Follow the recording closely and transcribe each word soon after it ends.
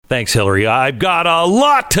Thanks, Hillary. I've got a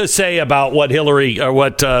lot to say about what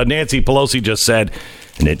Nancy Pelosi just said,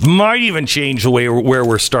 and it might even change the way where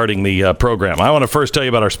we're starting the program. I want to first tell you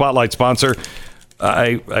about our Spotlight sponsor.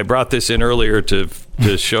 I brought this in earlier to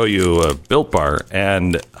show you a Built Bar,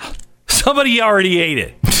 and somebody already ate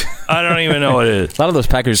it. I don't even know what it is. A lot of those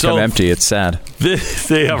packages come empty. It's sad.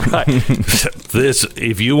 Right.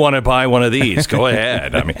 If you want to buy one of these, go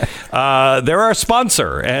ahead. I mean, they're our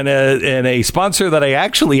sponsor, and a sponsor that I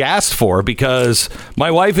actually asked for because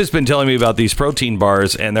my wife has been telling me about these protein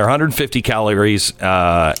bars, and they're 150 calories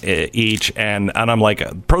each, and I'm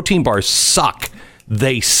like, protein bars suck.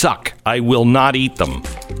 They suck. I will not eat them.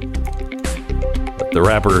 The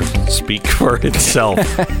wrapper speak for itself.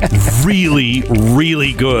 Really,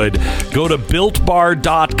 really good. Go to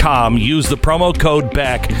BuiltBar.com. Use the promo code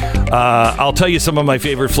Beck. I'll tell you some of my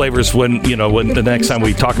favorite flavors when the next time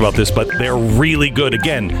we talk about this, but they're really good.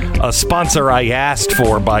 Again, a sponsor I asked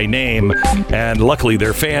for by name, and luckily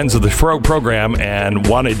they're fans of the program and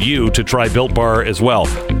wanted you to try Built Bar as well.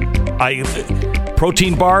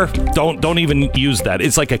 Protein bar, don't even use that.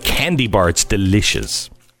 It's like a candy bar. It's delicious.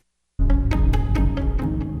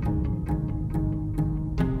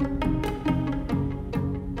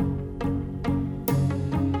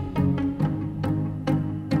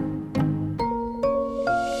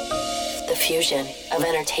 Fusion of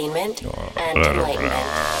entertainment and enlightenment.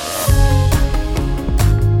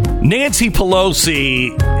 Nancy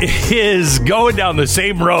Pelosi is going down the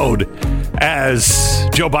same road as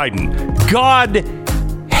Joe Biden. God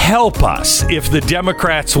help us if the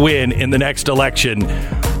Democrats win in the next election.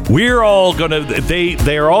 We're all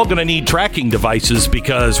they are all gonna need tracking devices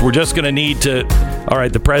because we're just gonna need to. All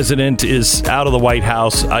right, the president is out of the White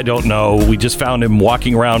House. I don't know. We just found him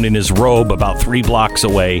walking around in his robe about 3 blocks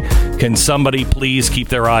away. Can somebody please keep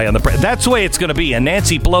their eye on the president? That's the way it's going to be. And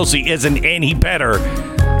Nancy Pelosi isn't any better.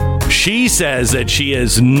 She says that she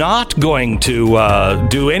is not going to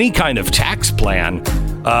do any kind of tax plan.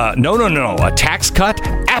 No. A tax cut?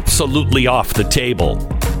 Absolutely off the table.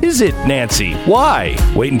 Is it, Nancy? Why?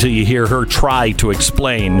 Wait until you hear her try to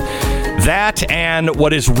explain that and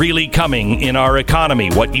what is really coming in our economy,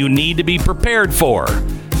 what you need to be prepared for.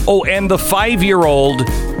 Oh, and the 5-year-old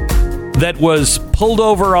that was pulled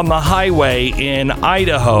over on the highway in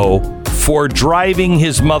Idaho for driving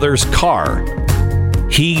his mother's car.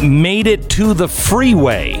 He made it to the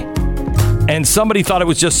freeway, and somebody thought it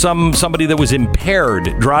was just somebody that was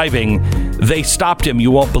impaired driving. They stopped him. You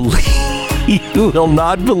won't believe. You will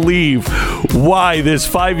not believe why this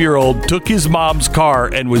 5-year-old took his mom's car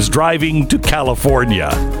and was driving to California.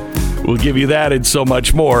 We'll give you that and so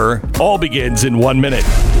much more. All begins in 1 minute.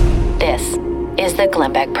 This is the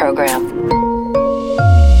Glenn Beck Program.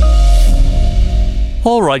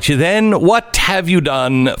 All right, you then. What have you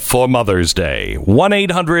done for Mother's Day?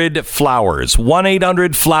 1-800-FLOWERS.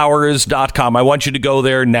 1-800-FLOWERS.com. I want you to go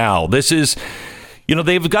there now. This is,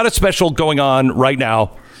 they've got a special going on right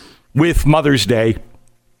now. With Mother's Day,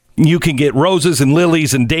 you can get roses and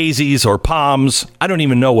lilies and daisies or palms. I don't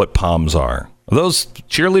even know what palms are. Those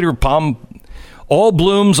cheerleader palm. All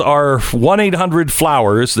blooms are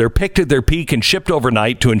 1-800-FLOWERS. They're picked at their peak and shipped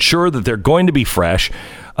overnight to ensure that they're going to be fresh.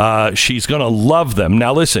 She's going to love them.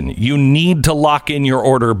 Now, listen, you need to lock in your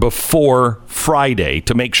order before Friday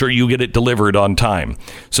to make sure you get it delivered on time.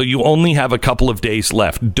 So you only have a couple of days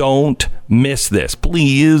left. Don't miss this.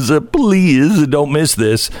 Please don't miss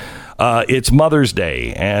this. It's Mother's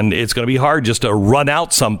Day, and it's going to be hard just to run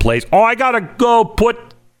out someplace. Oh, I got to go put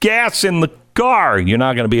gas in the car. You're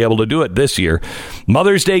not going to be able to do it this year.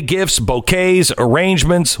 Mother's Day gifts, bouquets,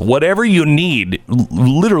 arrangements, whatever you need.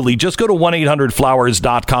 Literally, just go to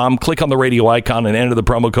 1-800-FLOWERS.com, click on the radio icon, and enter the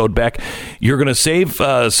promo code Beck. You're going to save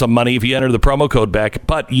some money if you enter the promo code Beck.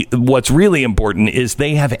 But what's really important is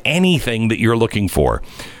they have anything that you're looking for.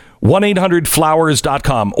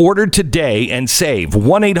 1-800-FLOWERS.com. Order today and save.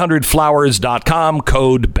 1-800-FLOWERS.com,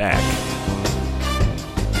 code Beck.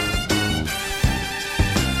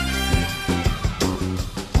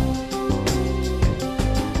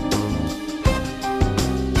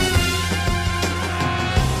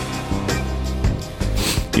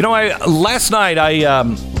 Last night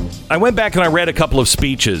I went back and I read a couple of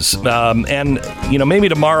speeches, and maybe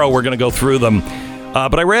tomorrow we're going to go through them.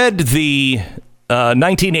 But I read the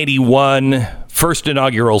 1981 first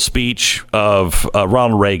inaugural speech of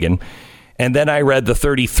Ronald Reagan, and then I read the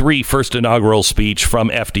 33 first inaugural speech from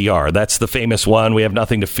FDR. That's the famous one. We have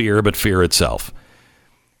nothing to fear but fear itself.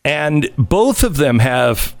 And both of them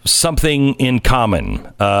have something in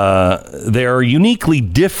common. They're uniquely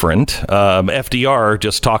different. FDR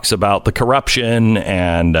just talks about the corruption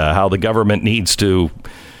and how the government needs to,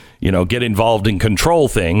 get involved and control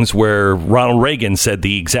things, where Ronald Reagan said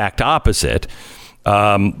the exact opposite.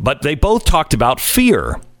 But they both talked about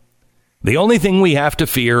fear. The only thing we have to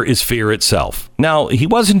fear is fear itself. Now, he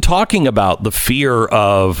wasn't talking about the fear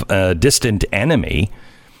of a distant enemy.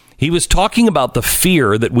 He was talking about the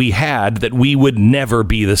fear that we had that we would never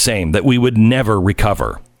be the same, that we would never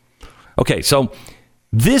recover. Okay, so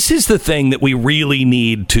this is the thing that we really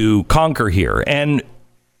need to conquer here. And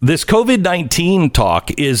this COVID-19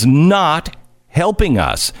 talk is not helping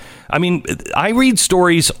us. I mean, I read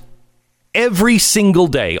stories every single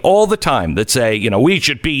day, all the time, that say, we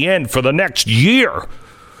should be in for the next year.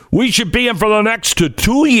 We should be in for the next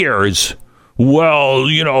 2 years. Well,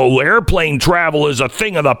 airplane travel is a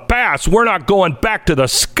thing of the past. We're not going back to the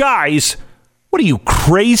skies. What are you,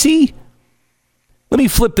 crazy? Let me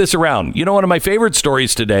flip this around. One of my favorite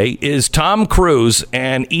stories today is Tom Cruise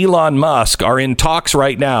and Elon Musk are in talks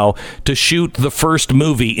right now to shoot the first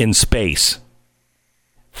movie in space.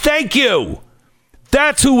 Thank you.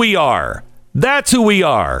 That's who we are. That's who we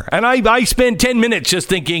are. And I spent 10 minutes just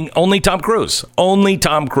thinking, only Tom Cruise. Only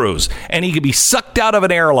Tom Cruise. And he could be sucked out of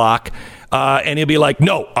an airlock, and he'll be like,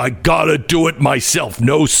 no, I gotta do it myself.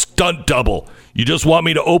 No stunt double. You just want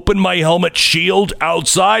me to open my helmet shield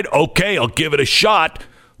outside? Okay, I'll give it a shot.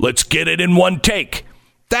 Let's get it in one take.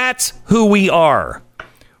 That's who we are.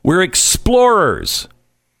 We're explorers.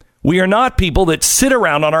 We are not people that sit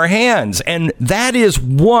around on our hands. And that is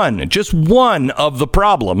just one of the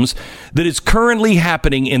problems that is currently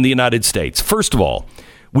happening in the United States. First of all,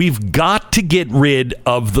 we've got to get rid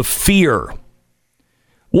of the fear.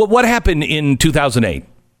 What happened in 2008?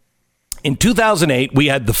 In 2008, we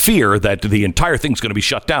had the fear that the entire thing's going to be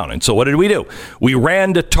shut down. And so what did we do? We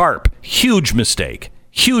ran to TARP. Huge mistake.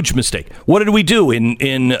 Huge mistake. What did we do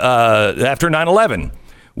after 9/11?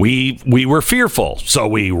 We were fearful, so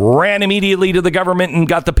we ran immediately to the government and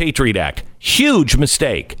got the Patriot Act. Huge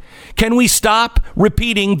mistake. Can we stop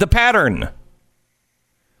repeating the pattern?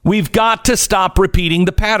 We've got to stop repeating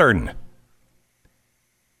the pattern.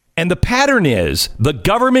 And the pattern is the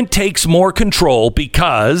government takes more control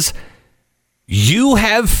because you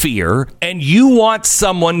have fear and you want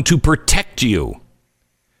someone to protect you.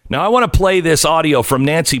 Now, I want to play this audio from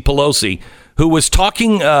Nancy Pelosi, who was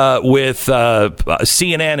talking with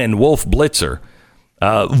CNN and Wolf Blitzer.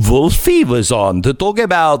 Wolfie was on to talk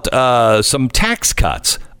about some tax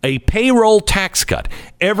cuts, a payroll tax cut.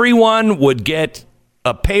 Everyone would get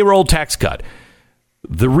a payroll tax cut.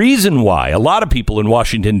 The reason why a lot of people in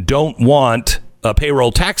Washington don't want a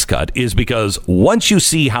payroll tax cut is because once you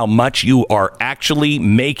see how much you are actually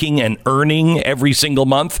making and earning every single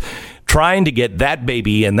month, trying to get that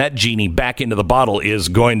baby and that genie back into the bottle is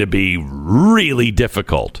going to be really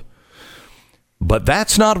difficult. But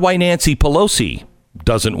that's not why Nancy Pelosi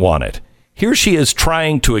doesn't want it. Here she is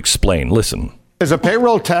trying to explain. Listen. Is a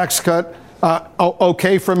payroll tax cut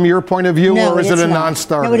okay from your point of view, or is it a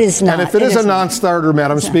non-starter? No, it is not. And if it is a non-starter,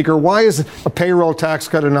 Madam Speaker, why is a payroll tax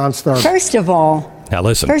cut a non-starter? First of all,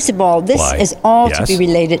 this is all to be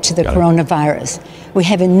related to the coronavirus. We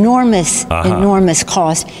have enormous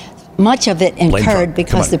costs. Much of it incurred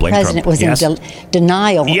because the president was in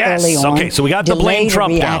denial early on. Okay, so we got the blame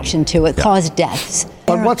Trump reaction to it, caused deaths.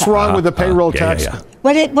 But what's wrong with the payroll tax?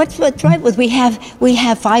 What's right with we have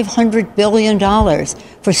 $500 billion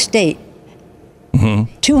for state.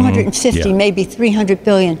 250, maybe 300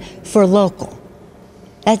 billion for local.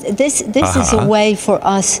 This is a way for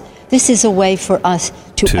us. This is a way for us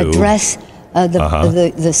to address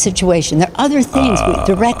the situation. There are other things,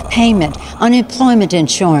 direct payment, unemployment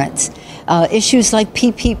insurance, issues like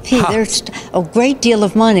PPP. There's a great deal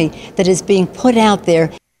of money that is being put out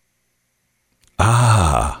there.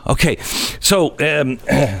 Okay. So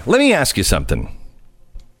let me ask you something.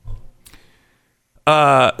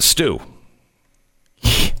 Stu.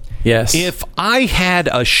 Yes. If I had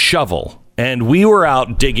a shovel and we were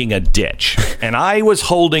out digging a ditch and I was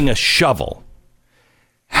holding a shovel,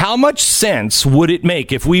 how much sense would it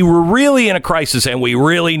make if we were really in a crisis and we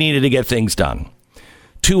really needed to get things done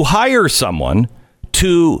to hire someone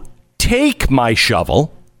to take my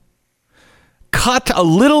shovel, cut a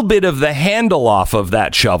little bit of the handle off of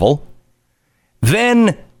that shovel,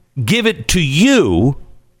 then give it to you?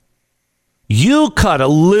 You cut a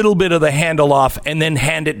little bit of the handle off and then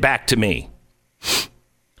hand it back to me.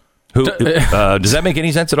 Does that make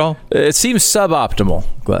any sense at all? It seems suboptimal,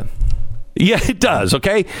 Glenn. Yeah, it does,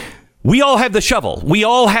 okay? We all have the shovel. We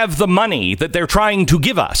all have the money that they're trying to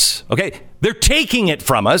give us, okay? They're taking it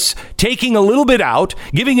from us, taking a little bit out,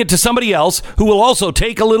 giving it to somebody else who will also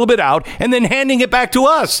take a little bit out, and then handing it back to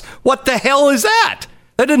us. What the hell is that?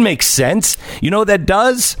 That doesn't make sense. You know what that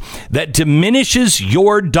does? That diminishes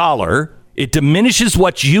your dollar. It diminishes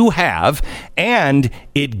what you have, and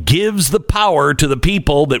it gives the power to the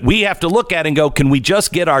people that we have to look at and go, can we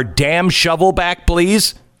just get our damn shovel back,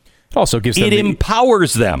 please? It also gives them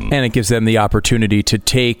empowers them. And it gives them the opportunity to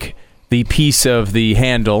take the piece of the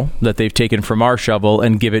handle that they've taken from our shovel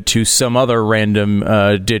and give it to some other random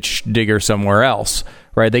ditch digger somewhere else,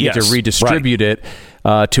 right? They get to redistribute it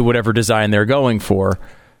to whatever design they're going for.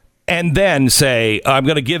 And then say, I'm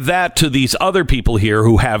going to give that to these other people here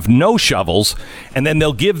who have no shovels. And then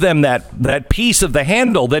they'll give them that piece of the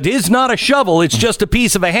handle that is not a shovel. It's just a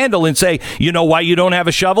piece of a handle, and say, you know why you don't have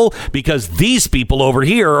a shovel? Because these people over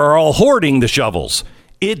here are all hoarding the shovels.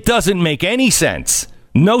 It doesn't make any sense.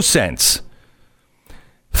 No sense.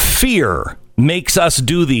 Fear makes us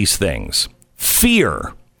do these things.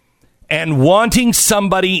 Fear. And wanting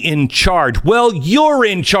somebody in charge. Well, you're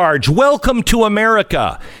in charge. Welcome to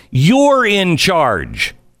America. You're in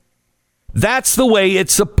charge. That's the way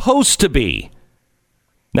it's supposed to be.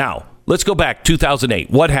 Now, let's go back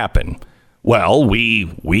 2008. What happened? Well,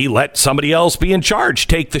 we let somebody else be in charge.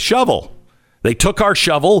 Take the shovel. They took our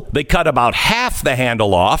shovel. They cut about half the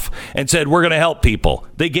handle off and said, we're going to help people.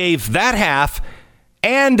 They gave that half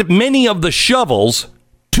and many of the shovels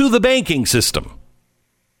to the banking system.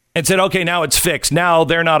 And said, okay, now it's fixed. Now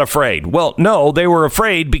they're not afraid. Well, no, they were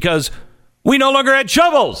afraid because we no longer had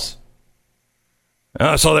shovels.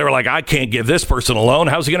 So they were like, I can't give this person a loan.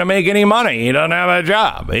 How's he going to make any money? He doesn't have a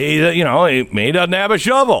job. He doesn't have a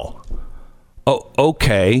shovel. Oh,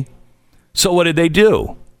 okay. So what did they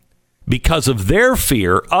do? Because of their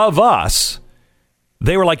fear of us,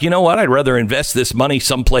 they were like, you know what? I'd rather invest this money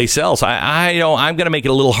someplace else. I'm going to make it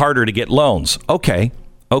a little harder to get loans. Okay.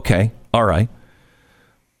 All right.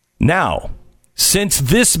 Now, since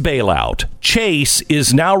this bailout, Chase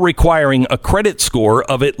is now requiring a credit score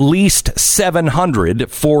of at least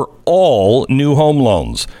 700 for all new home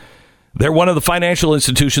loans. They're one of the financial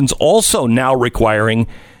institutions also now requiring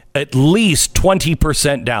at least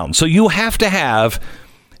 20% down. So you have to have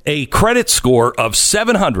a credit score of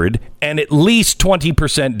 700 and at least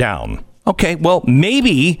 20% down. Okay, well,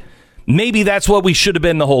 maybe that's what we should have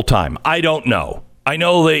been the whole time. I don't know. I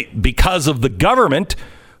know that because of the government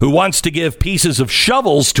who wants to give pieces of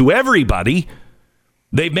shovels to everybody,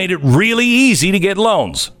 they've made it really easy to get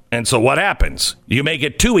loans. And so what happens? You make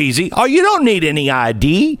it too easy. Oh, you don't need any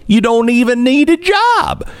ID. You don't even need a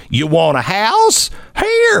job. You want a house?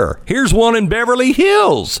 Here's one in Beverly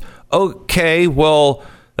Hills. Okay, well,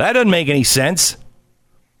 that doesn't make any sense.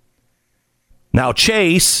 Now,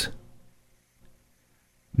 Chase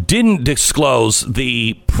didn't disclose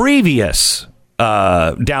the previous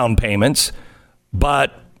down payments,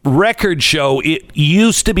 but records show it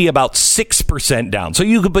used to be about 6% down. So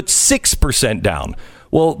you could put 6% down.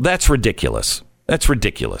 Well, that's ridiculous. That's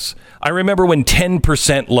ridiculous. I remember when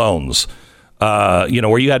 10% loans,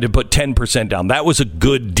 where you had to put 10% down, that was a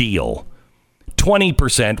good deal.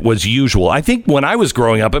 20% was usual. I think when I was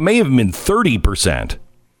growing up, it may have been 30%.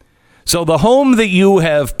 So the home that you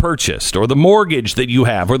have purchased or the mortgage that you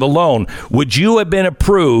have or the loan, would you have been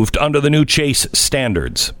approved under the new Chase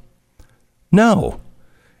standards? No.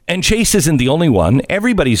 And Chase isn't the only one.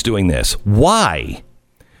 Everybody's doing this. Why?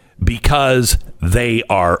 Because they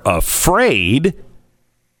are afraid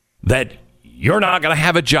that you're not going to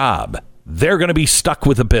have a job. They're going to be stuck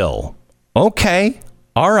with a bill. Okay.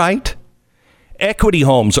 All right. Equity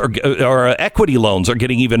homes or equity loans are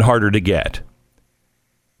getting even harder to get.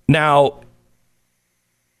 Now,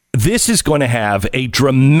 this is going to have a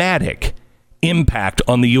dramatic impact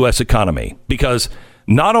on the U.S. economy because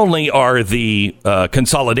not only are the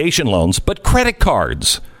consolidation loans, but credit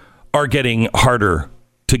cards are getting harder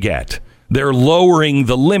to get. They're lowering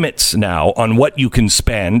the limits now on what you can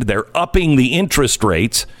spend. They're upping the interest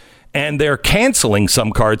rates, and they're canceling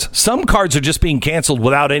some cards. Some cards are just being canceled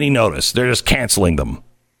without any notice. They're just canceling them.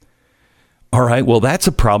 All right, well, that's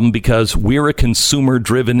a problem because we're a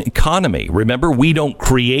consumer-driven economy. Remember, we don't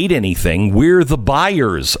create anything. We're the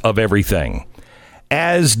buyers of everything.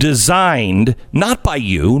 As designed, not by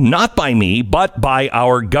you, not by me, but by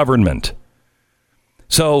our government.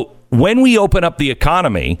 So when we open up the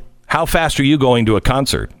economy, how fast are you going to a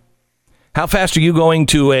concert? How fast are you going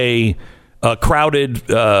to a crowded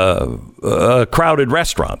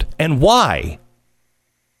restaurant? And why?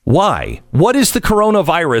 Why? What is the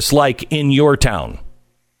coronavirus like in your town?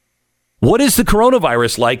 What is the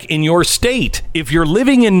coronavirus like in your state? If you're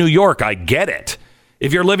living in New York, I get it.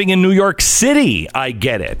 If you're living in New York City, I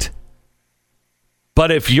get it. But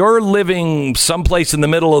if you're living someplace in the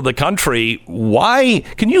middle of the country, why?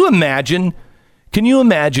 Can you imagine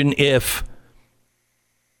if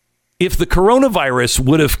if the coronavirus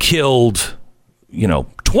would have killed,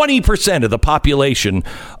 20% of the population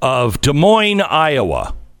of Des Moines,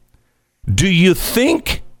 Iowa, do you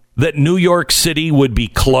think that New York City would be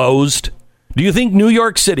closed? Do you think New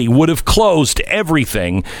York City would have closed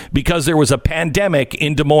everything because there was a pandemic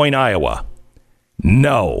in Des Moines, Iowa?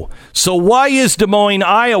 No. So why is Des Moines,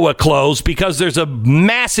 Iowa closed? Because there's a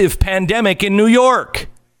massive pandemic in New York.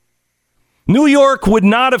 New York would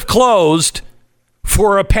not have closed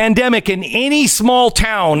for a pandemic in any small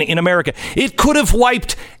town in America. It could have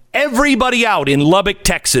wiped everybody out in Lubbock,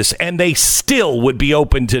 Texas, and they still would be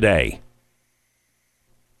open today.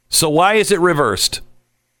 So why is it reversed?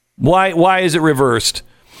 Why is it reversed?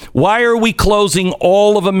 Why are we closing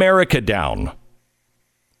all of America down?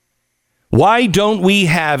 Why don't we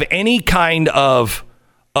have any kind of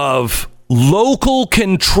local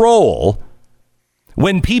control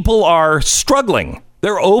when people are struggling?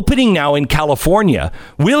 They're opening now in California,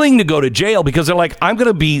 willing to go to jail because they're like,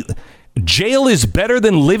 jail is better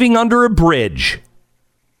than living under a bridge.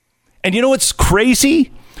 And you know what's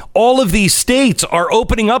crazy? All of these states are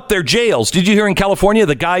opening up their jails. Did you hear in California,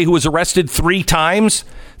 the guy who was arrested 3 times?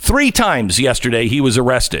 3 times yesterday he was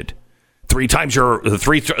arrested. 3 times you're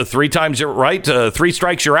right. 3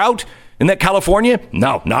 strikes you're out. Isn't that California?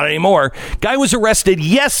 No, not anymore. Guy was arrested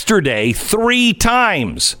yesterday 3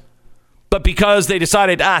 times. But because they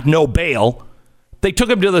decided, no bail, they took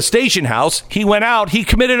him to the station house. He went out. He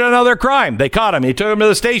committed another crime. They caught him. He took him to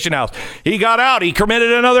the station house. He got out. He committed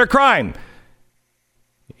another crime.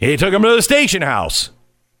 He took him to the station house.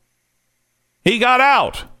 He got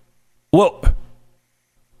out. Well,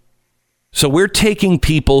 so we're taking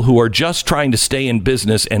people who are just trying to stay in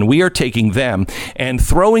business, and we are taking them and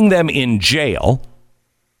throwing them in jail.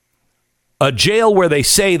 A jail where they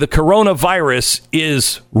say the coronavirus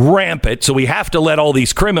is rampant, so we have to let all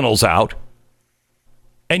these criminals out.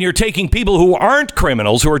 And you're taking people who aren't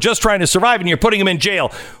criminals, who are just trying to survive, and you're putting them in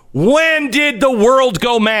jail. When did the world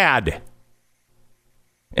go mad?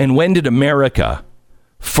 And when did America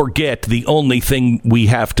forget the only thing we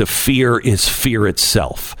have to fear is fear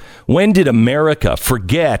itself? When did America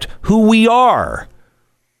forget who we are?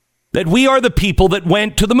 That we are the people that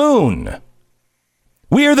went to the moon.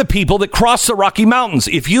 We are the people that crossed the Rocky Mountains.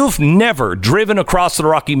 If you've never driven across the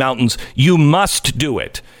Rocky Mountains, you must do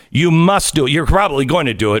it. You must do it. You're probably going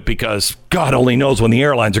to do it because God only knows when the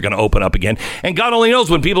airlines are going to open up again. And God only knows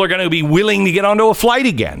when people are going to be willing to get onto a flight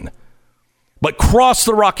again. But cross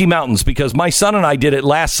the Rocky Mountains, because my son and I did it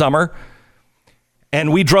last summer.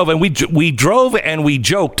 And we drove and we drove and we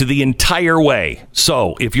joked the entire way.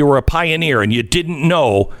 So if you were a pioneer and you didn't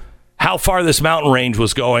know how far this mountain range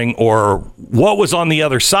was going or what was on the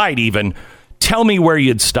other side even, tell me where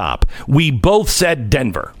you'd stop. We both said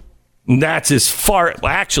Denver. That's as far.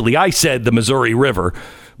 Actually, I said the Missouri River,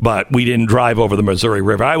 but we didn't drive over the Missouri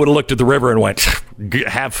River. I would have looked at the river and went,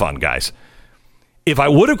 have fun, guys. If I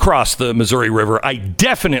would have crossed the Missouri River, I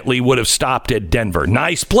definitely would have stopped at Denver.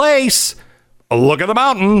 Nice place. Look at the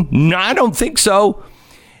mountain. No, I don't think so.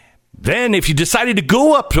 Then if you decided to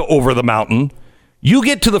go up over the mountain, you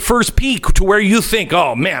get to the first peak to where you think,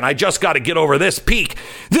 oh, man, I just got to get over this peak.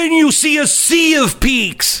 Then you see a sea of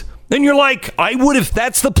peaks. Then you're like,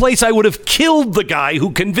 that's the place I would have killed the guy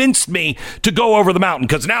who convinced me to go over the mountain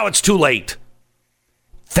because now it's too late.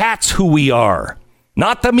 That's who we are.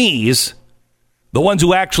 Not the me's. The ones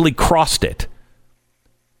who actually crossed it.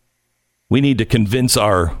 We need to convince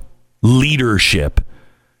our leadership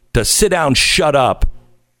to sit down, shut up,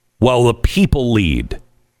 while the people lead.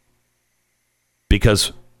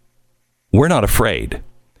 Because we're not afraid.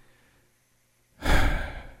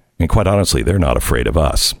 And quite honestly, they're not afraid of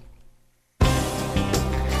us.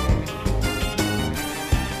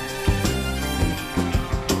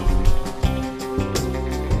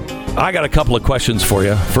 I got a couple of questions for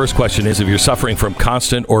you. First question is, if you're suffering from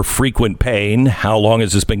constant or frequent pain, how long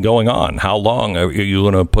has this been going on? How long are you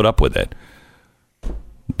going to put up with it?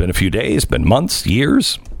 Been a few days, been months,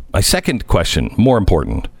 years? My second question, more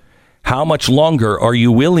important, how much longer are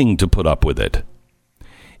you willing to put up with it?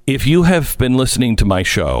 If you have been listening to my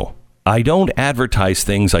show, I don't advertise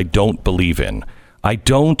things I don't believe in. I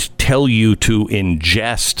don't tell you to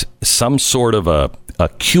ingest some sort of a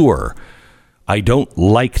cure. I don't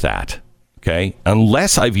like that, okay?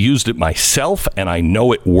 Unless I've used it myself and I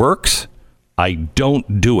know it works, I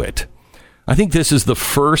don't do it. I think this is the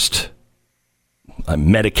first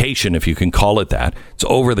medication, if you can call it that. It's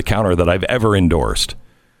over the counter that I've ever endorsed.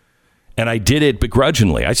 And I did it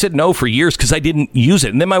begrudgingly. I said no for years because I didn't use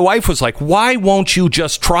it. And then my wife was like, why won't you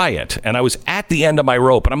just try it? And I was at the end of my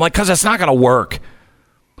rope. And I'm like, because it's not going to work.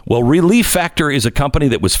 Well, Relief Factor is a company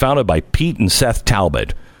that was founded by Pete and Seth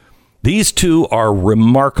Talbot. These two are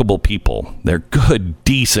remarkable people. They're good,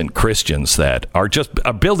 decent Christians that are just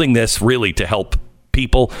building this really to help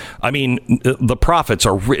people. I mean, the profits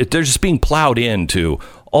they're just being plowed into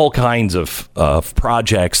all kinds of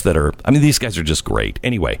projects that are, I mean, these guys are just great.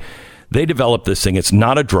 Anyway, they developed this thing. It's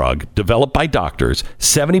not a drug, developed by doctors.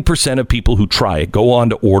 70% of people who try it go on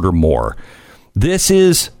to order more. This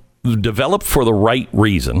is developed for the right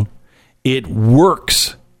reason. It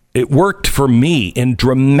works. It worked for me in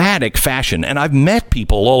dramatic fashion, and I've met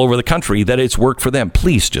people all over the country that it's worked for them.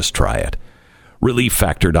 Please just try it.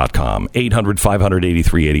 ReliefFactor.com,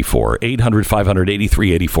 800-500-8384,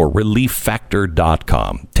 800-500-8384,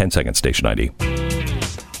 ReliefFactor.com. 10 seconds, station ID.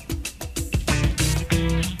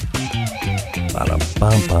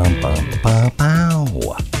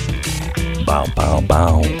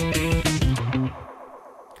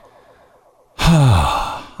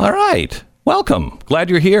 All right. Welcome. Glad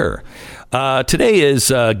you're here. Today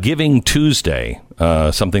is Giving Tuesday,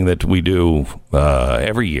 something that we do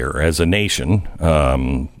every year as a nation.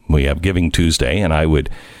 We have Giving Tuesday, and I would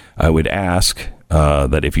ask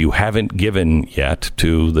that if you haven't given yet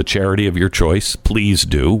to the charity of your choice, please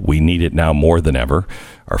do. We need it now more than ever.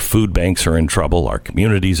 Our food banks are in trouble. Our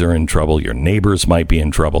communities are in trouble. Your neighbors might be in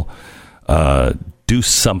trouble. Do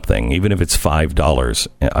something, even if it's $5.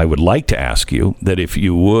 I would like to ask you that if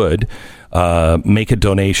you would make a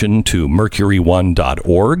donation to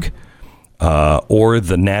mercury1.org or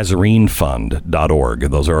the NazareneFund.org.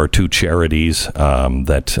 Those are our two charities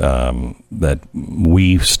that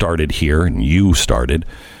we started here and you started.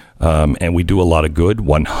 And we do a lot of good.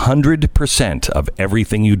 100% of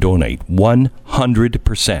everything you donate,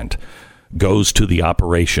 100% goes to the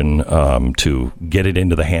operation to get it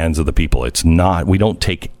into the hands of the people. It's not, we don't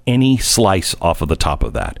take any slice off of the top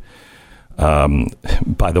of that.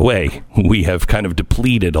 By the way, we have kind of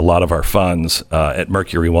depleted a lot of our funds at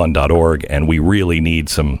mercury1.org, and we really need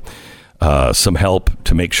some help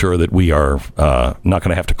to make sure that we are not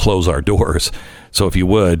going to have to close our doors. So if you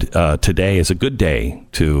would, today is a good day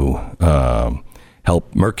to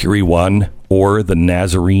help Mercury One or the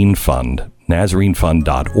Nazarene Fund,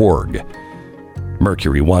 NazareneFund.org,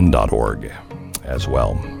 Mercury1.org as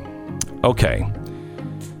well. Okay.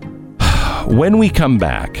 When we come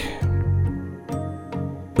back,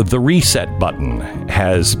 the reset button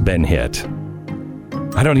has been hit.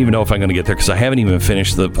 I don't even know if I'm going to get there because I haven't even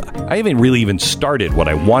finished I haven't really even started what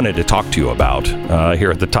I wanted to talk to you about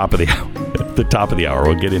here at the top of the hour. At the top of the hour.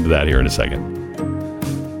 We'll get into that here in a second.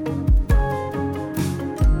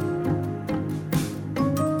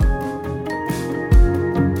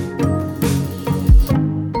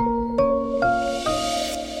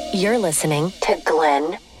 You're listening to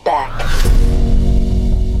Glenn Beck.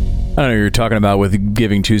 I don't know what you're talking about with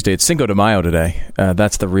Giving Tuesday. It's Cinco de Mayo today.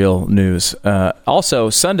 That's the real news.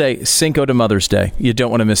 Also, Sunday, Cinco de Mother's Day. You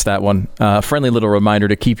don't want to miss that one. Friendly little reminder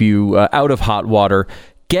to keep you out of hot water.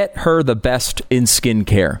 Get her the best in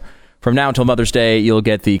skincare. From now until Mother's Day, you'll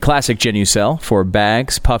get the classic Genucel for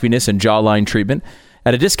bags, puffiness, and jawline treatment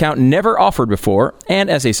at a discount never offered before. And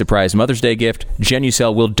as a surprise Mother's Day gift,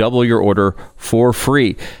 Genucel will double your order for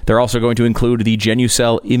free. They're also going to include the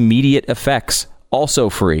Genucel Immediate Effects, also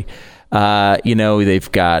free.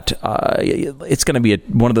 They've got, it's going to be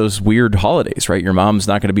one of those weird holidays, right? Your mom's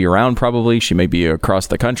not going to be around probably. She may be across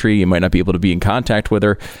the country. You might not be able to be in contact with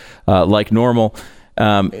her like normal.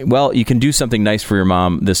 Well, you can do something nice for your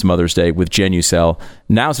mom this Mother's Day with Genucel.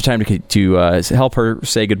 Now's the time to help her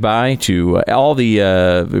say goodbye to all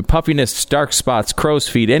the puffiness, dark spots, crow's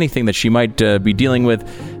feet, anything that she might be dealing with.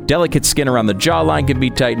 Delicate skin around the jawline can be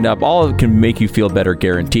tightened up. All of it can make you feel better,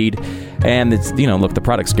 guaranteed. And it's, look, the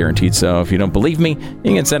product's guaranteed. So if you don't believe me,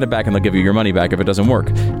 you can send it back and they'll give you your money back if it doesn't work.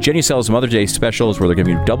 Genucel's Mother's Day special is where they're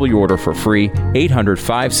giving you double your order for free.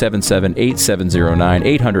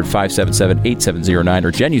 800-577-8709, 800-577-8709,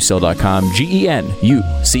 or Genucel.com,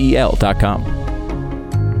 GENUCEL.com.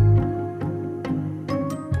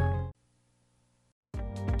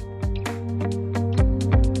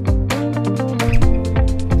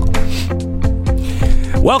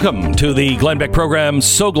 Welcome to the Glenn Beck program.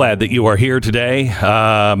 So glad that you are here today.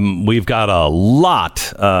 We've got a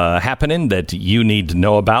lot happening that you need to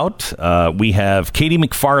know about. We have Katie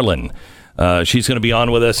McFarland. She's going to be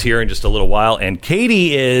on with us here in just a little while. And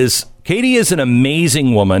Katie is an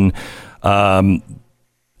amazing woman because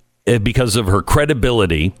of her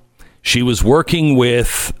credibility. She was working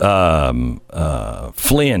with Flynn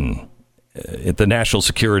at the National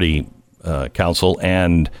Security Council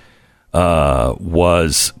and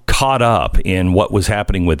was caught up in what was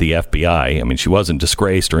happening with the FBI. I mean, she wasn't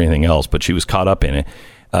disgraced or anything else, but she was caught up in it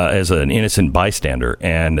as an innocent bystander.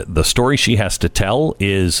 And the story she has to tell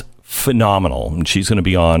is phenomenal. And she's going to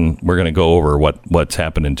be on. We're going to go over what's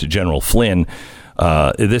happening to General Flynn.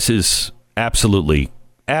 This is absolutely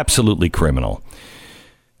criminal.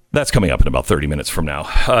 That's coming up in about 30 minutes from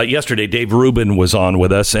now. Yesterday, Dave Rubin was on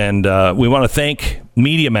with us, and we want to thank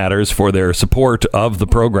Media Matters for their support of the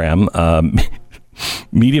program.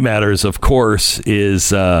 Media Matters, of course,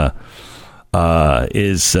 is now a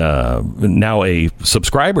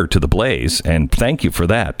subscriber to The Blaze, and thank you for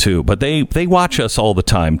that, too. But they watch us all the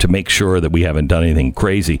time to make sure that we haven't done anything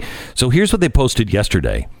crazy. So here's what they posted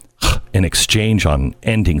yesterday. An exchange on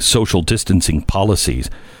ending social distancing policies.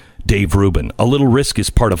 Dave Rubin, a little risk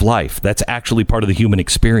is part of life. That's actually part of the human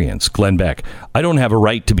experience. Glenn Beck, I don't have a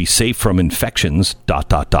right to be safe from infections, ...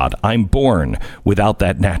 I'm born without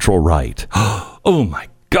that natural right. Oh, my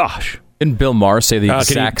gosh. Didn't Bill Maher say the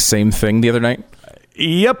exact same thing the other night?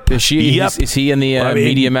 Yep. Is he in the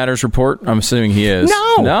Media Matters report? I'm assuming he is.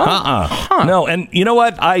 No. No. And you know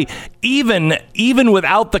what? I even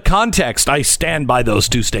without the context, I stand by those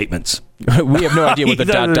two statements. We have no idea what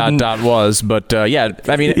the ... was, but yeah,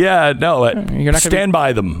 I mean, yeah, no, you're not stand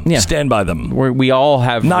by them. Yeah. Stand by them. We all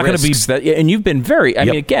have not going to be that, and you've been very. I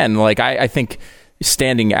mean, again, like I think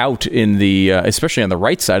standing out in the, especially on the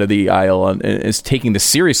right side of the aisle, is taking this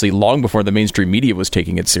seriously long before the mainstream media was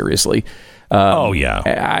taking it seriously. Oh yeah,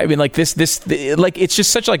 I mean, like this, like it's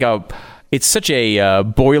just such like a. It's such a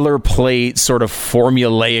boilerplate sort of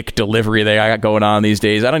formulaic delivery they got going on these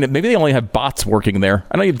days. I don't know. Maybe they only have bots working there.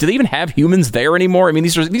 I don't know. Do they even have humans there anymore? I mean,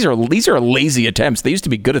 these are lazy attempts. They used to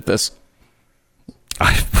be good at this.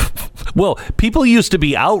 Well, people used to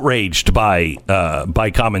be outraged by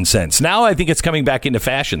common sense. Now I think it's coming back into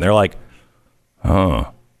fashion. They're like, oh,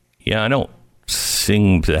 yeah, I don't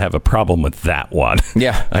seem to have a problem with that one.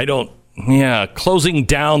 Yeah, I don't. Yeah, closing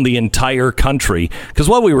down the entire country. Because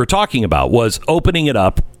what we were talking about was opening it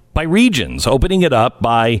up by regions, opening it up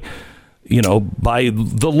by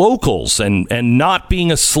the locals and not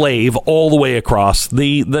being a slave all the way across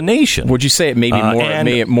the nation. Would you say it may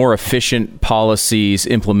be more efficient policies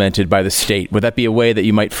implemented by the state? Would that be a way that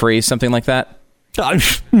you might phrase something like that?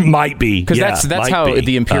 Might be. Because that's how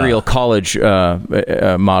the Imperial College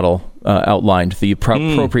model outlined the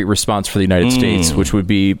appropriate response for the United States, which would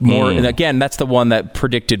be more. And again, that's the one that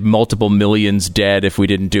predicted multiple millions dead if we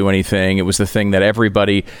didn't do anything. It was the thing that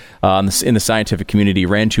everybody in the scientific community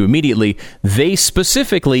ran to immediately. They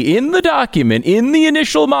specifically, in the document, in the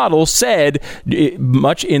initial model, said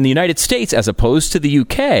much in the United States as opposed to the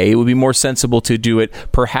UK, it would be more sensible to do it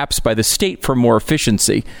perhaps by the state for more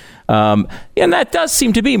efficiency. And that does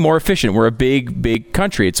seem to be more efficient. We're a big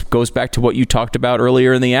country. It goes back to what you talked about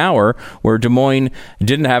earlier in the hour, where Des Moines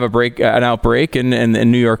didn't have an outbreak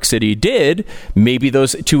and New York City did. Maybe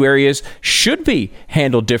those two areas should be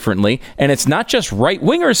handled differently. And it's not just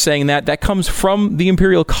right-wingers saying that. That comes from the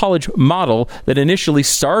Imperial College model that initially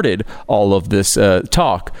started all of this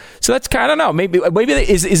talk. So that's I don't know. Maybe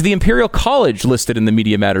is the Imperial College listed in the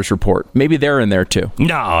Media Matters report? Maybe they're in there too.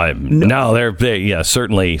 No, they're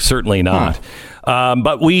certainly not.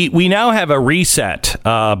 But we now have a reset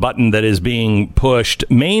button that is being pushed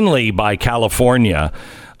mainly by California.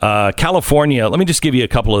 California. Let me just give you a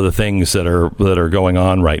couple of the things that are going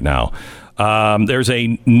on right now. There's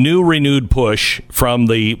a renewed push from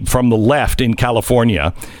the left in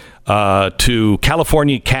California to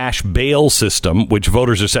California cash bail system, which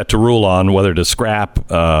voters are set to rule on whether to scrap.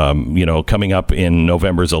 Coming up in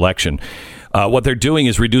November's election. What they're doing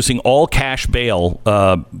is reducing all cash bail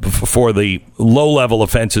for the low-level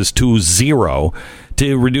offenses to zero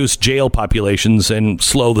to reduce jail populations and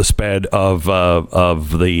slow the spread of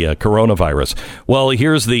the coronavirus. Well,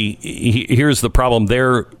 here's the problem.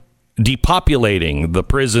 They're depopulating the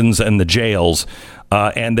prisons and the jails,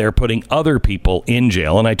 and they're putting other people in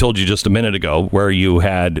jail. And I told you just a minute ago where you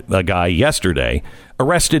had a guy yesterday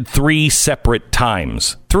arrested three separate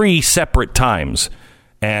times.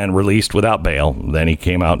 And released without bail. Then he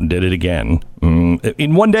came out and did it again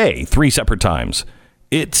in one day, 3 separate times.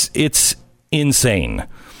 It's insane.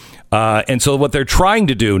 And so what they're trying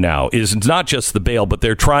to do now is not just the bail, but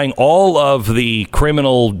they're trying all of the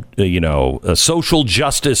criminal, social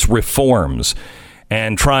justice reforms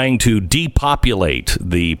and trying to depopulate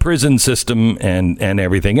the prison system and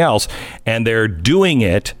everything else. And they're doing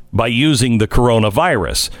it by using the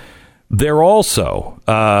coronavirus. They're also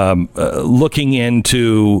looking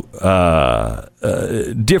into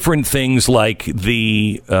different things like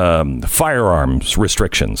the firearms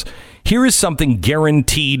restrictions. Here is something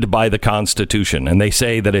guaranteed by the Constitution, and they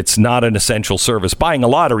say that it's not an essential service. Buying a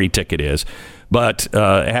lottery ticket is, but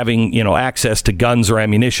having access to guns or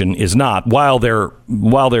ammunition is not. While they're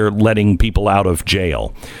letting people out of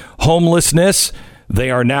jail, homelessness. They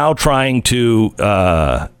are now trying to,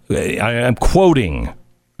 I'm quoting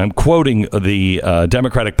the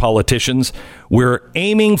Democratic politicians. We're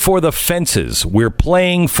aiming for the fences. We're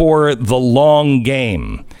playing for the long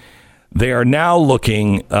game. They are now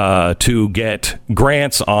looking to get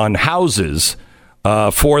grants on houses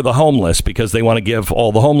for the homeless because they want to give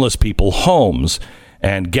all the homeless people homes.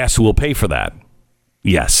 And guess who will pay for that?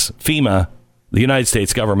 Yes, FEMA, the United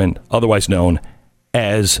States government, otherwise known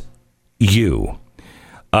as you.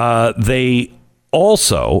 They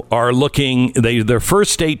also are looking, they're the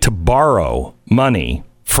first state to borrow money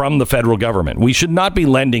from the federal government. We should not be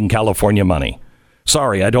lending California money.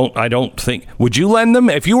 Sorry, I don't think. Would you lend them?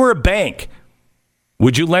 If you were a bank,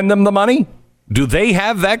 would you lend them the money? Do they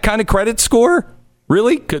have that kind of credit score?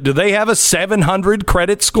 Really? Do they have a 700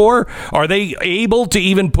 credit score? Are they able to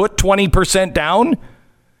even put 20% down?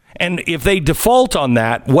 And if they default on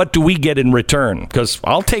that, what do we get in return? Because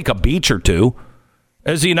I'll take a beach or two.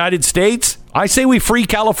 As the United States, I say we free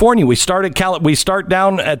California. We start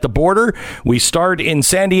down at the border. We start in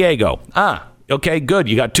San Diego. Okay, good.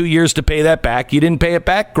 You got 2 years to pay that back. You didn't pay it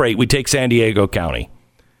back? Great. We take San Diego County.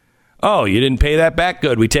 Oh, you didn't pay that back?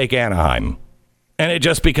 Good. We take Anaheim. And it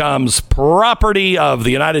just becomes property of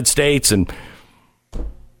the United States and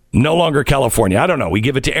no longer California. I don't know. We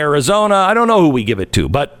give it to Arizona. I don't know who we give it to,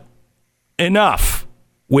 but enough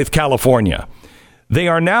with California. They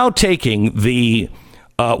are now taking the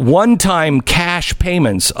one-time cash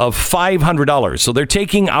payments of $500. So they're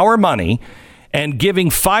taking our money and giving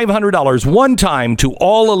 $500 one time to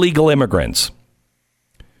all illegal immigrants.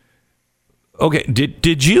 Okay,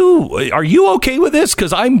 are you okay with this?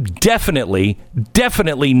 Because I'm definitely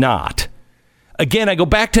not. Again, I go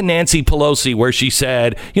back to Nancy Pelosi where she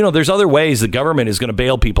said, there's other ways the government is going to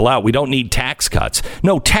bail people out. We don't need tax cuts.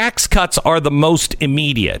 No, tax cuts are the most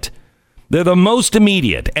immediate. They're the most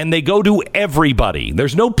immediate, and they go to everybody.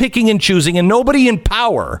 There's no picking and choosing, and nobody in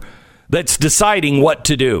power that's deciding what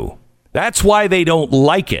to do. That's why they don't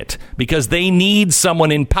like it, because they need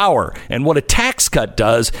someone in power. And what a tax cut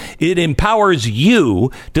does, it empowers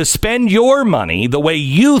you to spend your money the way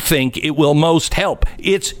you think it will most help.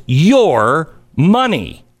 It's your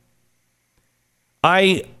money.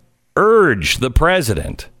 I urge the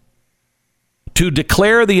president to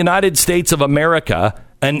declare the United States of America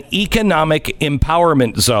an economic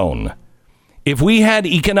empowerment zone. If we had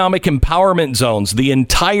economic empowerment zones, the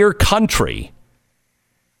entire country,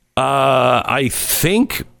 I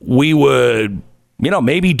think we would,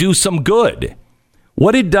 maybe do some good.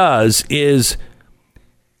 What it does is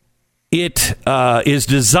it is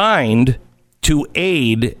designed to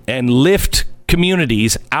aid and lift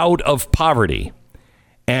communities out of poverty.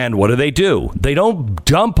 And what do? They don't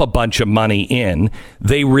dump a bunch of money in.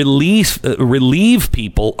 They relieve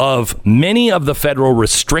people of many of the federal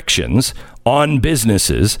restrictions on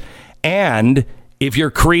businesses. And if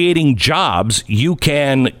you're creating jobs, you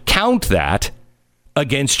can count that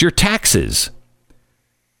against your taxes.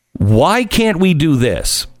 Why can't we do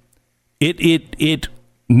this? It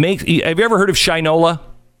makes. Have you ever heard of Shinola?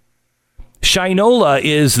 Shinola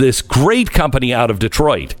is this great company out of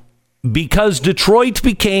Detroit, because Detroit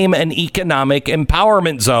became an economic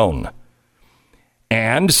empowerment zone.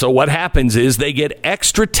 And so what happens is they get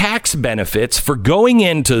extra tax benefits for going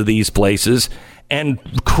into these places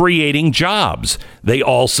and creating jobs. They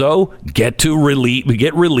also get to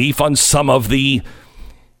relief on some of the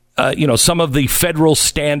federal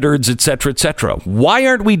standards, et cetera, et cetera. Why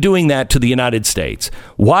aren't we doing that to the United States?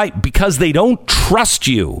 Why? Because they don't trust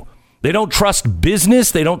you. They don't trust business.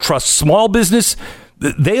 They don't trust small business.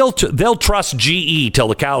 They'll trust GE till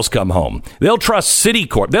the cows come home. They'll trust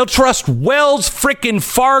Citicorp. They'll trust Wells frickin'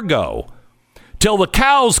 Fargo till the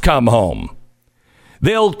cows come home.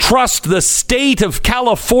 They'll trust the state of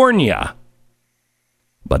California,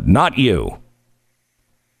 but not you.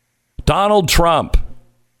 Donald Trump,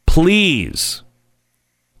 please.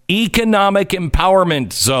 Economic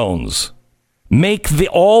empowerment zones. Make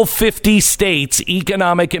all 50 states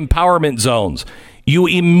economic empowerment zones. You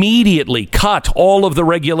immediately cut all of the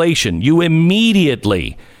regulation. You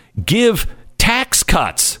immediately give tax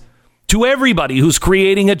cuts to everybody who's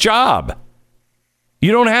creating a job.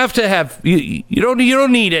 You don't have to have you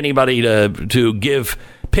don't need anybody to give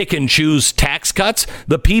pick and choose tax cuts.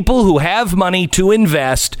 The people who have money to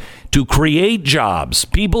invest to create jobs,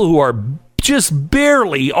 people who are just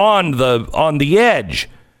barely on the edge,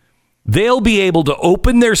 they'll be able to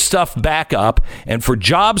open their stuff back up, and for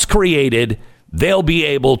jobs created, they'll be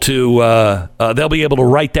able to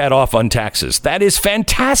write that off on taxes. That is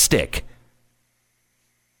fantastic.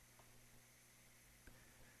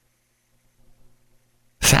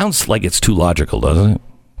 Sounds like it's too logical, doesn't it?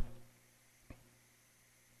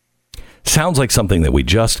 Sounds like something that we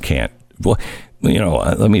just can't. Well,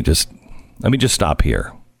 let me just stop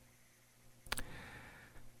here.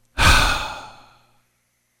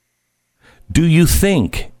 Do you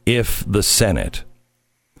think if the Senate,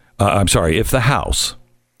 if the House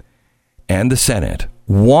and the Senate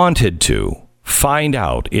wanted to find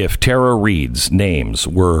out if Tara Reade's names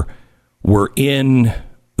were in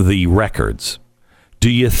the records, do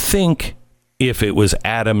you think if it was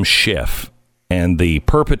Adam Schiff and the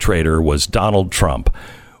perpetrator was Donald Trump,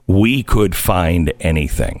 we could find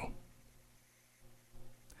anything?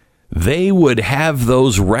 They would have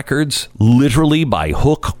those records literally by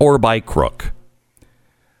hook or by crook.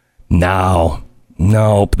 No,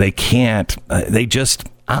 they can't. They just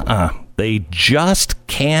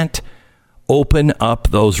can't open up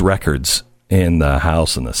those records in the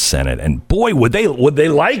House and the Senate. And boy, would they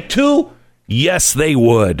like to? Yes, they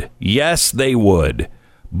would.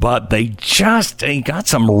 But they got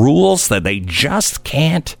some rules that they just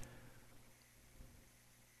can't.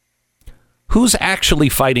 Who's actually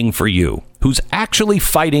fighting for you? Who's actually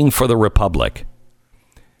fighting for the Republic?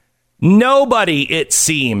 Nobody, it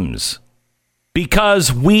seems,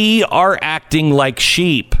 because we are acting like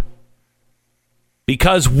sheep.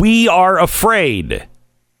 Because we are afraid.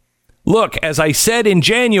 Look, as I said in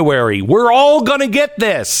January, we're all going to get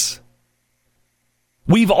this.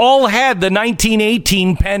 We've all had the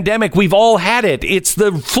 1918 pandemic. We've all had it. It's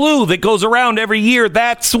the flu that goes around every year.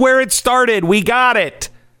 That's where it started. We got it.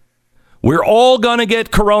 We're all going to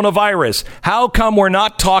get coronavirus. How come we're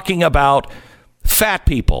not talking about fat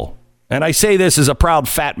people? And I say this as a proud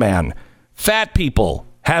fat man. Fat people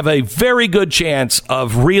have a very good chance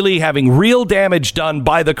of really having real damage done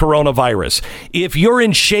by the coronavirus. If you're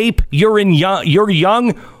in shape, you're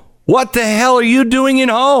young, what the hell are you doing at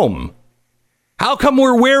home? How come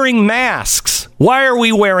we're wearing masks? Why are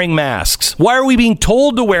we wearing masks? Why are we being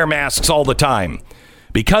told to wear masks all the time?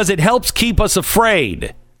 Because it helps keep us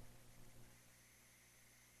afraid.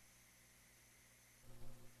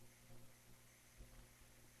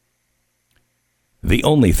 The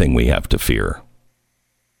only thing we have to fear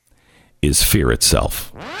is fear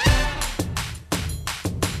itself.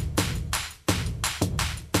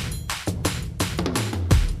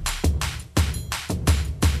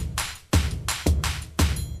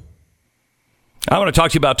 I want to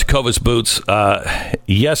talk to you about Tecovas boots.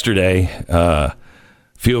 Yesterday, a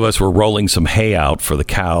few of us were rolling some hay out for the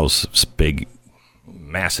cows. This big,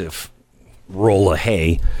 massive roll of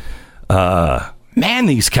hay. Man,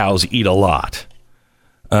 these cows eat a lot.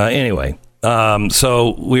 Anyway,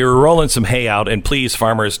 so we were rolling some hay out, and please,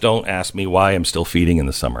 farmers, don't ask me why I'm still feeding in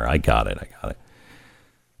the summer. I got it.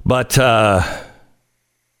 But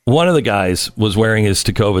one of the guys was wearing his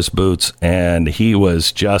Tecovas boots, and he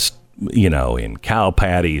was just, in cow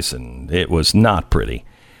patties, and it was not pretty.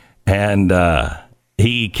 And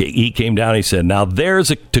he came down, he said, now there's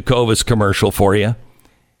a Tecovas commercial for you.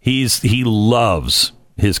 He loves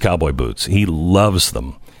his cowboy boots. He loves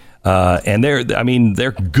them. And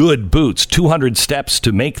they're good boots, 200 steps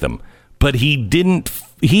to make them. But he didn't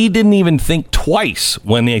even think twice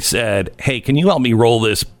when they said, hey, can you help me roll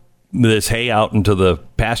this hay out into the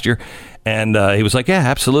pasture? And he was like, yeah,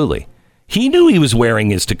 absolutely. He knew he was wearing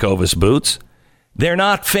his Tecovas boots. They're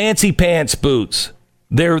not fancy pants boots.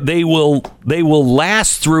 They will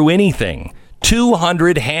last through anything.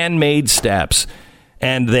 200 handmade steps.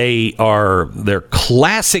 And they're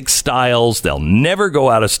classic styles. They'll never go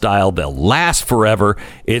out of style. They'll last forever.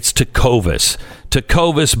 It's Tecovas.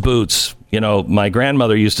 Tecovas boots. My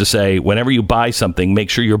grandmother used to say, whenever you buy something, make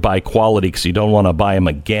sure you buy quality because you don't want to buy them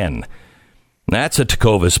again. That's a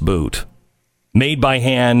Tecovas boot. Made by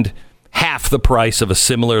hand, half the price of a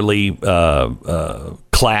similarly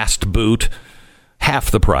classed boot. Half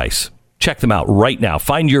the price. Check them out right now.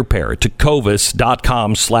 Find your pair at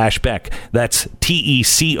tecovas.com/Beck. That's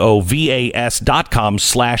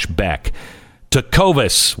TECOVAS.com/Beck.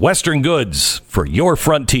 Tecovas, Western goods for your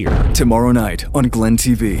frontier. Tomorrow night on Glenn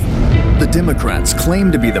TV. The Democrats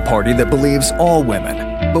claim to be the party that believes all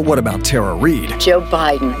women. But what about Tara Reade? Joe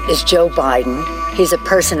Biden is Joe Biden. He's a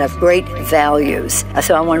person of great values.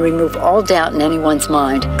 So I want to remove all doubt in anyone's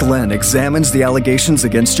mind. Glenn examines the allegations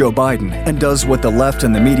against Joe Biden and does what the left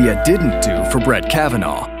and the media didn't do for Brett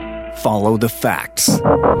Kavanaugh. Follow the facts.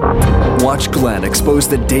 Watch Glenn expose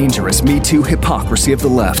the dangerous Me Too hypocrisy of the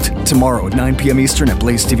left. Tomorrow at 9 p.m. Eastern at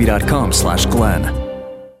blazetv.com/Glenn.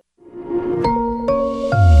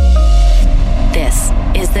 This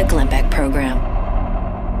is the Glenn Beck Program.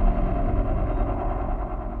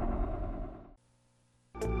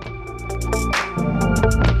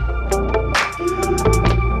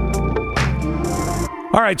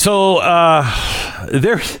 All right, so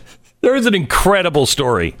There is an incredible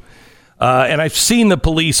story. And I've seen the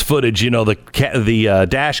police footage, the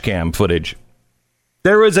dash cam footage.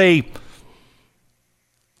 There was a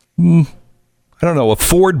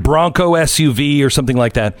Ford Bronco SUV or something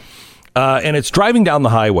like that. And it's driving down the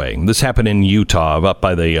highway. This happened in Utah, up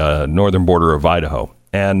by the northern border of Idaho.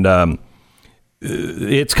 And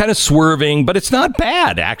it's kind of swerving, but it's not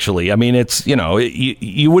bad, actually. I mean, it's,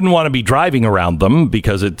 you wouldn't want to be driving around them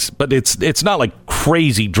because it's not like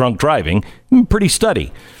crazy drunk driving. Pretty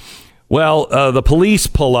steady. Well, the police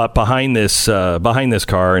pull up behind this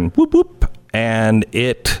car and whoop, whoop. And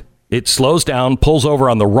it slows down, pulls over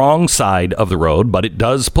on the wrong side of the road, but it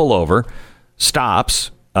does pull over,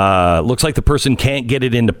 stops. Looks like the person can't get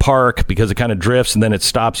it into park because it kind of drifts, and then it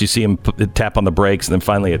stops. You see him tap on the brakes, and then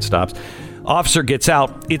finally it stops. Officer gets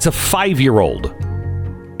out. It's a 5-year-old.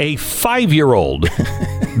 A 5-year-old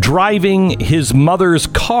driving his mother's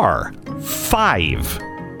car. 5.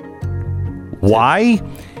 Why?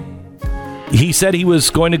 He said he was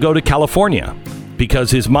going to go to California because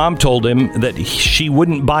his mom told him that she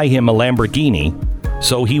wouldn't buy him a Lamborghini,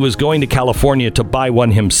 so he was going to California to buy one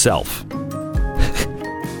himself.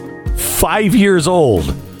 5 years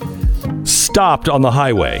old, stopped on the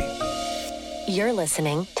highway. You're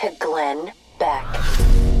listening to Glenn Beck.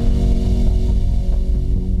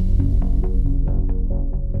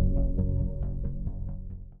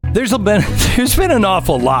 There's been an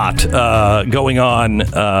awful lot going on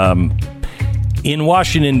in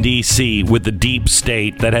Washington, D.C. with the deep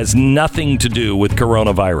state that has nothing to do with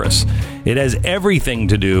coronavirus. It has everything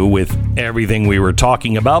to do with everything we were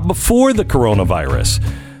talking about before the coronavirus.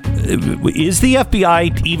 Is the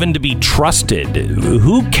FBI even to be trusted?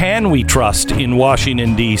 Who can we trust in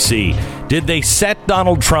Washington, D.C.? Did they set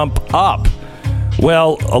Donald Trump up?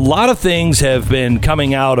 Well, a lot of things have been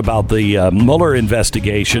coming out about the Mueller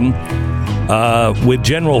investigation with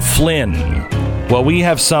General Flynn. Well, we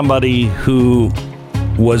have somebody who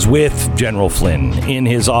was with General Flynn in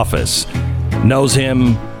his office, knows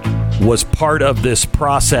him, was part of this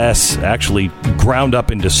process, actually ground up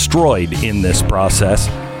and destroyed in this process.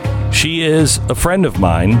 She is a friend of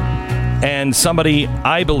mine and somebody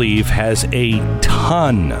I believe has a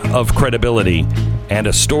ton of credibility and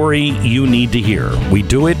a story you need to hear. We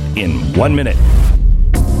do it in 1 minute.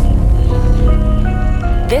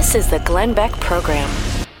 This is the Glenn Beck Program.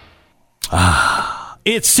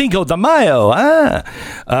 It's Cinco de Mayo.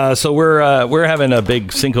 So we're having a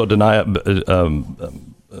big Cinco de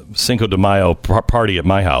Mayo party at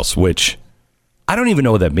my house, which I don't even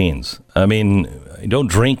know what that means. I mean, I don't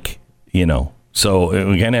drink, so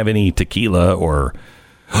we can't have any tequila or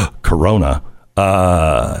Corona.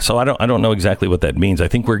 So I don't know exactly what that means. I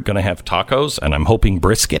think we're going to have tacos, and I'm hoping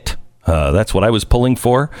brisket. That's what I was pulling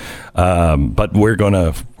for. But we're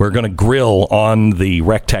gonna grill on the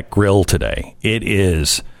Rectech grill today. It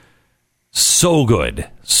is so good,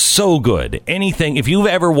 so good. Anything, if you've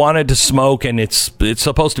ever wanted to smoke, and it's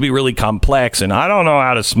supposed to be really complex, and I don't know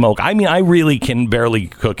how to smoke. I mean, I really can barely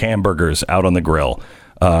cook hamburgers out on the grill.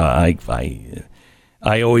 I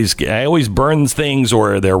always burn things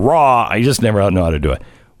or they're raw. I just never know how to do it.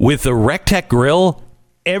 With the Rectech grill,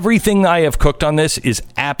 everything I have cooked on this is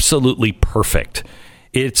absolutely perfect.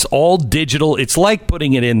 It's all digital. It's like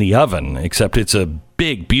putting it in the oven, except it's a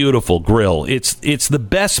big, beautiful grill. It's the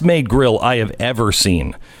best made grill I have ever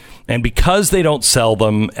seen. And because they don't sell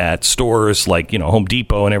them at stores like, Home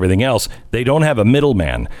Depot and everything else, they don't have a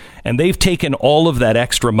middleman. And they've taken all of that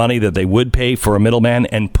extra money that they would pay for a middleman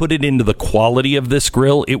and put it into the quality of this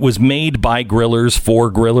grill. It was made by grillers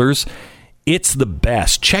for grillers. It's the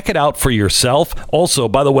best. Check it out for yourself. Also,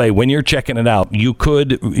 by the way, when you're checking it out, you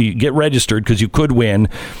get registered because you could win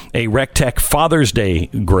a Rectech Father's Day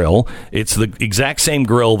grill. It's the exact same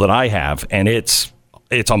grill that I have, and it's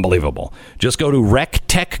unbelievable. Just go to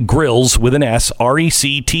Rectech Grills with an S,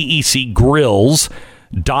 RECTEC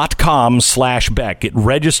Grills.com/Beck. Get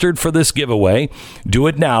registered for this giveaway. Do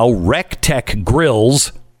it now.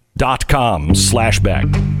 RectechGrills.com/Beck.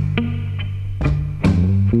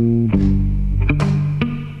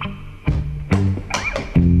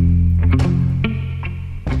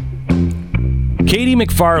 Katie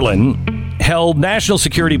McFarland held national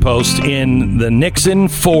security posts in the Nixon,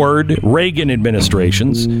 Ford, Reagan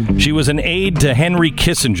administrations. She was an aide to Henry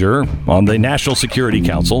Kissinger on the National Security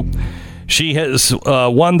Council. She has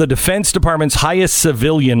won the Defense Department's highest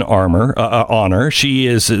civilian honor. She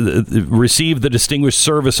has received the Distinguished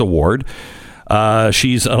Service Award.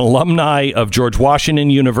 She's an alumni of George Washington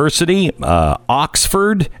University,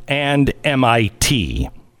 Oxford, and MIT.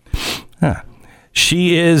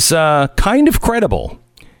 She is kind of credible.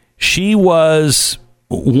 She was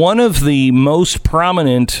one of the most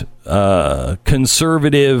prominent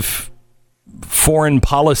conservative foreign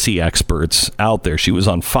policy experts out there. She was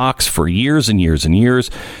on Fox for years and years and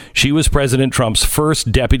years. She was President Trump's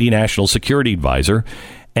first deputy national security advisor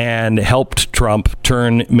and helped Trump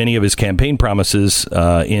turn many of his campaign promises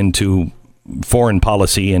into foreign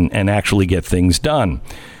policy and actually get things done.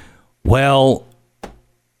 Well,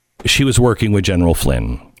 she was working with General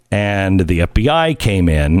Flynn, and the FBI came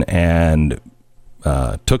in and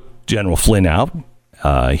took General Flynn out.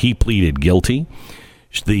 He pleaded guilty.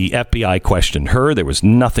 The FBI questioned her. There was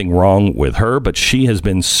nothing wrong with her, but she has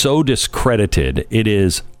been so discredited. It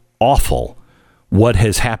is awful what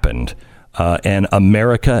has happened. And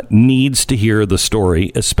America needs to hear the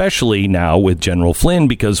story, especially now with General Flynn,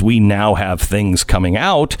 because we now have things coming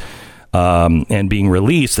out and being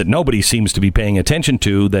released that nobody seems to be paying attention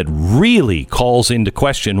to, that really calls into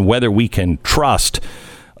question whether we can trust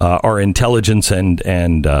our intelligence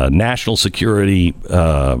and national security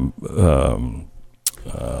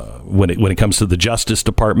when it comes to the Justice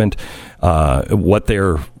Department, what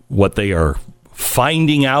they are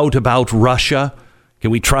finding out about Russia. Can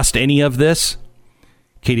we trust any of this?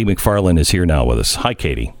 Katie McFarland is here now with us. Hi,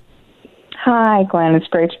 Katie. Hi, Glenn. It's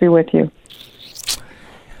great to be with you.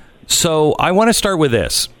 So I want to start with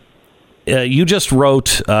this. You just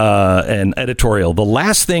wrote an editorial. The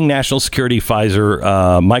last thing National Security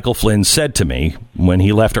Advisor Michael Flynn said to me when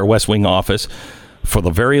he left our West Wing office for the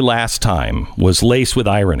very last time was laced with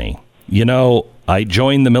irony. You know, I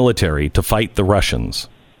joined the military to fight the Russians.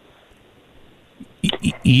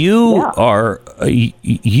 You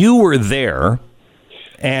were there,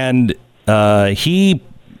 and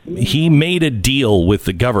he made a deal with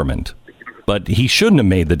the government, but he shouldn't have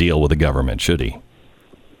made the deal with the government, should he?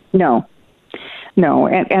 No,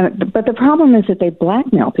 but the problem is that they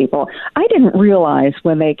blackmail people. I didn't realize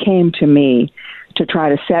when they came to me to try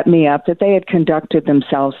to set me up that they had conducted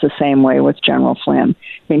themselves the same way with General Flynn.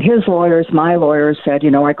 I mean, his lawyers, my lawyers said,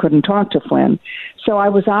 I couldn't talk to Flynn. So I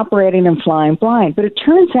was operating and flying blind. But it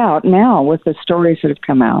turns out now with the stories that have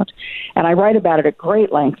come out, and I write about it at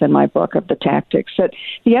great length in my book of the tactics, that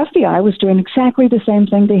the FBI was doing exactly the same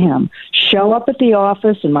thing to him. Show up at the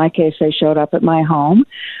office. In my case, they showed up at my home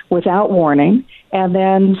without warning and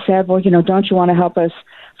then said, well, don't you want to help us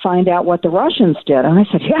find out what the Russians did? And I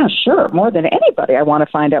said, yeah, sure. More than anybody, I want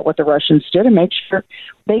to find out what the Russians did and make sure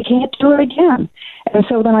they can't do it again. And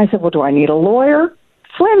so then I said, well, do I need a lawyer?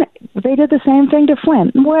 Flynn, they did the same thing to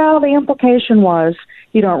Flynn. Well, the implication was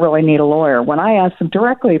you don't really need a lawyer. When I asked them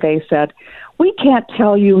directly, they said, we can't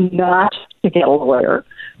tell you not to get a lawyer,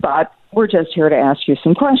 but we're just here to ask you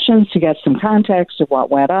some questions to get some context of what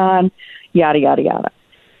went on, yada, yada, yada.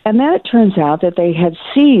 And then it turns out that they had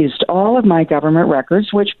seized all of my government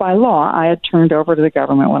records, which by law I had turned over to the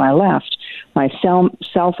government when I left. My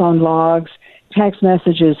cell phone logs, text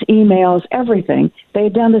messages, emails, everything. They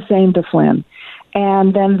had done the same to Flynn.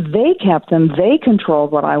 And then they kept them. They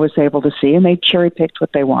controlled what I was able to see, and they cherry-picked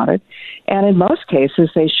what they wanted. And in most cases,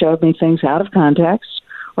 they showed me things out of context,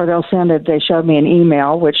 or they showed me an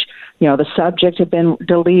email, which, the subject had been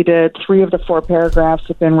deleted, 3 of the 4 paragraphs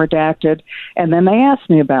had been redacted, and then they asked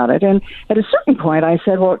me about it. And at a certain point, I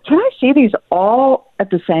said, well, can I see these all at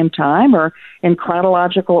the same time or in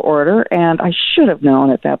chronological order? And I should have known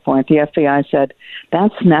at that point. The FBI said,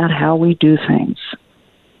 that's not how we do things.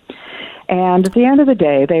 And at the end of the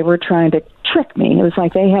day, they were trying to trick me. It was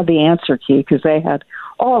like they had the answer key because they had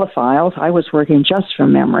all the files. I was working just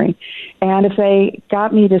from memory. And if they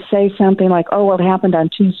got me to say something like, oh, well, it happened on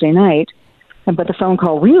Tuesday night, but the phone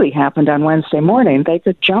call really happened on Wednesday morning, they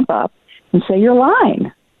could jump up and say, you're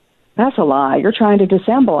lying. That's a lie. You're trying to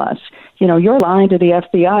dissemble us. You're lying to the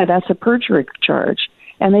FBI. That's a perjury charge.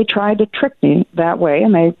 And they tried to trick me that way,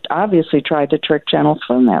 and they obviously tried to trick General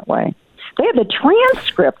Flynn that way. They had the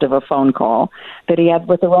transcript of a phone call that he had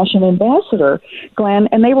with the Russian ambassador, Glenn,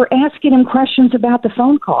 and they were asking him questions about the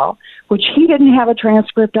phone call, which he didn't have a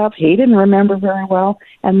transcript of. He didn't remember very well,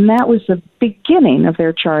 and that was the beginning of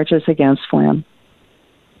their charges against Flynn.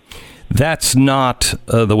 That's not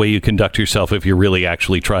the way you conduct yourself if you're really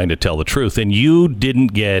actually trying to tell the truth. And you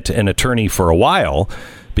didn't get an attorney for a while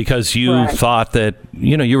because you thought that,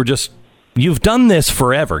 you've done this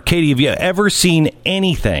forever. Katie, have you ever seen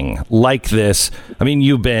anything like this? I mean,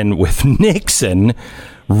 you've been with Nixon,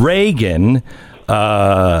 Reagan.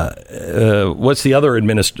 What's the other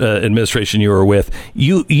administration you were with?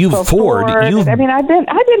 Ford. I've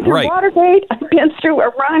been through Watergate. I've been through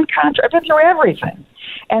Iran-Contra. I've been through everything,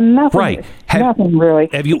 and nothing. Nothing really.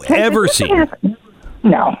 Have you ever seen?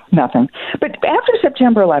 No, nothing. But after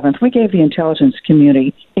September 11th, we gave the intelligence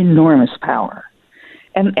community enormous power.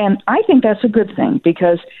 And I think that's a good thing,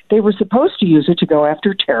 because they were supposed to use it to go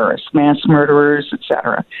after terrorists, mass murderers,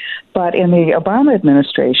 etc. But in the Obama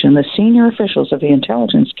administration, the senior officials of the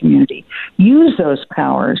intelligence community used those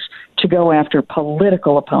powers to go after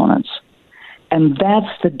political opponents. And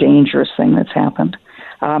that's the dangerous thing that's happened.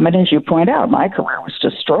 And as you point out, my career was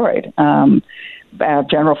destroyed.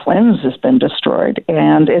 General Flynn's has been destroyed.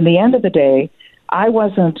 And in the end of the day, I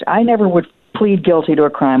never would plead guilty to a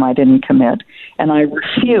crime I didn't commit, and I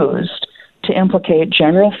refused to implicate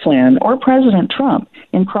General Flynn or President Trump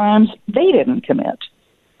in crimes they didn't commit,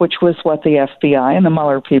 which was what the FBI and the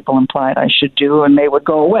Mueller people implied I should do, and they would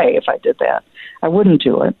go away if I did that. I wouldn't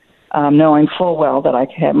do it, knowing full well that I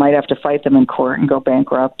might have to fight them in court and go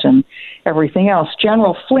bankrupt and everything else.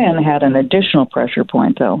 General Flynn had an additional pressure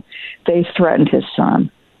point, though. They threatened his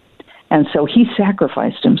son, and so he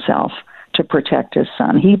sacrificed himself to protect his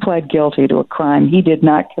son. He pled guilty to a crime he did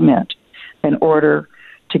not commit in order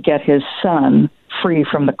to get his son free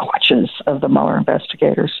from the clutches of the Mueller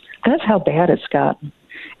investigators. That's how bad it's gotten.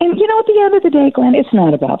 And, at the end of the day, Glenn, it's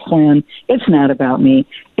not about Flynn. It's not about me.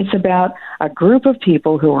 It's about a group of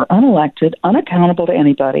people who are unelected, unaccountable to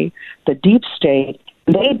anybody, the deep state.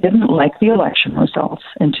 They didn't like the election results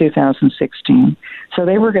in 2016. So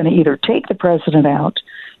they were going to either take the president out,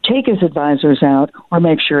 take his advisors out, or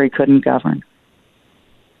make sure he couldn't govern.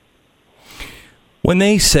 When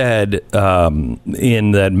they said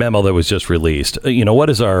in that memo that was just released, what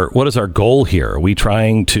is our goal here? Are we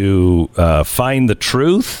trying to find the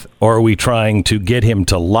truth, or are we trying to get him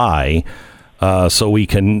to lie so we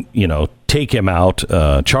can, take him out,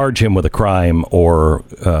 charge him with a crime, or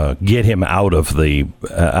get him out of the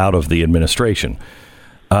administration?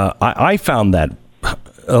 I found that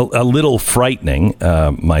a little frightening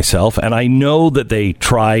myself, and I know that they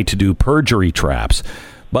try to do perjury traps,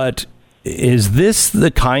 but is this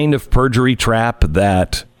the kind of perjury trap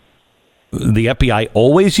that the FBI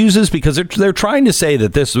always uses? Because they're trying to say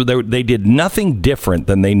that they did nothing different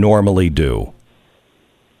than they normally do.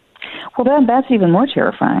 Well, then that's even more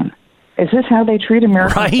terrifying. Is this how they treat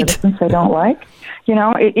American citizens they don't like?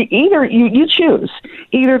 Either you choose.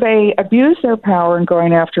 Either they abuse their power in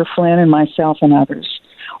going after Flynn and myself and others,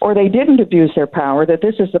 or they didn't abuse their power, that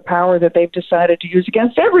this is the power that they've decided to use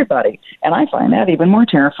against everybody. And I find that even more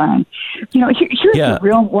terrifying. Here's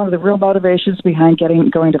one of the real motivations behind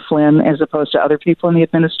going to Flynn as opposed to other people in the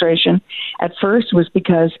administration. At first was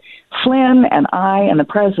because Flynn and I and the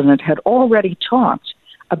president had already talked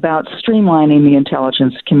about streamlining the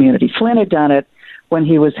intelligence community. Flynn had done it when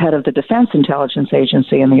he was head of the Defense Intelligence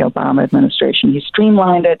Agency in the Obama administration. He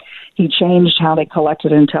streamlined it. He changed how they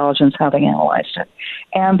collected intelligence, how they analyzed it.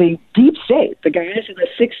 And the deep state, the guys in the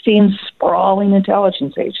 16 sprawling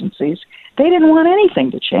intelligence agencies, they didn't want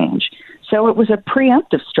anything to change. So it was a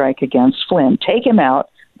preemptive strike against Flynn. Take him out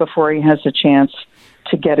before he has a chance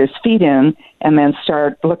to get his feet in and then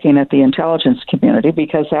start looking at the intelligence community,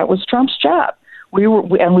 because that was Trump's job. We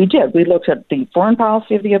did. We looked at the foreign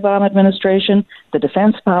policy of the Obama administration, the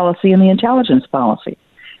defense policy, and the intelligence policy.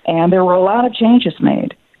 And there were a lot of changes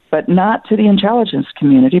made, but not to the intelligence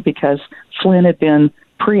community, because Flynn had been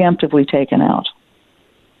preemptively taken out.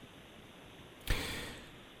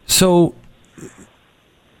 So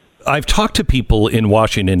I've talked to people in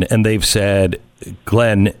Washington, and they've said,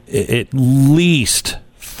 Glenn, at least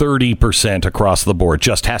 30% across the board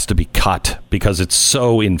just has to be cut because it's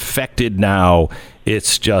so infected now.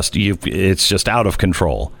 It's just out of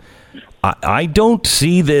control. I don't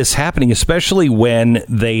see this happening, especially when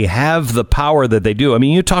they have the power that they do. I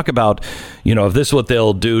mean, you talk about, if this is what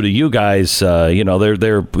they'll do to you guys,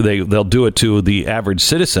 they'll do it to the average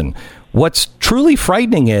citizen. What's truly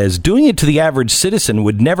frightening is doing it to the average citizen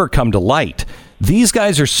would never come to light. These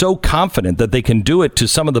guys are so confident that they can do it to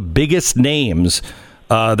some of the biggest names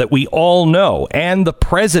that we all know, and the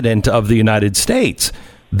president of the United States.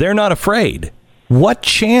 They're not afraid. What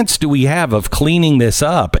chance do we have of cleaning this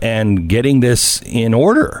up and getting this in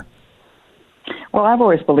order? Well, I've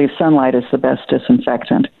always believed sunlight is the best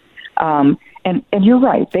disinfectant. And you're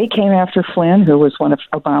right. They came after Flynn, who was one of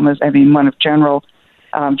General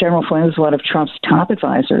Flynn was one of Trump's top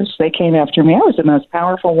advisors. They came after me. I was the most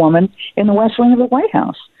powerful woman in the West Wing of the White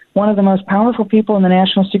House, one of the most powerful people in the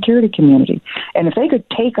national security community. And if they could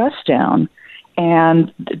take us down,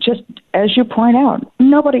 and just as you point out,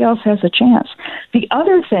 nobody else has a chance. The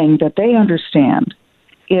other thing that they understand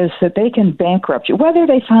is that they can bankrupt you, whether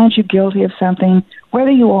they find you guilty of something,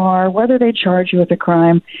 whether they charge you with a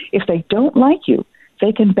crime. If they don't like you,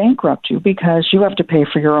 they can bankrupt you because you have to pay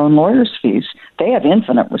for your own lawyer's fees. They have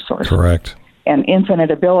infinite resources. Correct. And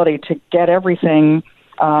infinite ability to get everything,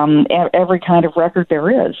 every kind of record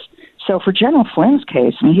there is. So for General Flynn's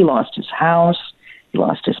case, I mean, he lost his house, he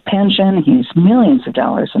lost his pension, he's millions of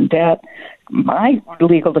dollars in debt. My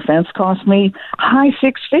legal defense cost me high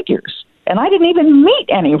six figures, and I didn't even meet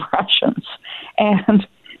any Russians.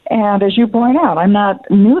 And as you point out, I'm not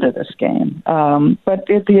new to this game, but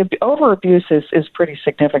the over-abuse is pretty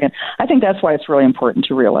significant. I think that's why it's really important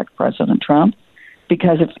to reelect President Trump,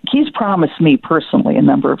 because if he's promised me personally a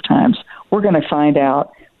number of times, we're going to find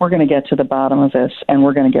out, we're going to get to the bottom of this, and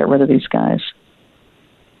we're going to get rid of these guys.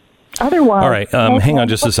 Otherwise... All right, hang on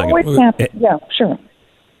just a second. Yeah, sure.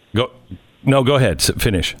 Go ahead.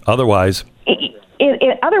 Finish. Otherwise...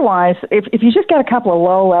 Otherwise, if you just get a couple of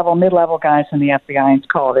low-level, mid-level guys in the FBI and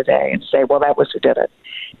call it a day and say, well, that was who did it,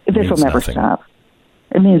 this will never stop.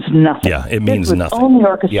 It means nothing. Yeah, it means nothing. It's only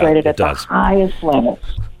orchestrated at the highest levels.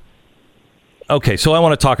 Okay, so I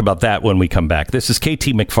want to talk about that when we come back. This is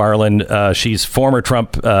KT McFarland. She's former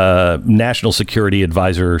Trump national security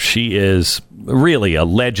advisor. She is really a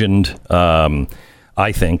legend,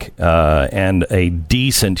 I think, and a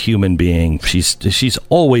decent human being. She's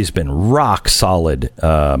always been rock solid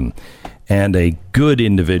and a good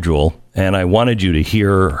individual. And I wanted you to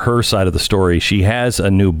hear her side of the story. She has a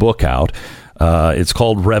new book out. It's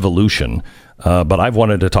called Revolution. But I've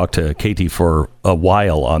wanted to talk to Katie for a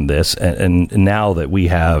while on this. And now that we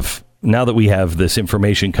have this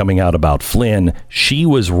information coming out about Flynn, she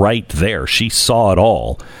was right there. She saw it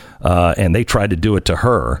all. And they tried to do it to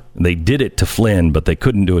her. They did it to Flynn, but they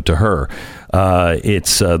couldn't do it to her.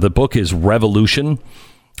 The book is Revolution.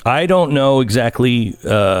 I don't know exactly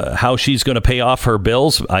how she's going to pay off her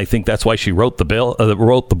bills. I think that's why she wrote the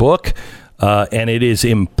book. And it is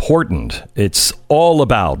important. It's all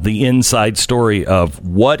about the inside story of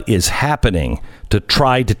what is happening to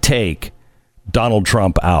try to take Donald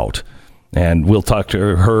Trump out. And we'll talk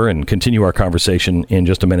to her and continue our conversation in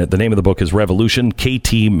just a minute. The name of the book is Revolution,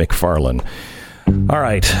 KT McFarland. All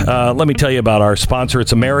right. Let me tell you about our sponsor.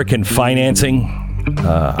 It's American Financing.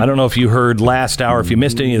 I don't know if you heard last hour. If you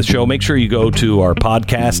missed any of the show, make sure you go to our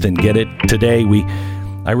podcast and get it today.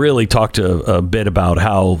 I really talked a bit about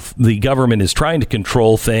how the government is trying to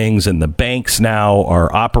control things, and the banks now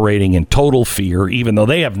are operating in total fear, even though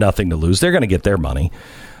they have nothing to lose. They're going to get their money.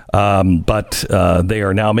 But they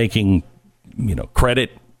are now making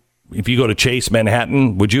credit. If you go to Chase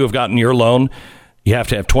Manhattan, would you have gotten your loan? You have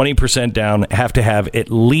to have 20% down, have to have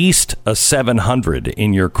at least a 700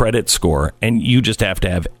 in your credit score, and you just have to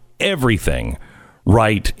have everything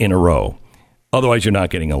right in a row. Otherwise, you're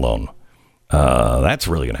not getting a loan. That's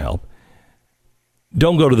really going to help.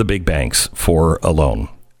 Don't go to the big banks for a loan.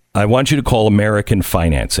 I want you to call American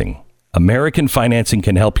Financing. American Financing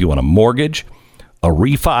can help you on a mortgage, a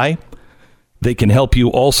refi. They can help you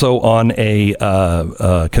also on a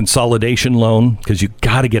consolidation loan, because you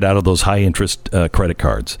got to get out of those high interest credit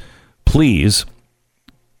cards. Please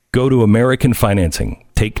go to American Financing.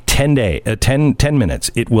 Take 10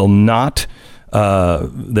 minutes. It will not.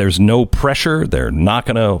 There's no pressure. They're not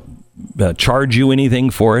going to charge you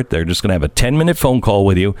anything for it. They're just going to have a 10-minute phone call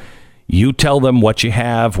with you. You tell them what you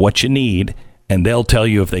have, what you need, and they'll tell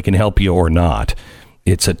you if they can help you or not.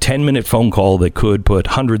 It's a 10-minute phone call that could put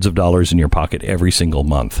hundreds of dollars in your pocket every single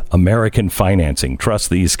month. American Financing. Trust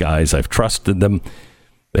these guys. I've trusted them.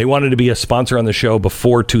 They wanted to be a sponsor on the show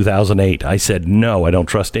before 2008. I said, no, I don't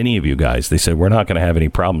trust any of you guys. They said, we're not going to have any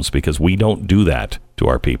problems because we don't do that to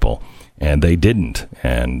our people. And they didn't.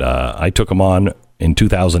 And I took them on in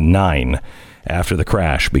 2009 after the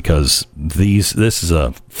crash, because this is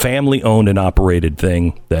a family-owned and operated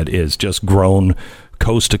thing that is just grown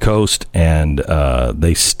coast to coast, and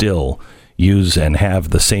they still use and have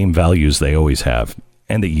the same values they always have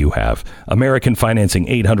and that you have. American Financing,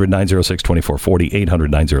 800-906-2440,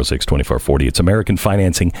 800-906-2440. It's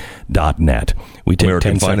AmericanFinancing.net. We take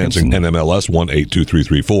American 10 Financing, seconds. NMLS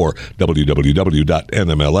 182334,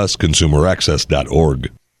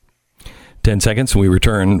 www.nmlsconsumeraccess.org. 10 seconds, and we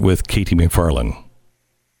return with Katie McFarland.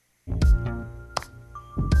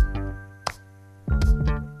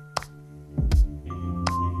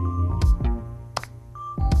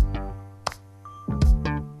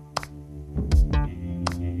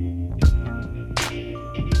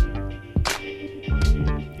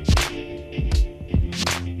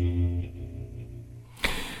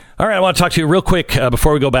 All right, I want to talk to you real quick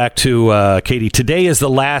before we go back to Katie. Today is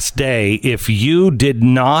the last day. If you did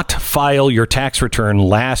not file your tax return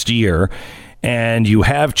last year and you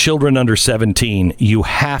have children under 17, you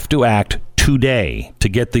have to act today to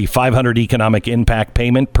get the $500 economic impact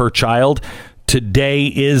payment per child. Today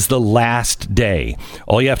is the last day.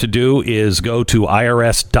 All you have to do is go to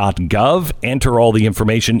irs.gov, enter all the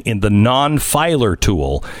information in the non-filer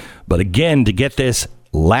tool. But again, to get this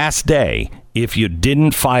last day. If you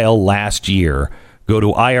didn't file last year, go to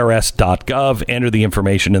irs.gov, enter the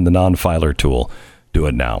information in the non-filer tool. Do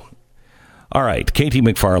it now. All right, Katie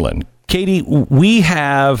McFarland. Katie, we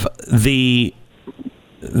have the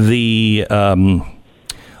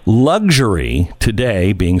luxury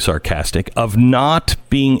today, being sarcastic, of not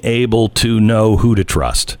being able to know who to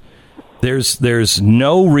trust. There's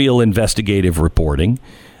no real investigative reporting.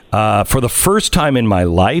 For the first time in my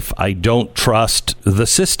life, I don't trust the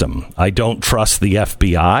system. I don't trust the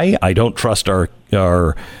FBI. I don't trust our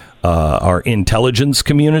intelligence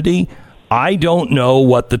community. I don't know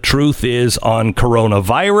what the truth is on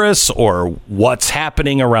coronavirus or what's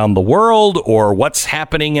happening around the world or what's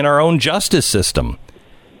happening in our own justice system.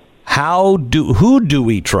 Who do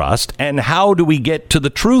we trust, and how do we get to the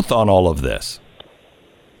truth on all of this?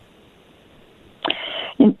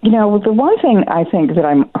 The one thing I think that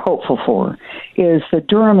I'm hopeful for is the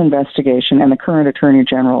Durham investigation and the current Attorney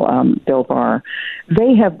General, Bill Barr.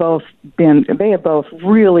 They have both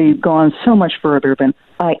really gone so much further than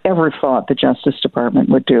I ever thought the Justice Department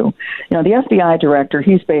would do. The FBI director,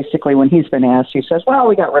 he's basically, when he's been asked, he says, well,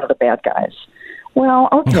 we got rid of the bad guys. Well,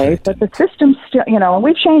 okay, but the system still,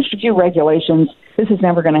 we've changed a few regulations. This is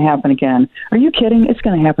never going to happen again. Are you kidding? It's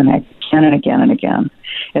going to happen again and again and again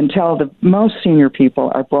until the most senior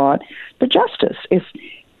people are brought to justice.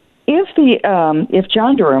 If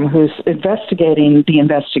John Durham, who's investigating the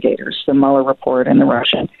investigators, the Mueller report and the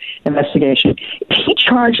Russian investigation, if he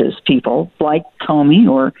charges people like Comey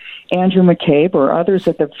or Andrew McCabe or others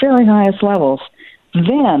at the very highest levels,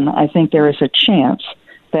 then I think there is a chance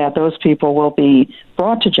that those people will be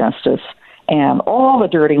brought to justice and all the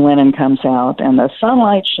dirty linen comes out and the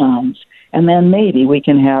sunlight shines, and then maybe we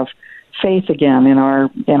can have faith again in our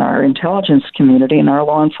intelligence community and our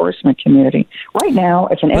law enforcement community. Right now,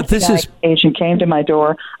 if an FBI agent came to my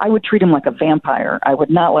door, I would treat him like a vampire. I would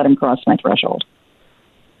not let him cross my threshold.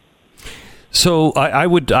 So I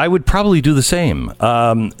would probably do the same,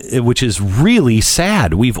 which is really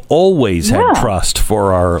sad. We've always had trust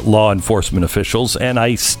for our law enforcement officials, and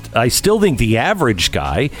I still think the average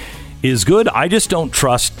guy is good. I just don't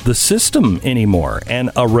trust the system anymore, and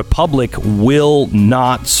a republic will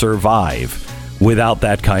not survive without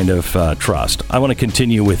that kind of trust. I want to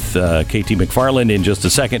continue with Katie McFarland in just a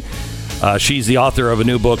second. She's the author of a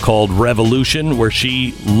new book called Revolution, where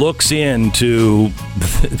she looks into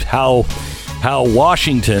how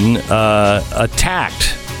Washington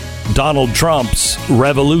attacked Donald Trump's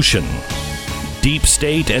revolution, deep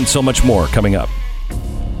state, and so much more coming up.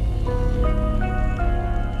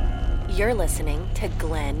 You're listening to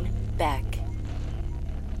Glenn Beck.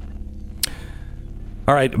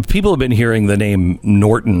 All right, people have been hearing the name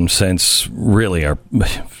Norton since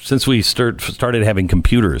we started having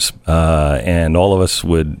computers, and all of us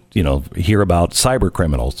would hear about cyber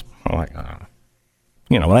criminals. Oh my God.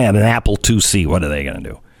 When I had an Apple IIc, what are they going to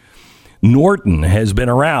do? Norton has been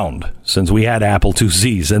around since we had Apple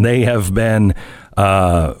IIcs, and they have been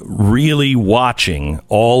really watching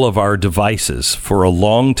all of our devices for a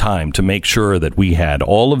long time to make sure that we had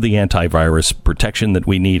all of the antivirus protection that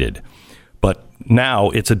we needed. But now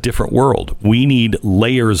it's a different world. We need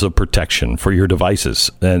layers of protection for your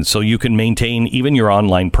devices, and so you can maintain even your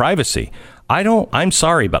online privacy. I'm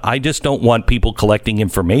sorry, but I just don't want people collecting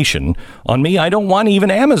information on me. I don't want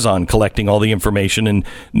even Amazon collecting all the information and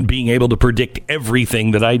being able to predict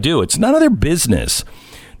everything that I do. It's none of their business.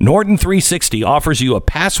 Norton 360 offers you a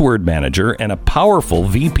password manager and a powerful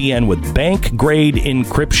VPN with bank-grade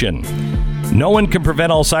encryption. No one can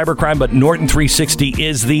prevent all cybercrime, but Norton 360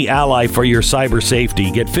 is the ally for your cyber safety.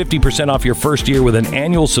 Get 50% off your first year with an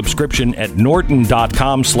annual subscription at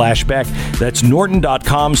norton.com/Beck. That's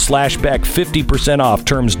norton.com/Beck. 50% off.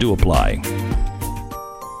 Terms do apply.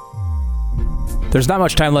 There's not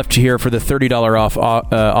much time left here for the $30 off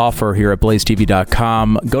offer here at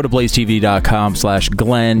blazetv.com. Go to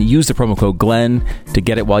blazetv.com/Glenn. Use the promo code Glenn to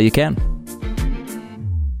get it while you can.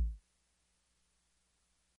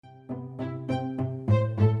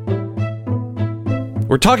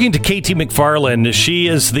 We're talking to Katie McFarland. She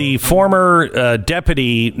is the former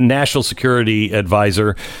deputy national security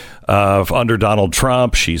advisor under Donald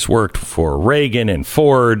Trump. She's worked for Reagan and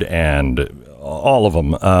Ford and all of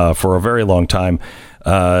them for a very long time.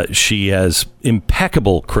 She has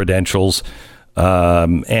impeccable credentials,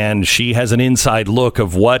 and she has an inside look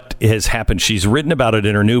of what has happened. She's written about it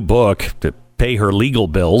in her new book to pay her legal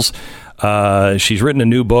bills. She's written a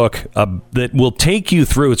new book that will take you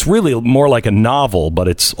through. It's really more like a novel, but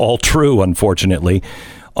it's all true, unfortunately,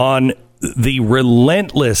 on the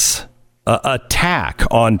relentless attack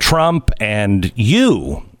on Trump and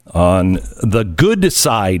you on the good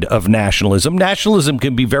side of nationalism. Nationalism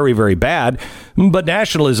can be very, very bad, but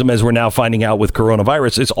nationalism, as we're now finding out with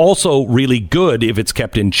coronavirus, is also really good if it's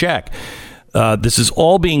kept in check. This is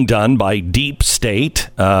all being done by deep state,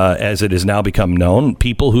 as it has now become known,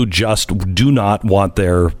 people who just do not want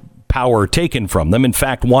their power taken from them, in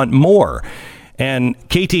fact, want more. And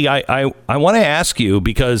Katie, I want to ask you,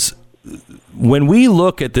 because when we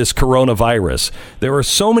look at this coronavirus, there are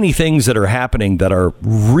so many things that are happening that are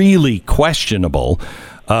really questionable,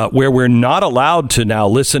 where we're not allowed to now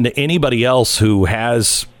listen to anybody else who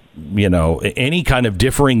has, any kind of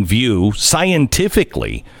differing view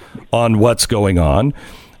scientifically on what's going on.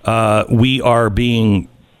 We are being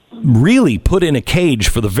really put in a cage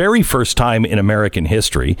for the very first time in American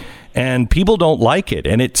history, and people don't like it.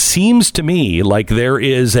 And it seems to me like there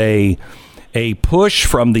is a push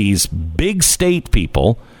from these big state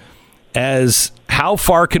people as how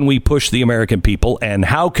far can we push the American people, and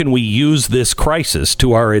how can we use this crisis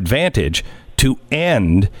to our advantage to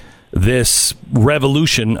end this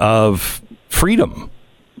revolution of freedom.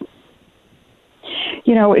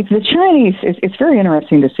 The Chinese, it's very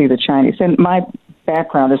interesting to see the Chinese. And my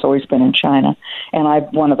background has always been in China. And I'm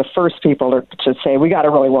one of the first people to say we got to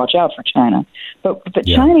really watch out for China. But the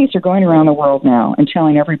Chinese are going around the world now and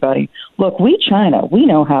telling everybody, look, China, we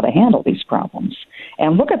know how to handle these problems.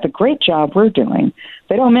 And look at the great job we're doing.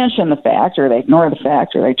 They don't mention the fact, or they ignore the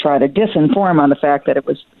fact, or they try to disinform on the fact that it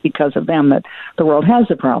was because of them that the world has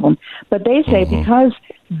the problem. But they say because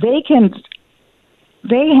they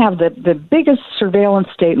have the biggest surveillance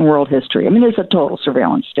state in world history. I mean, it's a total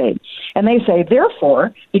surveillance state. And they say,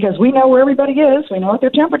 therefore, because we know where everybody is, we know what their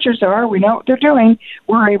temperatures are, we know what they're doing,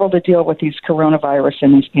 we're able to deal with these coronavirus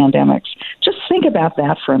and these pandemics. Just think about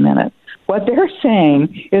that for a minute. What they're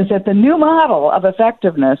saying is that the new model of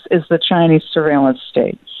effectiveness is the Chinese surveillance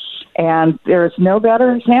state. And there's no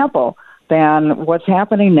better example than what's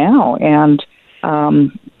happening now. And,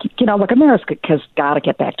 look, America has got to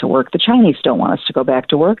get back to work. The Chinese don't want us to go back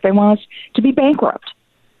to work. They want us to be bankrupt.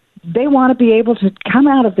 They want to be able to come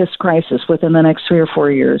out of this crisis within the next 3 or 4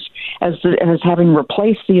 years as having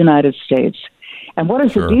replaced the United States. And what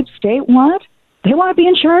does the deep state want? They want to be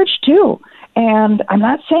in charge, too. And I'm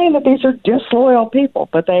not saying that these are disloyal people,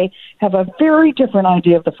 but they have a very different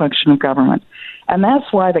idea of the function of government. And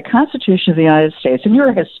that's why the Constitution of the United States, and you're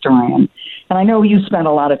a historian, and I know you spent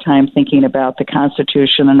a lot of time thinking about the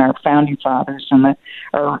Constitution and our founding fathers and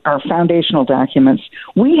our foundational documents.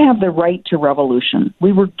 We have the right to revolution.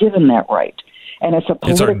 We were given that right. And it's a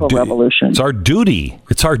political revolution. It's our duty.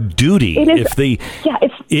 It's our duty. If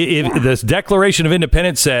the Declaration of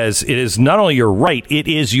Independence says it is not only your right, it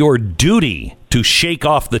is your duty to shake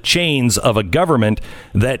off the chains of a government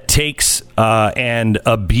that takes and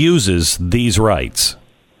abuses these rights.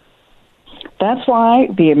 That's why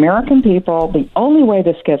the American people, the only way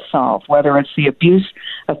this gets solved, whether it's the abuse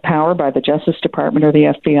of power by the Justice Department or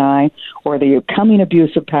the FBI, or the coming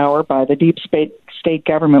abuse of power by the deep state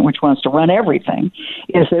government, which wants to run everything,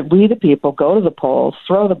 is that we, the people, go to the polls,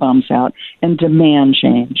 throw the bums out, and demand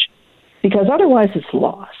change. Because otherwise it's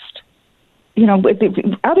lost.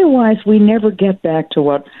 Otherwise we never get back to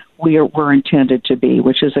what we're intended to be,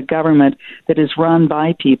 which is a government that is run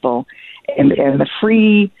by people and the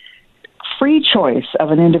free choice of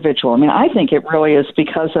an individual. I mean, I think it really is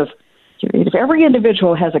because of if every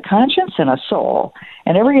individual has a conscience and a soul,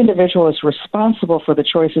 and every individual is responsible for the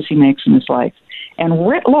choices he makes in his life, and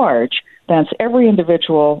writ large, that's every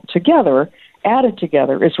individual added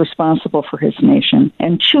together, is responsible for his nation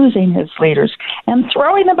and choosing his leaders and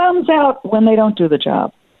throwing the bums out when they don't do the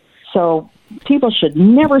job. So people should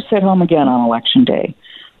never sit home again on Election Day.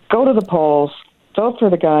 Go to the polls, vote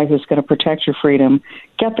for the guy who's going to protect your freedom,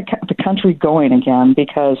 get the country going again,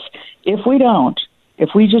 because if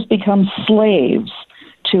we just become slaves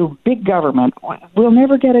to big government, we'll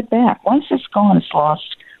never get it back. Once it's gone, it's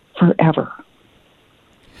lost forever.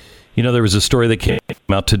 There was a story that came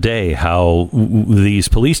out today how these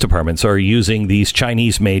police departments are using these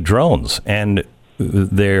Chinese-made drones, and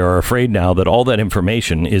they are afraid now that all that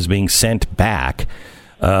information is being sent back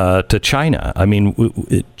to China. I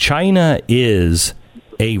mean, China is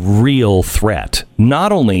a real threat,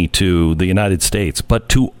 not only to the United States, but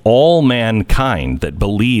to all mankind that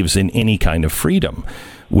believes in any kind of freedom.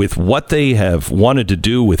 With what they have wanted to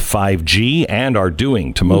do with 5G and are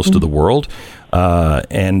doing to most of the world,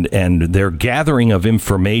 and their gathering of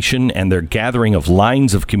information and their gathering of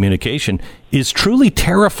lines of communication is truly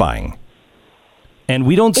terrifying. And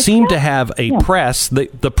we don't seem to have a press.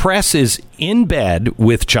 The press is in bed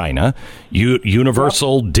with China,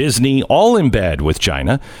 Universal, Disney, all in bed with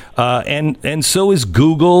China. And so is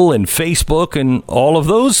Google and Facebook and all of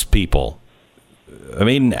those people. I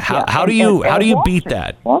mean, how do you beat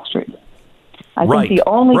that? Wall Street. I think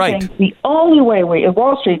the only way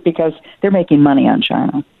Wall Street, because they're making money on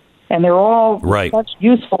China, and they're all such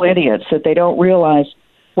useful idiots that they don't realize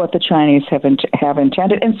what the Chinese have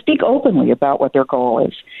intended and speak openly about what their goal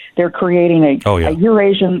is. They're creating a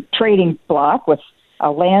Eurasian trading bloc with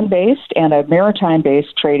a land-based and a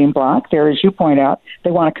maritime-based trading bloc. There, as you point out,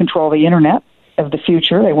 they want to control the internet of the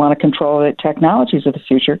future. They want to control the technologies of the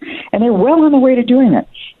future, and they're well on the way to doing it.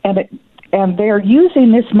 And they're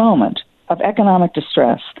using this moment of economic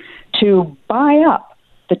distress to buy up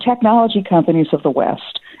the technology companies of the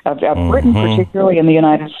West, of Britain, particularly in the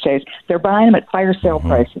United States. They're buying them at fire sale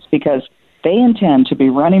prices because they intend to be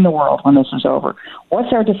running the world when this is over.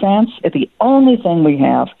 What's our defense? The only thing we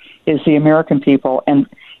have is the American people and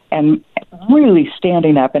really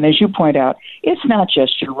standing up. And as you point out, it's not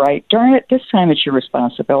just your right. Darn it, this time it's your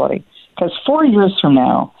responsibility. Because 4 years from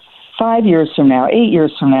now, 5 years from now, 8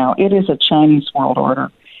 years from now, it is a Chinese world order.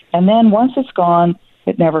 And then once it's gone,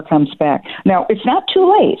 it never comes back. Now, it's not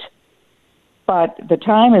too late, but the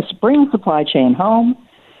time is to bring the supply chain home,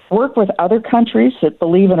 work with other countries that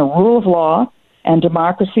believe in a rule of law and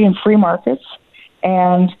democracy and free markets,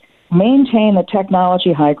 and maintain the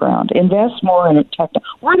technology high ground. Invest more in technology.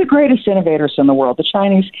 We're the greatest innovators in the world. The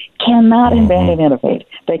Chinese cannot invent and innovate.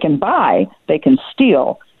 They can buy, they can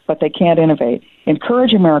steal, but they can't innovate.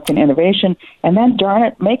 Encourage American innovation, and then, darn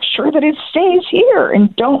it, make sure that it stays here,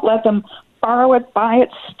 and don't let them borrow it, buy it,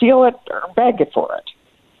 steal it, or beg it for it.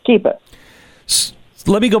 Keep it.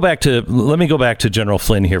 Let me go back to General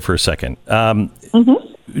Flynn here for a second.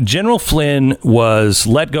 General Flynn was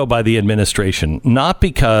let go by the administration, not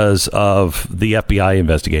because of the FBI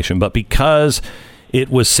investigation, but because it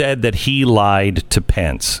was said that he lied to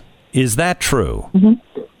Pence. Is that true? You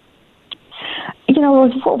know,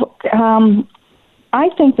 I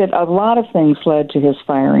think that a lot of things led to his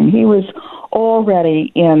firing. He was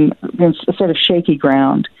already in sort of shaky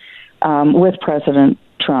ground with President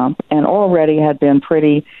Trump and already had been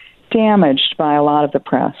pretty damaged by a lot of the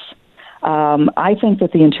press. I think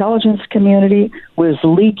that the intelligence community was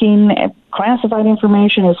leaking classified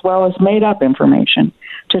information as well as made-up information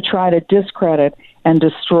to try to discredit and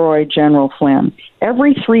destroy General Flynn.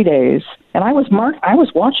 Every 3 days, and I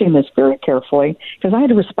was watching this very carefully because I had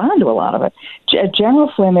to respond to a lot of it.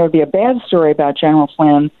 General Flynn, there would be a bad story about General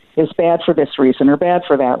Flynn is bad for this reason or bad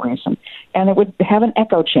for that reason. And it would have an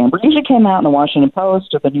echo chamber. It usually came out in the Washington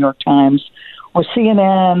Post or the New York Times or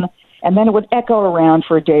CNN, and then it would echo around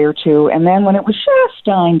for a day or two. And then when it was just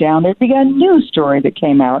dying down, there'd be a new story that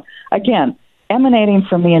came out, again, emanating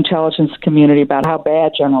from the intelligence community about how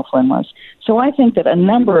bad General Flynn was. So I think that a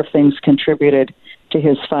number of things contributed to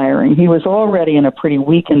his firing. He was already in a pretty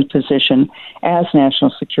weakened position as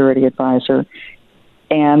National Security Advisor.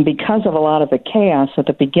 And because of a lot of the chaos at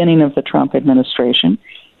the beginning of the Trump administration,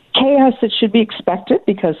 chaos that should be expected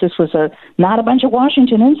because this was not a bunch of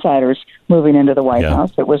Washington insiders moving into the White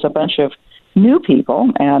House. It was a bunch of new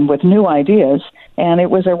people and with new ideas, and it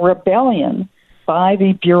was a rebellion by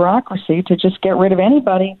the bureaucracy to just get rid of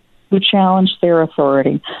anybody who challenged their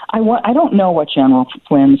authority. I don't know what General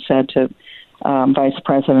Flynn said to Vice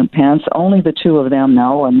President Pence. Only the two of them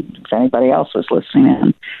know, and if anybody else was listening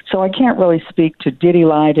in. So I can't really speak to did he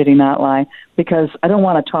lie, did he not lie, because I don't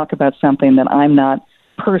want to talk about something that I'm not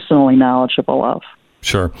personally knowledgeable of.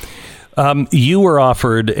 Sure. You were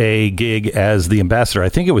offered a gig as the ambassador. I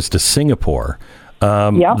think it was to Singapore.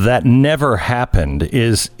 That never happened.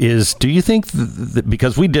 Do you think that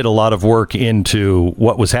because we did a lot of work into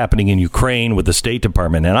what was happening in Ukraine with the State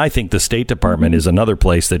Department, and I think the State Department is another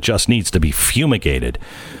place that just needs to be fumigated,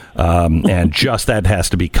 and just that has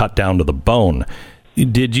to be cut down to the bone.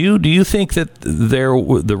 Do you think that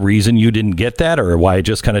the reason you didn't get that, or why it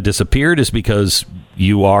just kind of disappeared, is because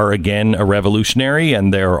you are again a revolutionary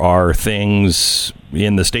and there are things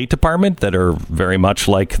in the State Department that are very much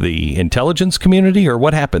like the intelligence community, or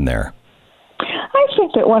what happened there? I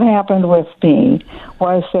think that what happened with me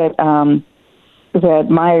was that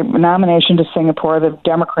my nomination to Singapore, the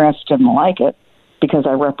Democrats didn't like it because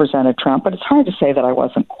I represented Trump, but it's hard to say that I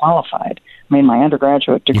wasn't qualified. I mean, my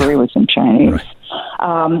undergraduate degree was in Chinese.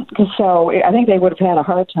 Right. So I think they would have had a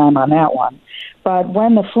hard time on that one. But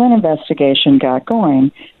when the Flynn investigation got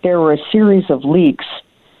going, there were a series of leaks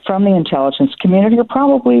from the intelligence community, or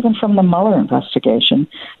probably even from the Mueller investigation,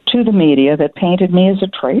 to the media that painted me as a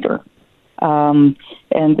traitor, and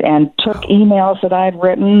took emails that I'd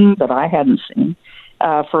written that I hadn't seen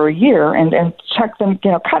for a year and took them,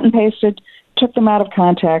 cut and pasted, took them out of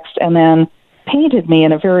context, and then painted me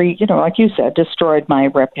in a very, like you said, destroyed my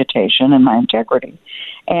reputation and my integrity.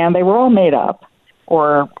 And they were all made up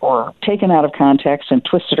or taken out of context and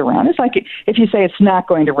twisted around. It's like if you say it's not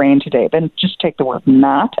going to rain today, then just take the word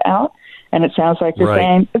not out, and it sounds like you're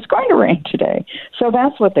saying it's going to rain today. So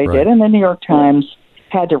that's what they did. And the New York Times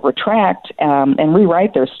had to retract and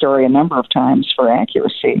rewrite their story a number of times for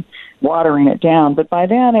accuracy, watering it down. But by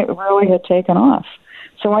then, it really had taken off.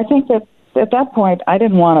 So I think that at that point, I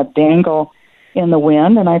didn't want to dangle in the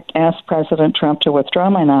wind, and I asked President Trump to withdraw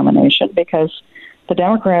my nomination because the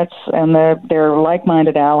Democrats and their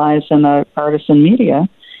like-minded allies in the partisan media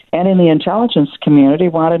and in the intelligence community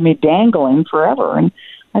wanted me dangling forever. And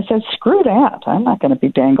I said, screw that. I'm not going to be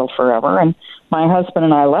dangled forever. And my husband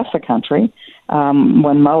and I left the country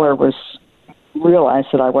when Mueller realized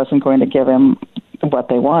that I wasn't going to give him what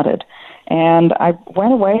they wanted. And I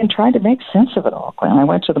went away and tried to make sense of it all. And I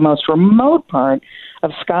went to the most remote part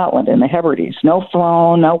of Scotland in the Hebrides. No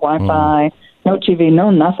phone, no Wi-Fi, no TV, no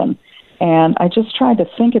nothing. And I just tried to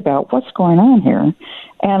think about what's going on here.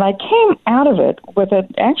 And I came out of it with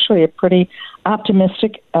actually a pretty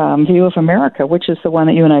optimistic view of America, which is the one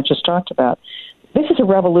that you and I just talked about. This is a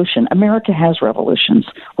revolution. America has revolutions.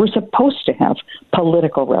 We're supposed to have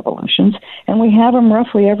political revolutions, and we have them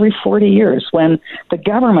roughly every 40 years when the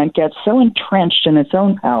government gets so entrenched in its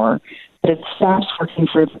own power that it stops working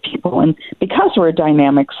for the people. And because we're a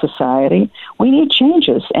dynamic society, we need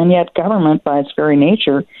changes, and yet government, by its very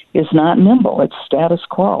nature, is not nimble. It's status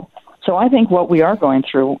quo. So I think what we are going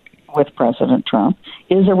through with President Trump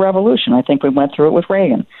is a revolution. I think we went through it with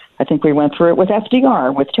Reagan. I think we went through it with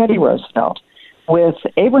FDR, with Teddy Roosevelt, with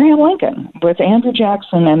Abraham Lincoln, with Andrew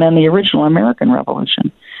Jackson, and then the original American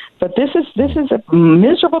Revolution. But this is a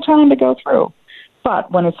miserable time to go through.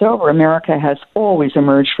 But when it's over, America has always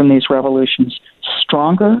emerged from these revolutions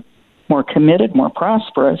stronger, more committed, more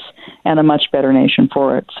prosperous, and a much better nation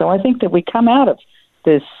for it. So I think that we come out of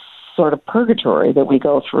this sort of purgatory that we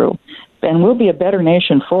go through, and we'll be a better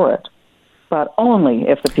nation for it, but only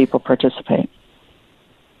if the people participate.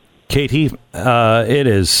 Katie,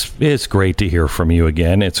 it's great to hear from you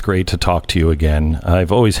again. It's great to talk to you again.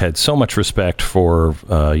 I've always had so much respect for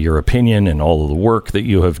your opinion and all of the work that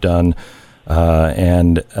you have done.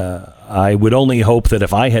 And I would only hope that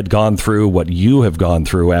if I had gone through what you have gone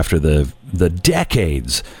through after the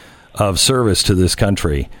decades of service to this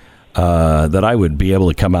country, that I would be able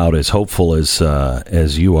to come out as hopeful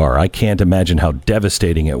as you are. I can't imagine how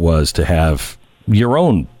devastating it was to have your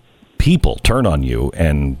own people turn on you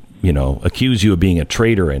and accuse you of being a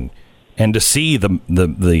traitor, and to see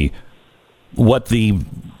what the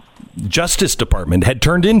Justice Department had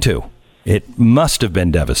turned into. It must have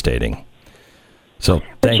been devastating. So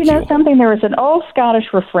thank you. But something, there was an old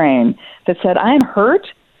Scottish refrain that said, I am hurt,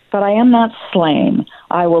 but I am not slain.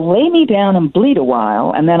 I will lay me down and bleed a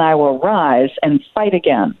while, and then I will rise and fight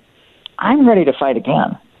again. I'm ready to fight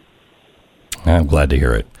again. I'm glad to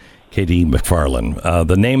hear it. Katie McFarland.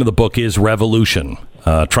 The name of the book is Revolution,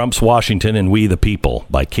 Trump's Washington and We the People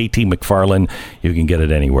by Katie McFarland. You can get it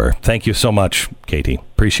anywhere. Thank you so much, Katie.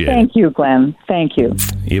 Appreciate it. Thank you, Glenn. Thank you.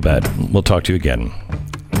 You bet. We'll talk to you again.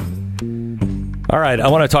 All right. I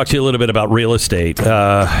want to talk to you a little bit about real estate.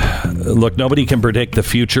 Look, nobody can predict the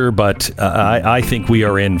future, but I think we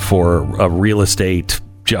are in for a real estate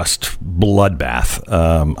just bloodbath.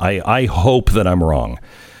 I hope that I'm wrong.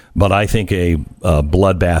 But I think a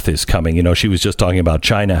bloodbath is coming. She was just talking about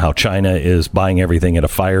China, how China is buying everything at a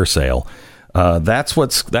fire sale. That's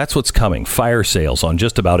what's coming. Fire sales on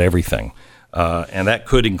just about everything. And that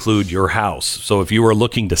could include your house. So if you are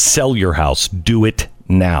looking to sell your house, do it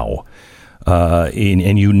now.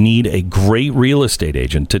 And you need a great real estate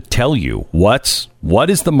agent to tell you what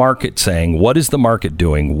is the market saying, what is the market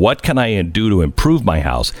doing, what can I do to improve my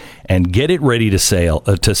house, and get it ready to sell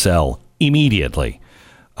immediately.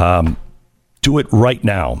 Do it right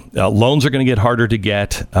now. Loans are going to get harder to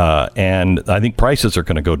get, and I think prices are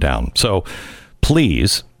going to go down. So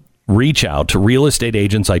please reach out to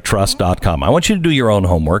realestateagentsitrust.com. I want you to do your own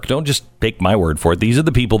homework. Don't just take my word for it. These are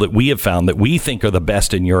the people that we have found that we think are the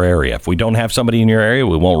best in your area. If we don't have somebody in your area,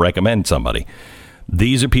 we won't recommend somebody.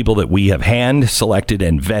 These are people that we have hand-selected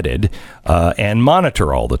and vetted and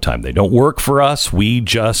monitor all the time. They don't work for us. We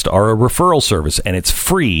just are a referral service, and it's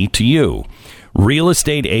free to you.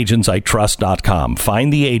 realestateagentsitrust.com.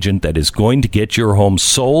 Find the agent that is going to get your home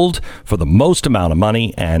sold for the most amount of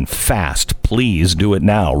money and fast. Please do it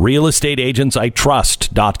now.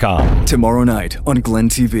 realestateagentsitrust.com. Tomorrow night on Glenn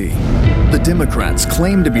TV, the Democrats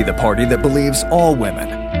claim to be the party that believes all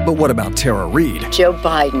women. But what about Tara Reid? Joe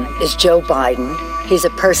Biden is Joe Biden. He's a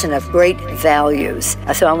person of great values.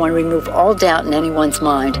 So I want to remove all doubt in anyone's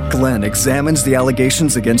mind. Glenn examines the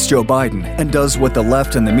allegations against Joe Biden and does what the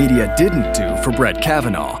left and the media didn't do for Brett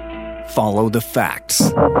Kavanaugh. Follow the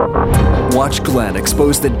facts. Watch Glenn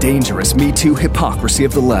expose the dangerous Me Too hypocrisy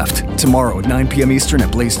of the left tomorrow at 9 p.m. Eastern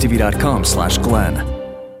at blazetv.com/Glenn.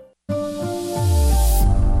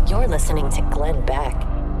 You're listening to Glenn Beck.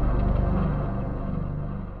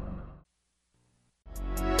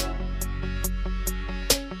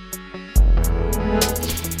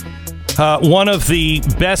 One of the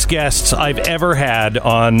best guests I've ever had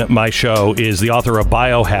on my show is the author of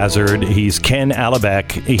Biohazard. He's Ken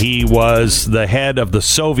Alibek. He was the head of the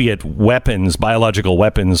Soviet biological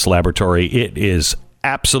weapons laboratory. It is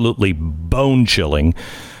absolutely bone-chilling.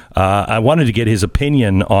 I wanted to get his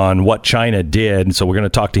opinion on what China did, so we're going to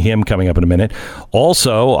talk to him coming up in a minute.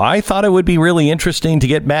 Also, I thought it would be really interesting to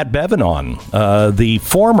get Matt Bevin on, the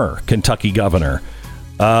former Kentucky governor.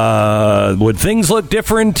 Would things look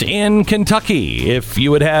different in Kentucky if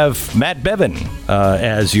you would have Matt Bevin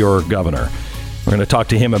as your governor? We're going to talk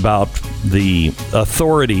to him about the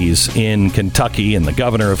authorities in Kentucky and the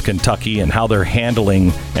governor of Kentucky and how they're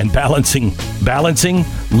handling and balancing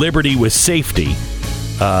liberty with safety.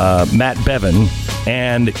 Matt Bevin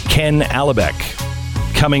and Ken Alibek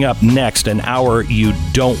coming up next, an hour you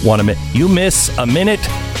don't want to miss. You miss a minute,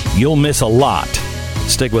 you'll miss a lot.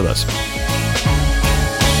 Stick with us.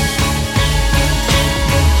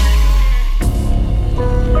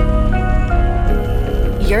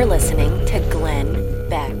 You're listening to Glenn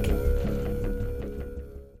Beck.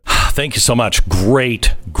 Thank you so much.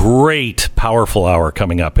 Great, powerful hour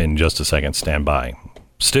coming up in just a second. Stand by.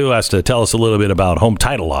 Stu has to tell us a little bit about home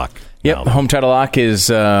title lock. Yep, home title lock is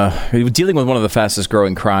dealing with one of the fastest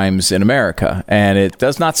growing crimes in America, and it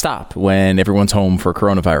does not stop when everyone's home for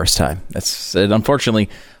coronavirus time. Unfortunately,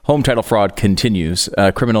 home title fraud continues.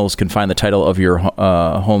 Criminals can find the title of your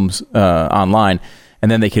homes online, and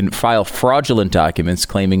then they can file fraudulent documents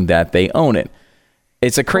claiming that they own it.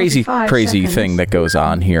 It's a crazy thing that goes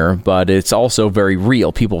on here, but it's also very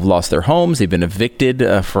real. People have lost their homes. They've been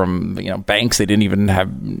evicted from banks they didn't even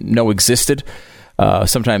know existed.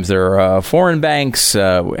 Sometimes they're foreign banks,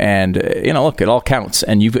 and look, it all counts.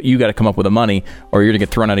 And you got to come up with the money, or you're going to get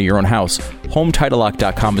thrown out of your own house.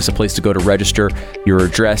 HomeTitleLock.com is the place to go to register your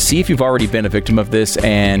address. See if you've already been a victim of this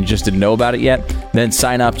and just didn't know about it yet. Then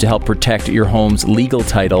sign up to help protect your home's legal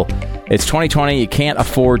title. It's 2020. You can't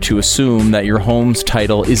afford to assume that your home's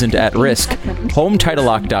title isn't at risk.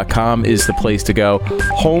 HomeTitleLock.com is the place to go.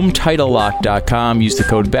 HomeTitleLock.com. Use the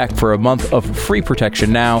code BECK for a month of free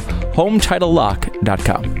protection now.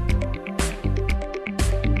 HomeTitleLock.com.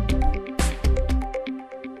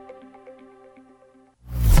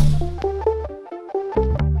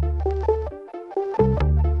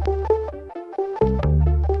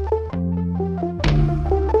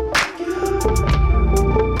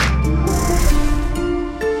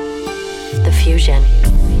 The fusion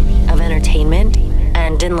of entertainment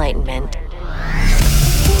and enlightenment.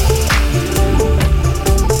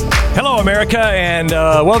 Hello, America, and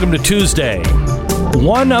welcome to Tuesday.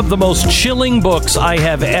 One of the most chilling books I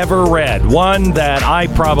have ever read. One that I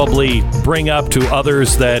probably bring up to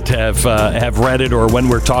others that have read it, or when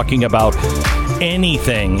we're talking about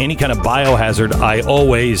anything, any kind of biohazard, I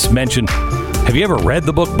always mention, have you ever read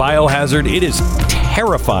the book Biohazard? It is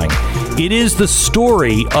terrifying. It is the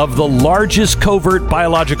story of the largest covert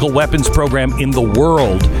biological weapons program in the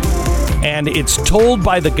world. And it's told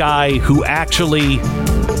by the guy who actually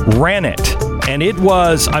ran it. And it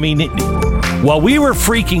was, while we were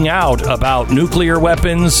freaking out about nuclear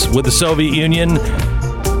weapons with the Soviet Union,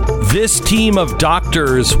 this team of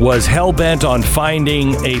doctors was hell-bent on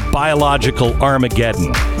finding a biological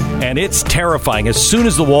Armageddon. And it's terrifying. As soon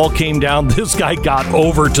as the wall came down, this guy got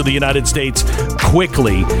over to the United States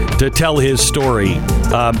quickly to tell his story.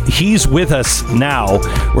 He's with us now.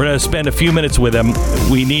 We're going to spend a few minutes with him.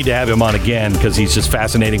 We need to have him on again because he's just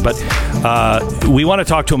fascinating. But we want to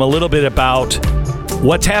talk to him a little bit about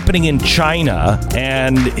what's happening in China,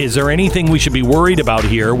 and is there anything we should be worried about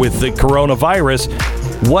here with the coronavirus?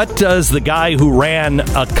 What does the guy who ran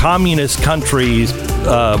a communist country's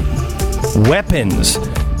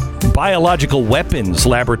biological weapons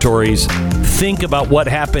laboratories think about what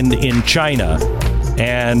happened in China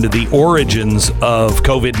and the origins of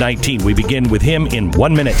COVID-19? We begin with him in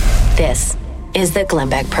 1 minute. This is the Glenn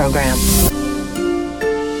Beck Program.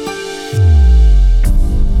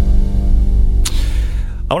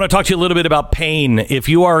 I want to talk to you a little bit about pain. If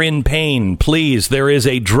you are in pain, please, there is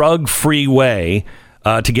a drug-free way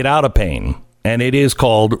to get out of pain, and it is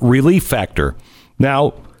called Relief Factor.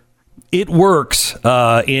 Now, it works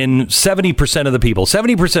in 70% of the people.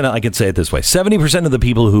 70%, I can say it this way, 70% of the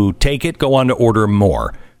people who take it go on to order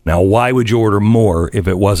more. Now, why would you order more if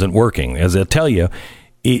it wasn't working? As I tell you,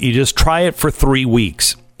 you just try it for 3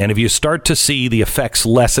 weeks. And if you start to see the effects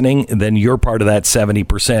lessening, then you're part of that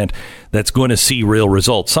 70% that's going to see real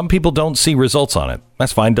results. Some people don't see results on it.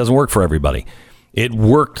 That's fine. Doesn't work for everybody. It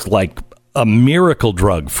worked like a miracle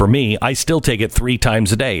drug for me. I still take it 3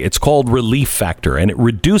 times a day. It's called Relief Factor, and it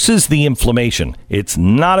reduces the inflammation. It's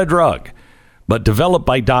not a drug, but developed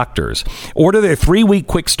by doctors. Order their 3-week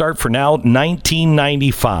quick start for now,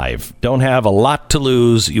 $19.95. Don't have a lot to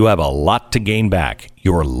lose. You have a lot to gain back.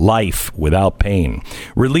 Your life without pain.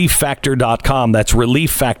 ReliefFactor.com. That's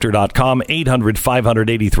ReliefFactor.com.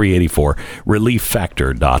 800-500-8384.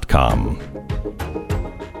 ReliefFactor.com.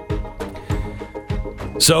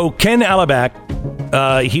 So Ken Alibek,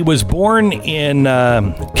 he was born in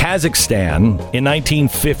Kazakhstan in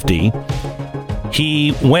 1950.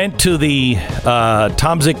 He went to the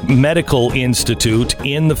Tomsk Medical Institute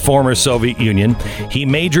in the former Soviet Union. He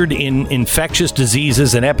majored in infectious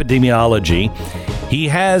diseases and epidemiology. He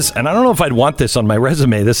has, and I don't know if I'd want this on my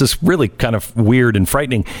resume. This is really kind of weird and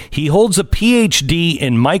frightening. He holds a PhD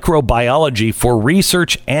in microbiology for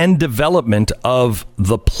research and development of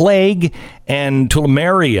the plague and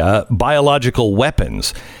tularemia biological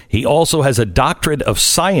weapons. He also has a doctorate of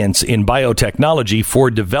science in biotechnology for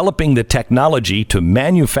developing the technology to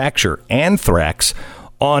manufacture anthrax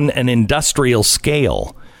on an industrial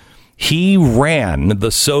scale. He ran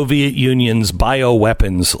the Soviet Union's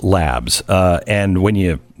bioweapons labs. And when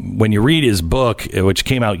you read his book, which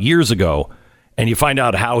came out years ago, and you find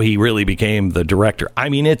out how he really became the director, I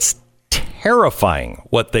mean, it's terrifying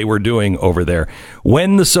what they were doing over there.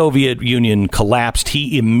 When the Soviet Union collapsed,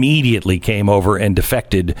 he immediately came over and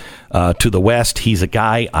defected to the West. He's a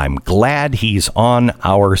guy, I'm glad he's on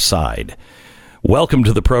our side. Welcome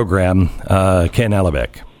to the program, Ken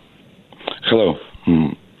Alibek. Hello.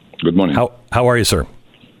 Good morning. How are you, sir?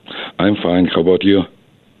 I'm fine. How about you?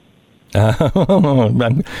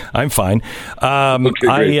 I'm fine.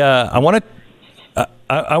 Okay, I want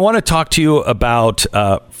to talk to you about,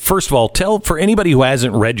 first of all, for anybody who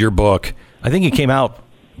hasn't read your book, I think it came out,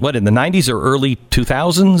 in the 90s or early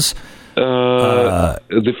 2000s?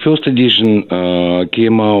 The first edition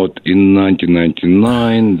came out in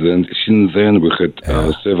 1999. Then since then, we had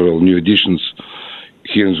several new editions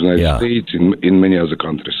here in the United States, in many other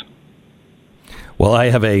countries. Well, I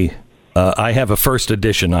have a first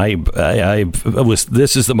edition.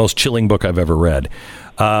 This is the most chilling book I've ever read.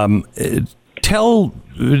 Tell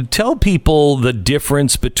people the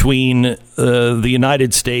difference between the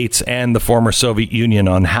United States and the former Soviet Union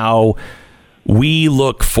on how we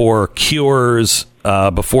look for cures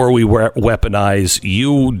before we weaponize.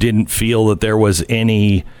 You didn't feel that there was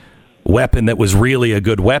any weapon that was really a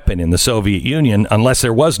good weapon in the Soviet Union unless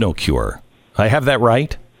there was no cure. I have that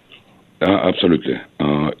right? Absolutely.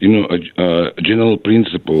 General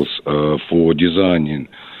principles for designing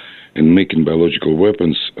and making biological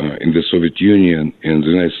weapons in the Soviet Union and the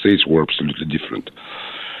United States were absolutely different.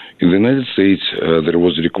 In the United States, there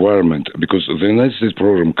was a requirement, because the United States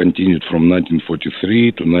program continued from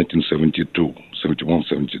 1943 to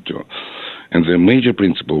 1972. And the major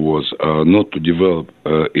principle was not to develop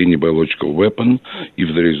any biological weapon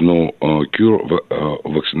if there is no cure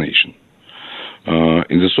or vaccination.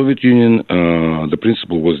 In the Soviet Union, the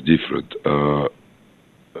principle was different.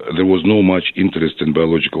 There was no much interest in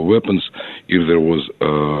biological weapons if there was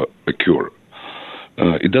a cure.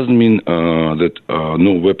 It doesn't mean that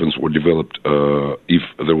no weapons were developed if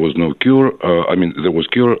there was no cure. There was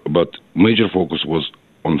cure, but major focus was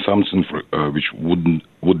on something which wouldn't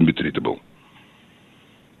be treatable.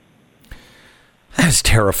 That's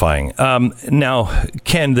terrifying. Now,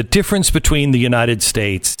 Ken, the difference between the United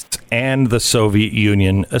States and the Soviet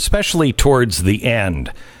Union, especially towards the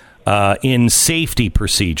end, in safety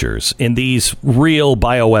procedures, in these real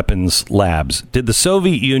bioweapons labs, did the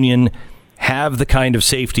Soviet Union have the kind of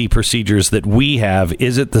safety procedures that we have?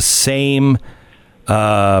 Is it the same?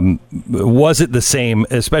 Was it the same,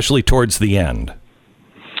 especially towards the end?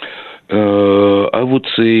 I would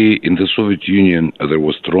say in the Soviet Union there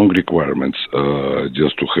were strong requirements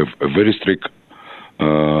just to have a very strict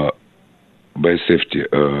biosafety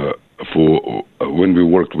for when we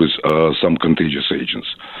worked with some contagious agents.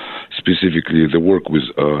 Specifically, the work with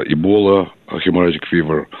Ebola, hemorrhagic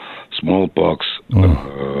fever, smallpox,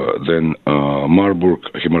 then Marburg,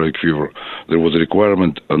 hemorrhagic fever. There was a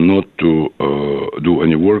requirement not to do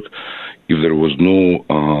any work if there was no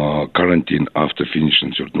quarantine after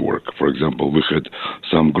finishing certain work. For example, we had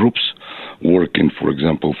some groups working, for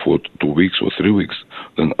example, for 2 weeks or 3 weeks.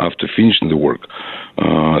 Then after finishing the work,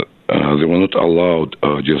 they were not allowed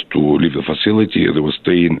just to leave the facility. They were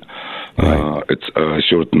staying at a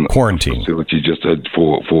certain quarantine facility just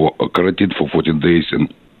for quarantine for 14 days,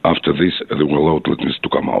 and after this, they were allowed to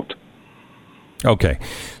come out. Okay,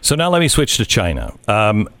 so now let me switch to China.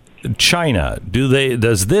 China,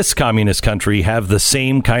 does this communist country have the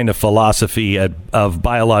same kind of philosophy of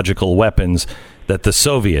biological weapons that the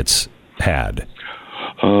Soviets had?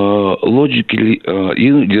 Logically,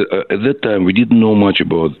 at that time, we didn't know much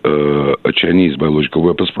about a Chinese biological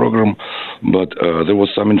weapons program, but there was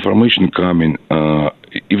some information coming.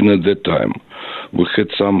 Even at that time, we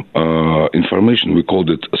had some information. We called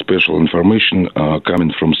it special information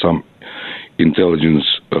coming from some intelligence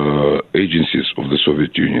agencies of the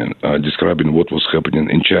Soviet Union, describing what was happening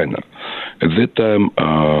in China. At that time,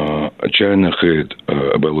 China had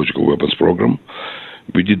a biological weapons program.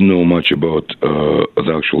 We didn't know much about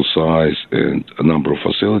the actual size and a number of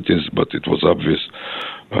facilities, but it was obvious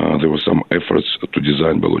there were some efforts to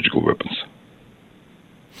design biological weapons.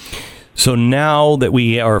 So now that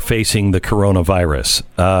we are facing the coronavirus,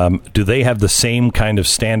 do they have the same kind of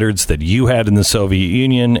standards that you had in the Soviet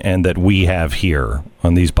Union and that we have here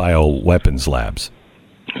on these bioweapons labs?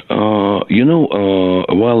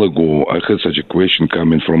 A while ago, I had such a question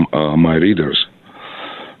coming from my readers.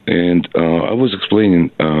 And I was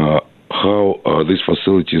explaining how these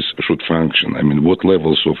facilities should function. I mean, what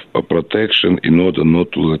levels of protection in order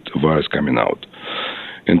not to let virus coming out.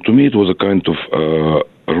 And to me, it was a kind of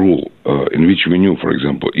rule in which we knew, for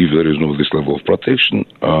example, if there is no this level of protection,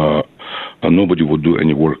 nobody would do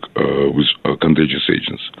any work with contagious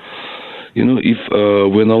agents. If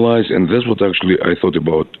we analyze, and that's what actually I thought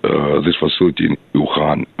about this facility in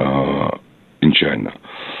Wuhan, in China.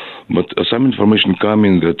 But some information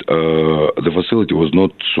coming that the facility was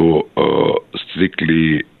not so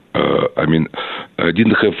strictly,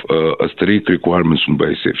 didn't have strict requirements on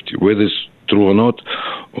biosafety. Whether it's true or not,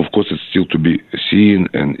 of course, it's still to be seen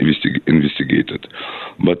and investigated.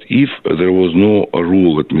 But if there was no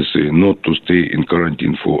rule, let me say, not to stay in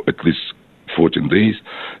quarantine for at least 14 days,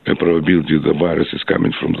 the probability the virus is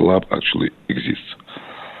coming from the lab actually exists.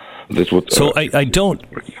 That's what. So I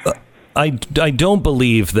don't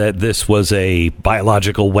believe that this was a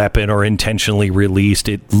biological weapon or intentionally released.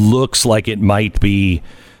 It looks like it might be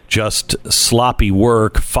just sloppy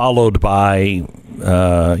work followed by,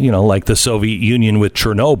 like the Soviet Union with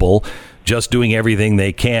Chernobyl, just doing everything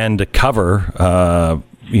they can to cover,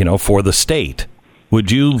 for the state.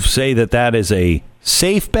 Would you say that that is a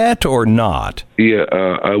safe bet or not? Yeah,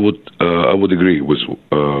 I would agree with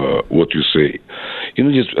what you say.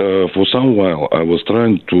 Just for some while, I was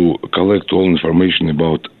trying to collect all information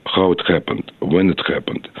about how it happened, when it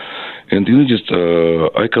happened. And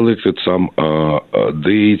I collected some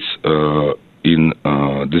dates in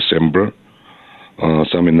December,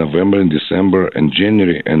 some in November and December and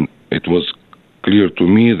January, and it was clear to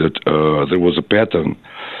me that there was a pattern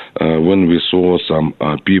when we saw some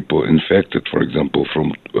people infected, for example,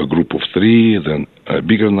 from a group of 3, then a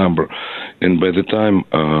bigger number, and by the time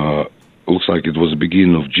looks like it was the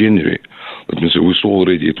beginning of January, let me say, we saw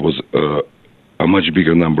already it was a much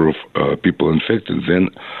bigger number of people infected than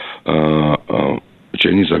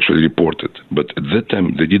Chinese actually reported. But at that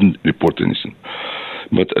time, they didn't report anything.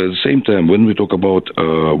 But at the same time, when we talk about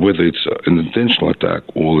whether it's an intentional attack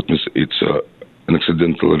or it's an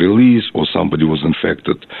accidental release or somebody was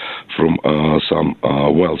infected from some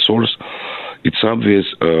wild source, it's obvious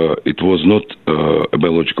it was not a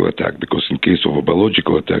biological attack, because in case of a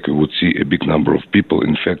biological attack, we would see a big number of people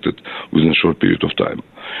infected within a short period of time.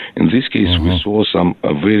 In this case, we saw some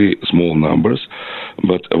very small numbers,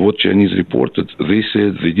 but what Chinese reported, they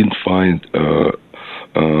said they didn't find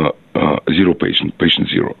patient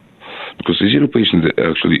zero. Because a zero patient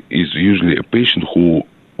actually is usually a patient who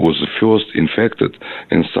was the first infected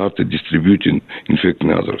and started distributing,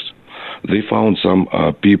 infecting others. They found some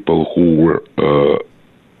people who were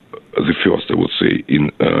the first, I would say,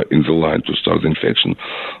 in the line to start the infection,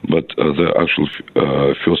 but the actual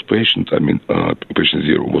first patient, patient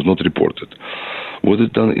zero, was not reported. Was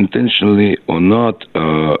it done intentionally or not?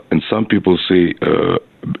 And some people say,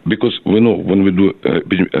 because we know when we do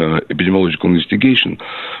epidemiological investigation,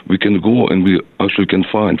 we can go and we actually can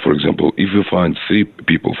find, for example, if we find 3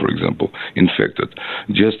 people, for example, infected,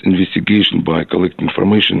 just investigation by collecting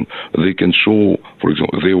information, they can show, for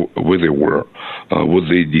example, where they were, what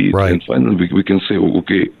they did, right. And finally we can say,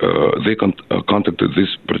 okay, they contacted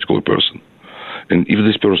this particular person, and if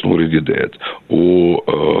this person already dead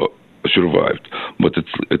or survived, but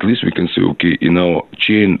at least we can say, okay, in our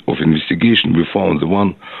chain of investigation, we found the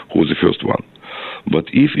one who was the first one. But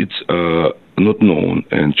if it's not known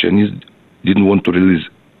and Chinese didn't want to release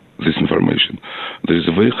this information, there is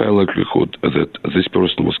a very high likelihood that this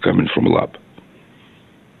person was coming from a lab.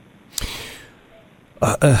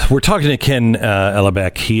 We're talking to Ken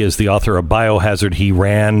Alibek. He is the author of Biohazard. He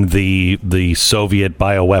ran the Soviet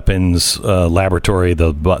bioweapons laboratory,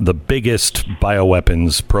 the biggest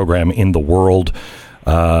bioweapons program in the world.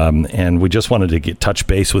 And we just wanted to touch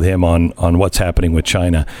base with him on what's happening with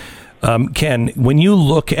China. Ken, when you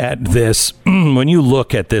look at this,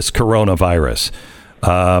 coronavirus,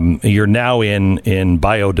 you're now in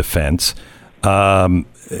biodefense.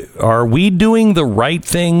 Are we doing the right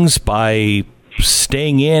things by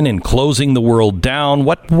staying in and closing the world down?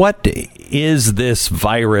 What is this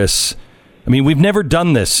virus? I mean, we've never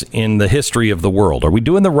done this in the history of the world. Are we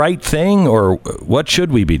doing the right thing, or what should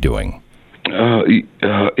we be doing?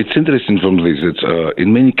 It's interesting from this. It's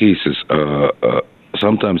in many cases.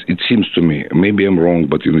 Sometimes it seems to me, maybe I'm wrong,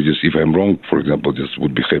 but just if I'm wrong, for example, just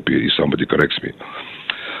would be happy if somebody corrects me.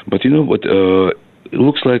 But it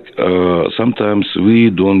looks like sometimes we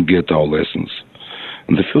don't get our lessons.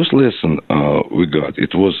 And the first lesson we got,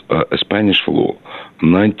 it was a Spanish flu,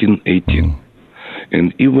 1918.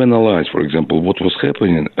 And if we analyze, for example, what was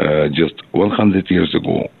happening just 100 years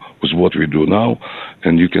ago with what we do now,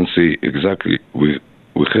 and you can say exactly we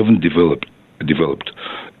haven't developed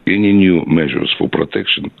any new measures for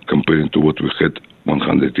protection compared to what we had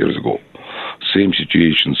 100 years ago. Same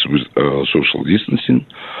situations with social distancing,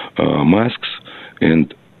 masks,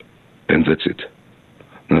 and that's it.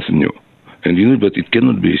 Nothing new. And but it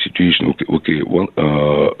cannot be a situation,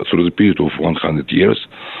 through the period of 100 years,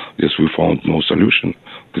 yes, we found no solution.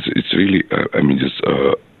 It's really,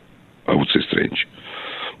 I would say strange.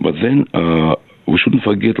 But then we shouldn't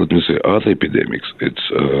forget, let me say, other epidemics. It's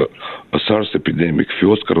a SARS epidemic,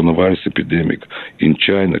 first coronavirus epidemic in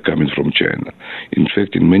China, coming from China. In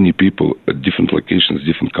fact, in many people at different locations,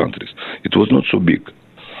 different countries. It was not so big,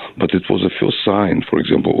 but it was a first sign, for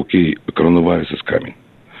example, okay, coronavirus is coming.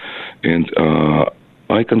 And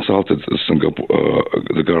I consulted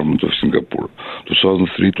the government of Singapore,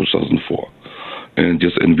 2003, 2004. And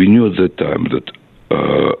we knew at that time that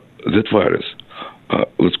that virus,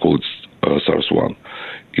 let's call it SARS-1,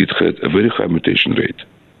 it had a very high mutation rate.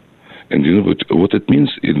 And what it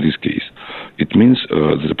means in this case? It means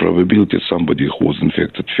that the probability that somebody who was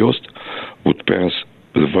infected first would pass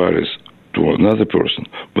the virus to another person,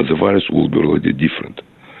 but the virus will be already different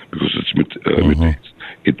because it's mutates.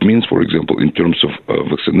 It means, for example, in terms of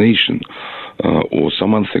vaccination or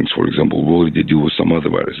some other things, for example, we already deal with some other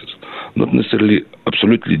viruses. Not necessarily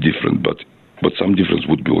absolutely different, but some difference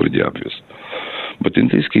would be already obvious. But in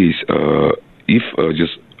this case, I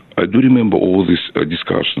do remember all these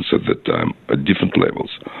discussions at that time at different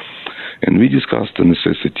levels. And we discussed the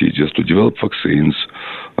necessity just to develop vaccines,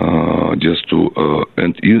 and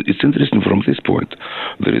it's interesting from this point.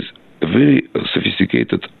 There is a very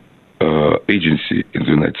sophisticated agency in the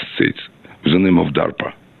United States with the name of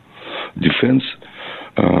DARPA, Defense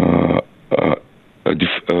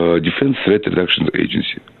Threat Reduction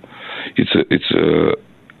Agency. It's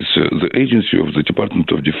the agency of the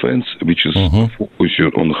Department of Defense, which is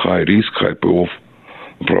focused on high risk, high payoff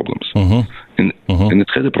problems. And it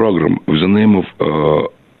had a program with the name of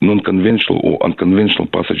non-conventional or unconventional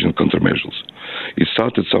pathogen countermeasures. It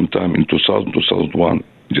started sometime in 2000, 2001,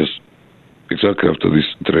 just exactly after this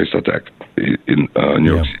terrorist attack in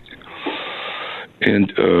New York City.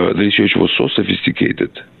 And the research was so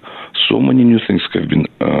sophisticated. So many new things have been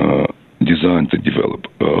designed and developed.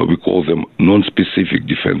 We call them non-specific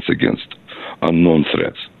defense against unknown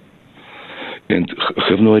threats. And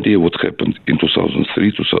have no idea what happened in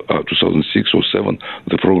 2003, 2006 or 2007.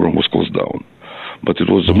 The program was closed down. But it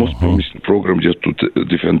was the most promising program just to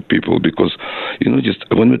defend people because, just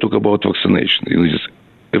when we talk about vaccination,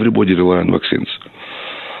 everybody rely on vaccines.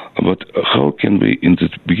 But how can we, in the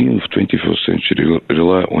beginning of 21st century,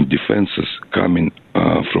 rely on defenses coming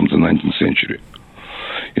from the 19th century?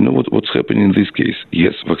 What's happening in this case?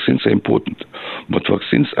 Yes, vaccines are important, but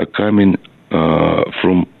vaccines are coming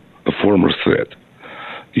from a former threat.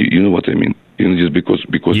 You know what I mean? Just because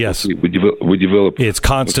yes. we develop. It's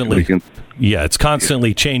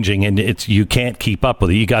constantly changing, and you can't keep up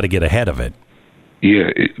with it. You got to get ahead of it.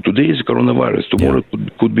 Yeah, today is coronavirus. Tomorrow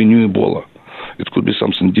it could be new Ebola. It could be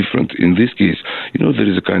something different. In this case, there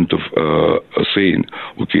is a kind of a saying,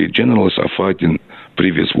 okay, generals are fighting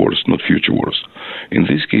previous wars, not future wars. In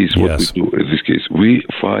this case, what we do in this case, we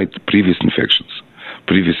fight previous infections.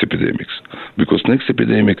 previous epidemics. Because next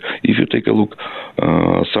epidemic, if you take a look,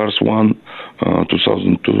 SARS-1,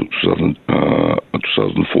 2002,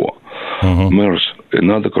 2004, MERS,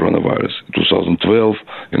 another coronavirus, 2012,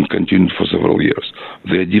 and continued for several years.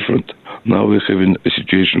 They are different. Now we're having a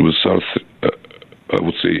situation with SARS, I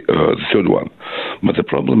would say, the third one. But the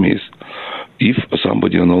problem is, if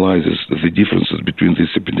somebody analyzes the differences between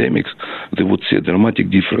these epidemics, they would see a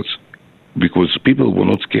dramatic difference because people were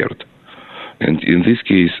not scared. And in this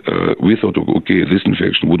case, we thought, okay, this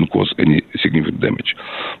infection wouldn't cause any significant damage.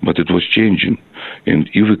 But it was changing. And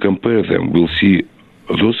if we compare them, we'll see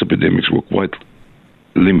those epidemics were quite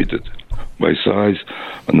limited by size,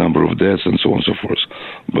 a number of deaths, and so on and so forth.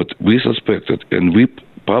 But we suspected, and we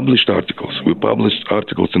published articles. We published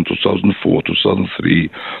articles in 2004, 2003,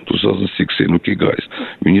 2006, saying, okay, guys,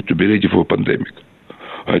 we need to be ready for a pandemic.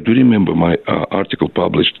 I do remember my article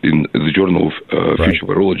published in the Journal of Future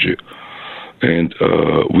Virology. And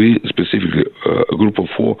we specifically, a group of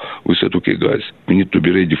 4, we said, okay, guys, we need to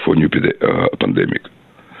be ready for a new pandemic.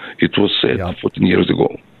 It was said 14 years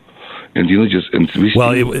ago. And,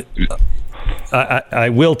 I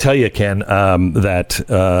will tell you, Ken,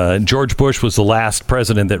 that George Bush was the last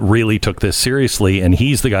president that really took this seriously, and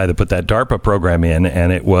he's the guy that put that DARPA program in,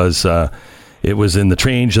 and it was in the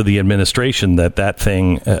change of the administration that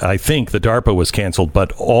thing, I think the DARPA was canceled,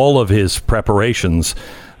 but all of his preparations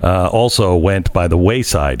also went by the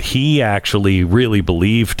wayside. He actually really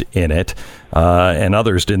believed in it, and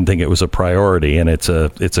others didn't think it was a priority, and it's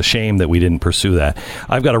a shame that we didn't pursue that.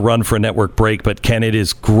 I've got to run for a network break, but Ken, it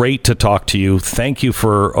is great to talk to you. Thank you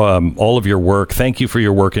for all of your work. Thank you for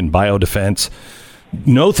your work in biodefense.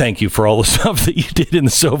 No, thank you for all the stuff that you did in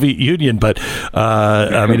the Soviet Union, but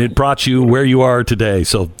I mean, it brought you where you are today.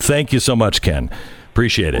 So thank you so much, Ken.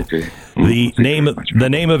 Appreciate it. Okay. The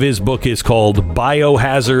name of his book is called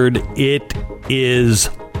Biohazard. It is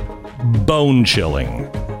bone chilling.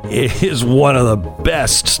 It is one of the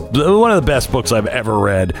best books I've ever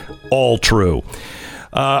read. All true.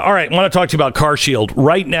 All right, I want to talk to you about CarShield.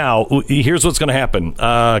 Right now, here's what's going to happen.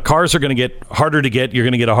 Cars are going to get harder to get. You're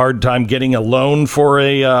going to get a hard time getting a loan for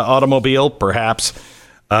a automobile, perhaps.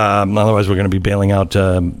 Otherwise, we're going to be bailing out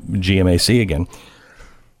GMAC again.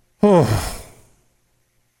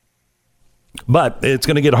 But it's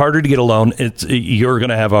going to get harder to get a loan. You're going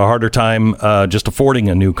to have a harder time just affording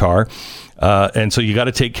a new car. And so you got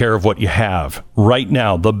to take care of what you have. Right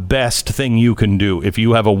now, the best thing you can do if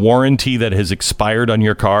you have a warranty that has expired on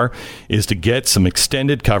your car is to get some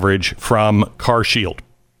extended coverage from CarShield.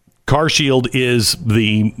 CarShield is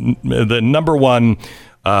the number one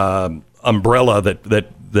umbrella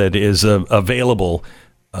that is available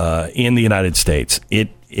in the United States.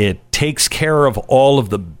 It takes care of all of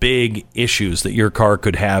the big issues that your car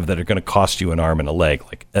could have that are going to cost you an arm and a leg,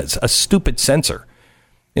 like a stupid sensor.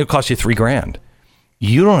 It'll cost you $3,000.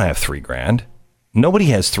 You don't have $3,000. Nobody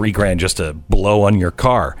has $3,000 just to blow on your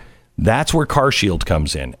car. That's where CarShield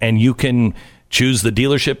comes in, and you can choose the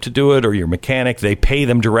dealership to do it or your mechanic. They pay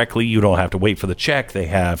them directly. You don't have to wait for the check. They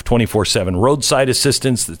have 24/7 roadside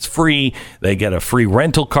assistance that's free. They get a free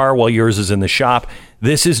rental car while yours is in the shop.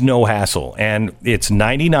 This is no hassle, and it's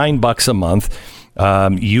 $99 a month.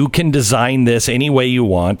 You can design this any way you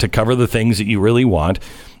want to cover the things that you really want.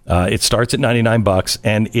 It starts at $99,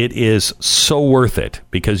 and it is so worth it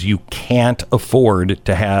because you can't afford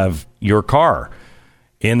to have your car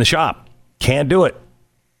in the shop. Can't do it.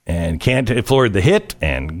 And can't afford the hit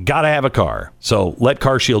and got to have a car. So let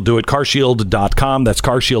CarShield do it. CarShield.com. That's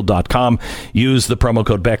CarShield.com. Use the promo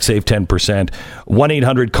code BECK. Save 10%.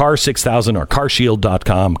 1-800-CAR-6000 or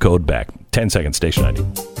CarShield.com. Code BECK. 10 seconds. Station ID.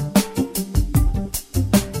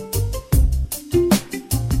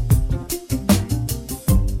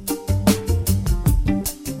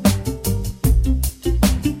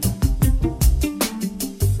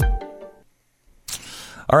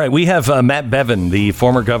 All right, we have Matt Bevin, the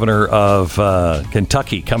former governor of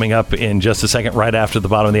Kentucky, coming up in just a second, right after the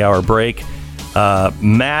bottom of the hour break.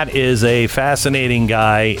 Matt is a fascinating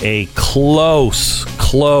guy, a close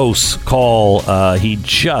call. He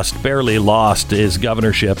just barely lost his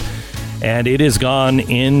governorship, and it has gone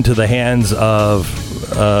into the hands of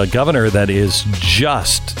a governor that is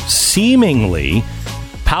just seemingly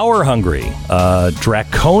power hungry.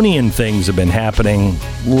 Draconian things have been happening.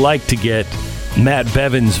 Like to get Matt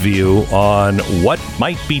Bevin's view on what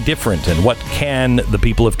might be different and what can the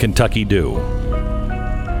people of Kentucky do.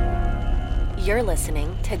 You're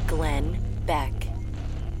listening to Glenn Beck.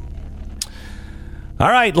 All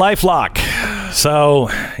right, LifeLock. So,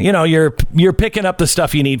 you know, you're picking up the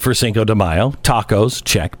stuff you need for Cinco de Mayo. Tacos,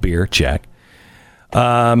 check. Beer, check.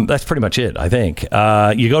 That's pretty much it, I think.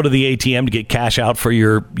 You go to the ATM to get cash out for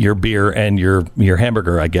your beer and your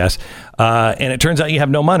hamburger, I guess. And it turns out you have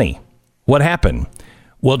no money. What happened?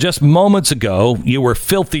 Well, just moments ago, you were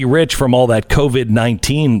filthy rich from all that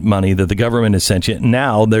COVID-19 money that the government has sent you.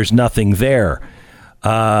 Now there's nothing there.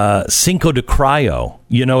 Cinco de Cryo.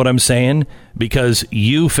 You know what I'm saying? Because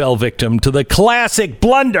you fell victim to the classic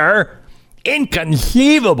blunder.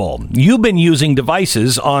 Inconceivable. You've been using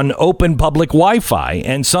devices on open public Wi-Fi,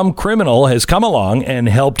 and some criminal has come along and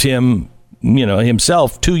helped him,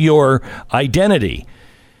 himself to your identity.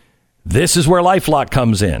 This is where LifeLock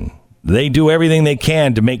comes in. They do everything they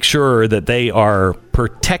can to make sure that they are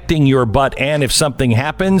protecting your butt, and if something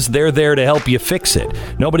happens, they're there to help you fix it.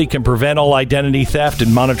 Nobody can prevent all identity theft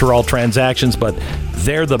and monitor all transactions, but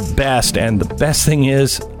they're the best. And the best thing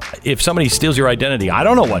is, if somebody steals your identity, I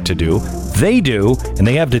don't know what to do. They do, and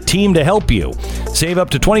they have the team to help you. Save up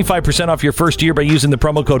to 25% off your first year by using the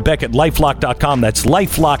promo code Beck at LifeLock.com. That's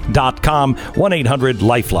LifeLock.com,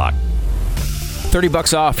 1-800-LifeLock.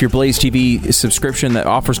 $30 off your Blaze TV subscription. That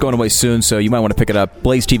offer's going away soon, so you might want to pick it up.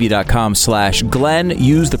 BlazeTV.com/Glenn.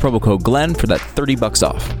 Use the promo code Glenn for that $30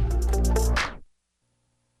 off.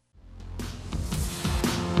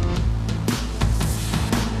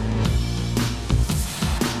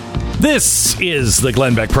 This is the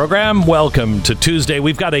Glenn Beck program. Welcome to Tuesday.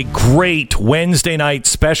 We've got a great Wednesday night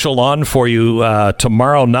special on for you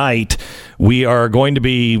tomorrow night. We are going to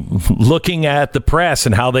be looking at the press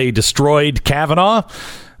and how they destroyed Kavanaugh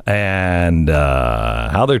and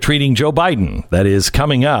how they're treating Joe Biden. That is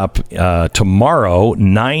coming up tomorrow,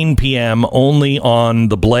 9 p.m., only on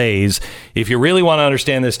The Blaze. If you really want to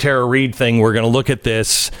understand this Tara Reade thing, we're going to look at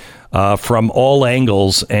this from all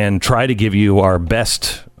angles and try to give you our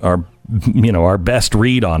best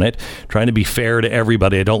read on it, trying to be fair to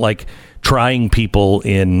everybody. I don't like trying people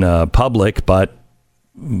in public, but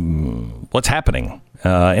what's happening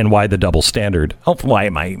and why the double standard. Oh, why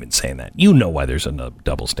am I even saying that? You know why there's a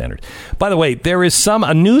double standard. By the way, there is a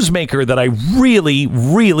newsmaker that I really,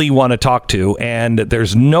 really want to talk to, and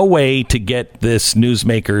there's no way to get this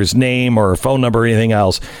newsmaker's name or phone number or anything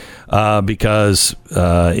else because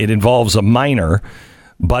it involves a minor.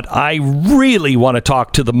 But I really want to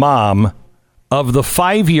talk to the mom of the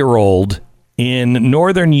 5-year-old in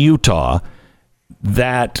northern Utah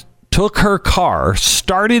that took her car,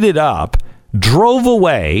 started it up, drove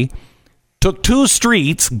away, took 2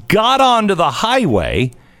 streets, got onto the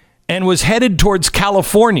highway, and was headed towards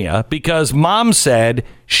California because mom said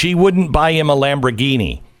she wouldn't buy him a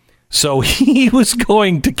Lamborghini. So he was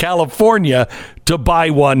going to California to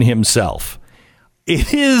buy one himself.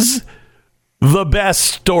 It is the best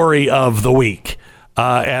story of the week.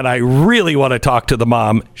 And I really want to talk to the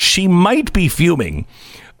mom. She might be fuming,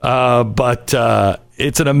 but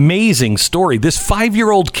it's an amazing story. This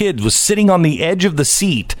 5-year-old kid was sitting on the edge of the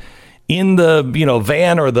seat in the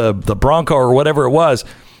van or the Bronco or whatever it was,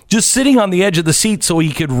 just sitting on the edge of the seat so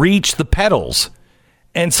he could reach the pedals.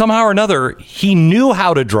 And somehow or another, he knew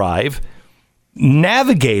how to drive,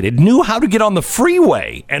 navigated, knew how to get on the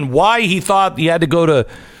freeway. And why he thought he had to go to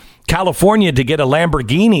California to get a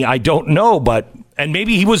Lamborghini, I don't know, and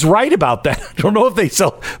maybe he was right about that. I don't know if they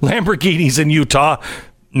sell Lamborghinis in Utah.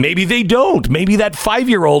 Maybe they don't. Maybe that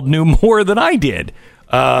 5-year-old knew more than I did.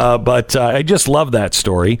 But I just love that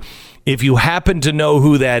story. If you happen to know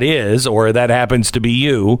who that is, or that happens to be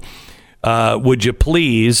you, would you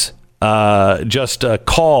please just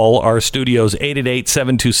call our studios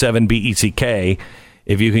 888-727-BECK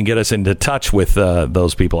if you can get us into touch with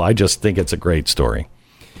those people. I just think it's a great story.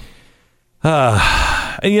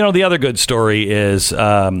 The other good story is,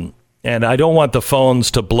 and I don't want the phones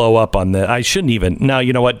to blow up on the, I shouldn't even, now,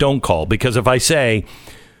 you know what, don't call, because if I say,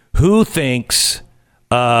 who thinks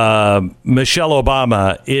Michelle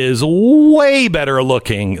Obama is way better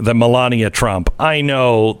looking than Melania Trump, I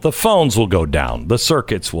know the phones will go down, the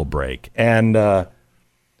circuits will break, and I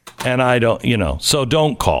don't, so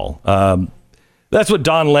don't call. That's what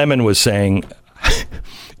Don Lemon was saying.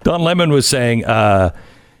 Don Lemon was saying,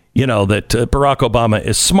 that Barack Obama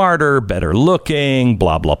is smarter, better looking,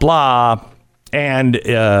 blah, blah, blah. And,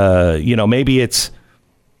 maybe it's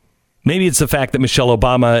the fact that Michelle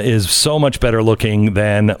Obama is so much better looking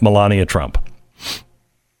than Melania Trump.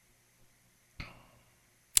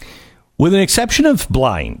 With an exception of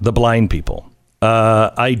the blind people,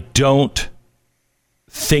 I don't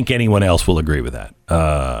think anyone else will agree with that.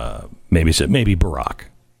 Maybe Barack.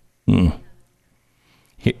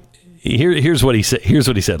 Here's what he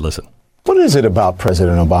said. Listen. What is it about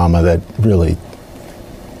President Obama that really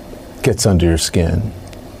gets under your skin?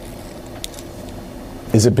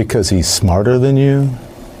 Is it because he's smarter than you?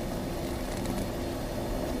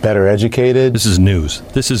 Better educated. This is news.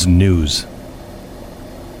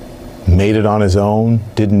 Made it on his own.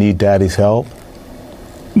 Didn't need daddy's help.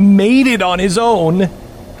 Made it on his own.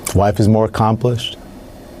 His wife is more accomplished.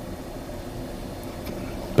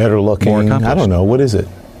 Better looking. I don't know. What is it?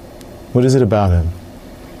 What is it about him?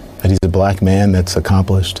 That he's a black man that's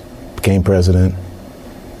accomplished, became president.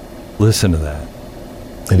 Listen to that.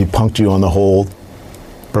 That he punked you on the whole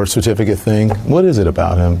birth certificate thing. What is it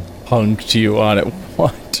about him? Punked you on it.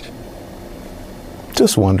 What?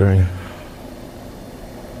 Just wondering.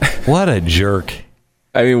 What a jerk.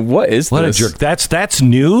 I mean, what is this? What a jerk. That's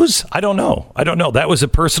news? I don't know. That was a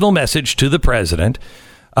personal message to the president.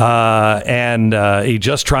 And he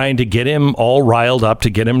just trying to get him all riled up to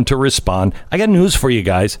get him to respond. I got news for you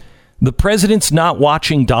guys. The president's not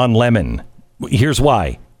watching Don Lemon. Here's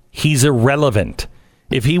why. He's irrelevant.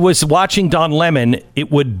 If he was watching Don Lemon,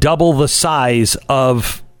 it would double the size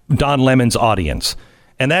of Don Lemon's audience.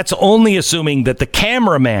 And that's only assuming that the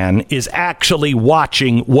cameraman is actually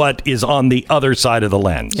watching what is on the other side of the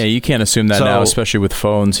lens. Yeah, you can't assume that now, especially with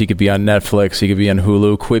phones. He could be on Netflix. He could be on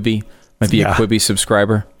Hulu. Quibi. Might be a Quibi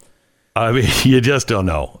subscriber. I mean, you just don't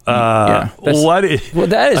know. That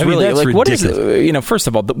is really like, what is it? First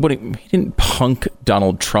of all, he didn't punk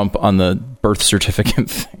Donald Trump on the birth certificate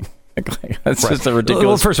thing. That's just a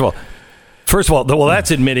ridiculous. Well, first of all,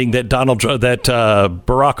 that's admitting that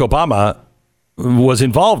Barack Obama was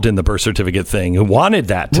involved in the birth certificate thing, who wanted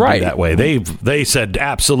that to be that way. They said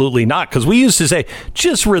absolutely not, because we used to say,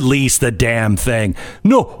 just release the damn thing.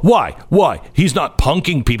 No, why? He's not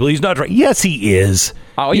punking people. He's not. Yes, he is.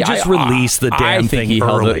 Oh, yeah, just release the damn thing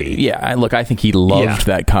early. I think he loved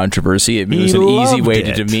that controversy. It was an easy way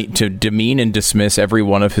to demean and dismiss every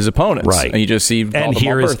one of his opponents. Right. And you just see all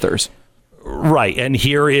birthers. Right. And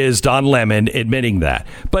here is Don Lemon admitting that.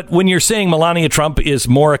 But when you're saying Melania Trump is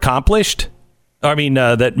more accomplished,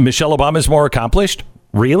 that Michelle Obama is more accomplished,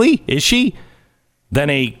 really? Is she?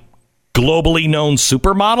 Than a globally known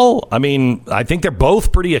supermodel? I mean, I think they're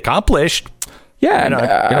both pretty accomplished.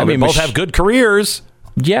 Yeah. They both have good careers.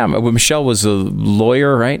 Yeah, Michelle was a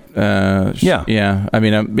lawyer, right? Yeah. I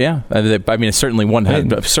mean, certainly one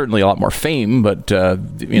had certainly a lot more fame, but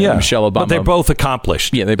Michelle Obama. But they're both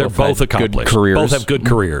accomplished. Yeah, they're both accomplished. Good careers. Both have good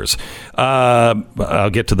careers. I'll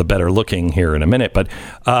get to the better looking here in a minute, but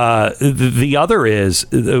the other is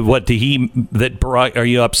are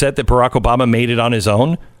you upset that Barack Obama made it on his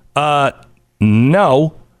own?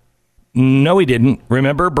 No, he didn't.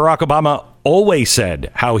 Remember, Barack Obama always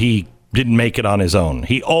said how he didn't make it on his own.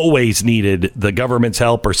 He always needed the government's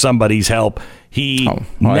help or somebody's help. He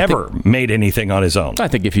never made anything on his own. I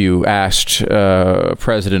think if you asked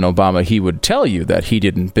President Obama, he would tell you that he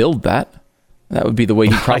didn't build that. That would be the way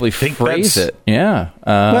he'd probably phrase it. Yeah.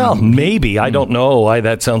 Well, maybe. I don't know why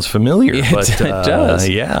that sounds familiar, but it does.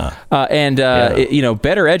 Yeah.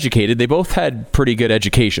 Better educated. They both had pretty good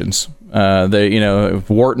educations.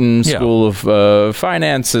 Wharton School of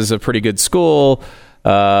Finance is a pretty good school.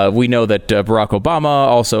 We know that Barack Obama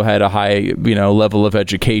also had a high, level of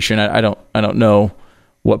education. I don't know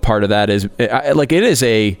what part of that is. It is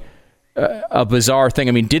a bizarre thing.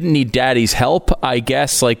 I mean, didn't need daddy's help. I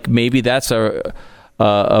guess maybe that's a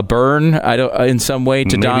burn. In some way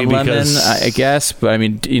to Don Lemon. I guess, but I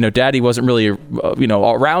mean, daddy wasn't really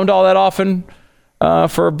around all that often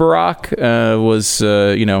for Barack.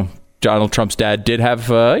 Donald Trump's dad did have,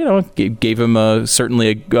 gave him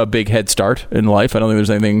certainly a big head start in life. I don't think there's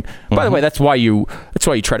anything. By the way, that's why you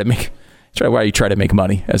try to make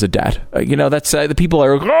money as a dad. That's the people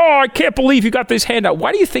are. Oh, I can't believe you got this handout.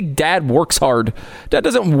 Why do you think dad works hard? Dad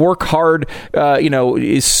doesn't work hard,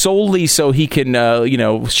 is solely so he can,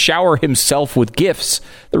 shower himself with gifts.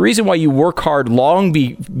 The reason why you work hard long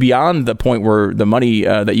beyond the point where the money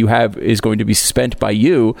that you have is going to be spent by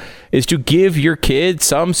you is to give your kid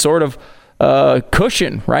some sort of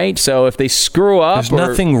cushion, right? So if they screw up, there's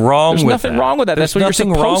nothing wrong with that. That's what you're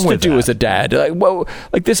supposed to do as a dad.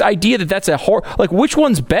 This idea that's which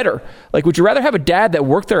one's better? Would you rather have a dad that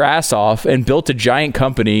worked their ass off and built a giant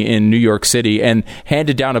company in New York City and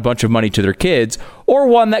handed down a bunch of money to their kids, or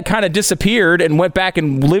one that kind of disappeared and went back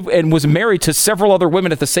and lived and was married to several other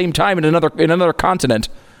women at the same time in another continent?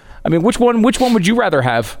 I mean, which one would you rather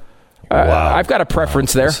have? Wow. I've got a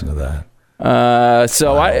preference there. Listen to that. I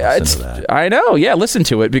know. Yeah, listen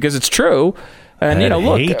to it because it's true. And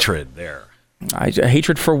look, hatred there.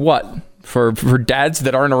 Hatred for what? For dads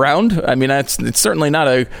that aren't around? I mean, it's certainly not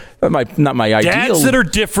not my ideal. Dads that are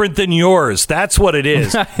different than yours. That's what it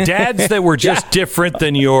is. Dads that were just different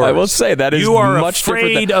than yours. I will say that is you are much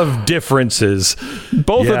afraid of differences.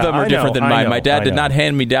 Both of them are different than mine. My dad did not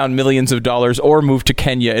hand me down millions of dollars or move to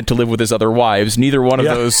Kenya and to live with his other wives. Neither one of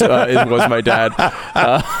those was my dad.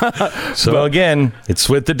 So again, it's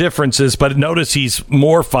with the differences. But notice he's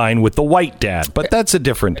more fine with the white dad. But that's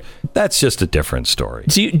just a different story.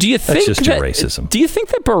 Do you think that's just racism? Do you think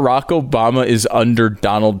that Barack Obama is under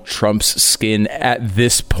Donald Trump's skin at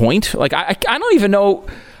this point? Like, I don't even know.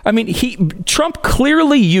 I mean, Trump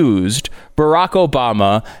clearly used Barack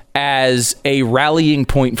Obama as a rallying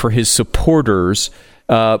point for his supporters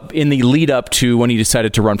in the lead up to when he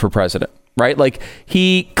decided to run for president. Right? Like,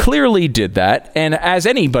 he clearly did that. And as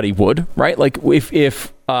anybody would, right? Like,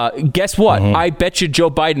 if guess what? I bet you Joe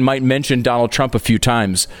Biden might mention Donald Trump a few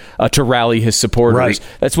times to rally his supporters. Right.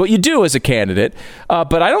 That's what you do as a candidate.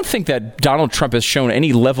 But I don't think that Donald Trump has shown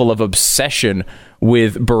any level of obsession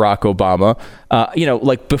with Barack Obama.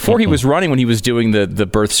 Like before he was running, when he was doing the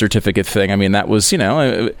birth certificate thing, I mean, that was, we've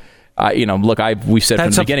said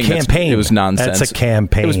from the beginning, it was nonsense. That's a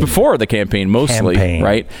campaign. It was before the campaign, mostly,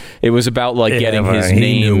 right? It was about getting his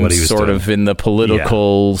name sort of in the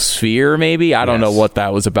political sphere, maybe. I don't know what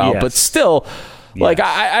that was about, but still,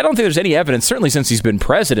 I don't think there's any evidence, certainly since he's been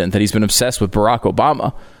president, that he's been obsessed with Barack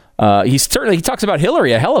Obama. He talks about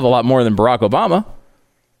Hillary a hell of a lot more than Barack Obama.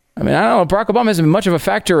 I mean, I don't know. Barack Obama hasn't been much of a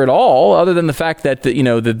factor at all, other than the fact that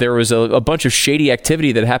that there was a bunch of shady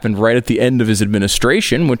activity that happened right at the end of his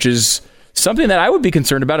administration, which is something that I would be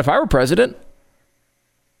concerned about if I were president.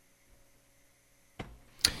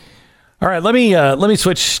 All right, let me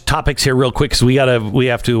switch topics here real quick, because we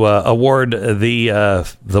have to award the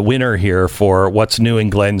winner here for What's New in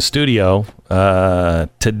Glenn's studio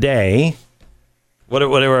today. What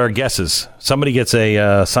are our guesses? Somebody gets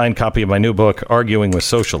a signed copy of my new book, Arguing with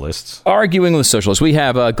Socialists. Arguing with Socialists. We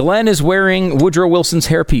have Glenn is wearing Woodrow Wilson's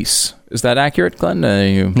hairpiece. Is that accurate, Glenn?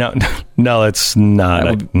 No, it's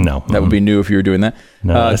not. No. That would be new if you were doing that.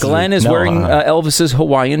 No, Glenn is wearing Elvis's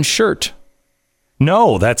Hawaiian shirt.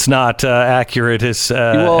 No, that's not accurate we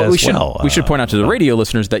should point out to the radio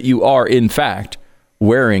listeners that you are, in fact,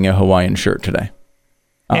 wearing a Hawaiian shirt today.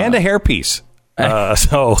 And a hairpiece.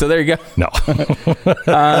 So there you go. No.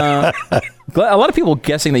 A lot of people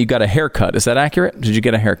guessing that you got a haircut. Is that accurate? Did you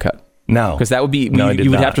get a haircut? No. Because that would be, you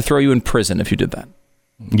would have to throw you in prison if you did that.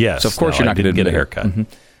 Yes. So of course you're not going to get a haircut.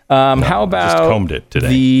 Mm-hmm. How about just combed it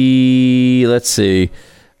today. Let's see.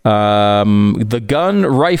 The gun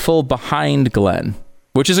rifle behind Glenn,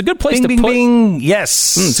 which is a good place to put. Bing.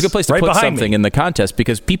 Yes. It's a good place to put something in the contest,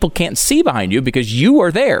 because people can't see behind you because you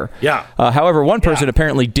are there. Yeah. However, one person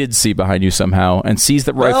apparently did see behind you somehow and sees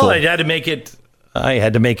the rifle. Well, I had to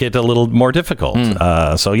make it a little more difficult.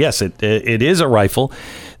 So yes, it is a rifle.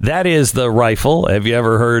 That is the rifle. Have you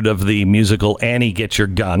ever heard of the musical Annie Get Your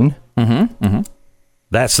Gun? Mm-hmm. Mm-hmm.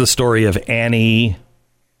 That's the story of Annie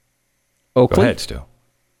Oakley. Go ahead, Stu.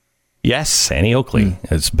 Yes, Annie Oakley.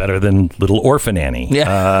 It's better than Little Orphan Annie.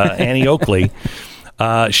 Yeah. Annie Oakley.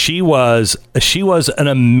 She was an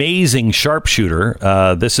amazing sharpshooter.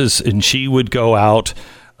 And she would go out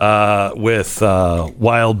with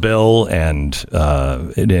Wild Bill and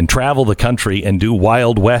travel the country and do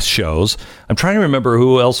Wild West shows. I'm trying to remember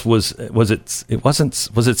who else was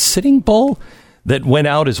it Sitting Bull that went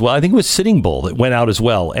out as well? I think it was Sitting Bull that went out as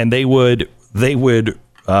well, and they would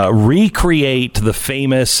recreate the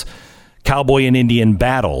famous cowboy and Indian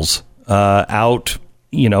battles out,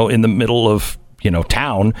 in the middle of,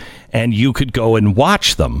 town, and you could go and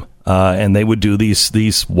watch them. And they would do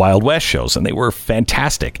these Wild West shows, and they were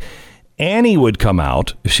fantastic. Annie would come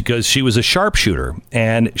out because she was a sharpshooter,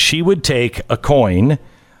 and she would take a coin,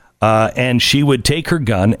 and she would take her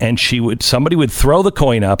gun, and somebody would throw the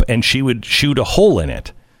coin up, and she would shoot a hole in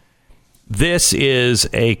it. This is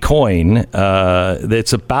a coin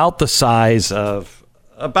that's about the size of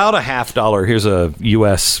about a $50. Here's a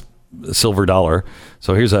U.S. silver dollar.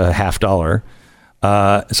 So here's a $50.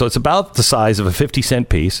 So it's about the size of a 50-cent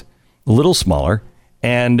piece, a little smaller.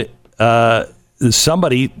 And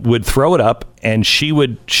somebody would throw it up, and she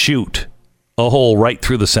would shoot a hole right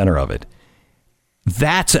through the center of it.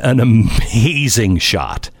 That's an amazing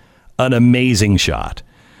shot. An amazing shot.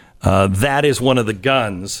 That is one of the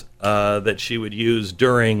guns that she would use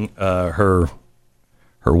during her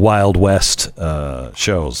Wild West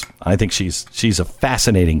shows. I think she's a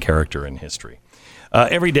fascinating character in history.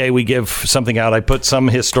 Every day we give something out. I put some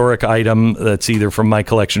historic item that's either from my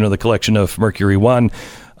collection or the collection of Mercury One,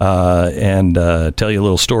 and tell you a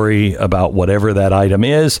little story about whatever that item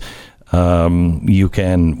is. You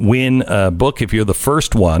can win a book if you're the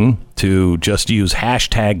first one to just use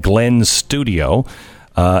hashtag Glenn Studio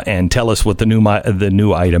and tell us what the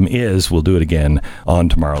new item is. We'll do it again on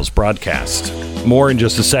tomorrow's broadcast. More in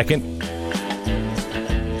just a second.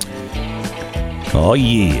 Oh,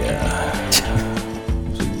 yeah.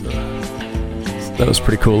 That was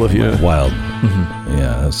pretty cool of you. Wild. Mm-hmm.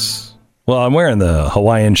 Yes. Well, I'm wearing the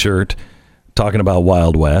Hawaiian shirt, talking about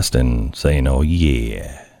Wild West and saying, oh,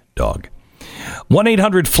 yeah, dog.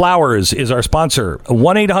 1-800-Flowers is our sponsor.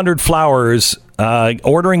 1-800-Flowers,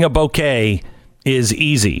 ordering a bouquet is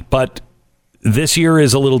easy, but this year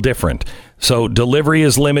is a little different. So delivery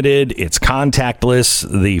is limited. It's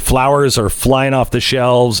contactless. The flowers are flying off the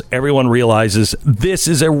shelves. Everyone realizes this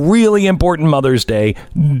is a really important Mother's Day.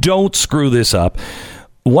 Don't screw this up.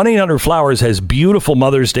 1-800-Flowers has beautiful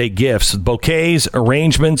Mother's Day gifts, bouquets,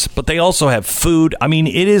 arrangements, but they also have food. I mean,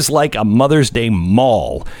 it is like a Mother's Day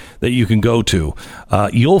mall that you can go to.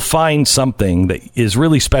 You'll find something that is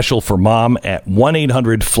really special for mom at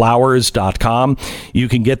 1-800-Flowers.com. You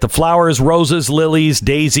can get the flowers, roses, lilies,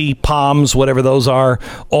 daisy, palms, whatever those are,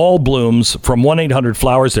 all blooms from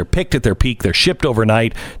 1-800-Flowers. They're picked at their peak. They're shipped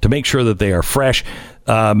overnight to make sure that they are fresh.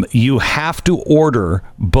 You have to order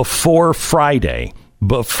before Friday.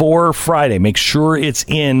 Make sure it's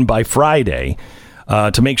in by Friday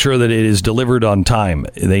to make sure that it is delivered on time.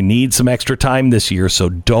 They need some extra time this year, so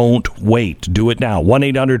don't wait. Do it now.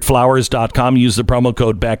 1-800-Flowers.com. Use the promo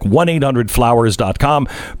code BECK. 1-800-Flowers.com.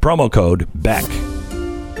 Promo code BECK.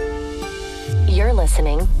 You're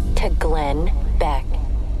listening to Glenn Beck.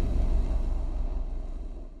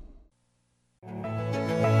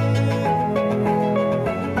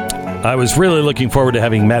 I was really looking forward to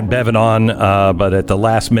having Matt Bevin on, but at the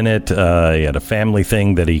last minute, he had a family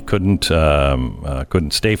thing that he couldn't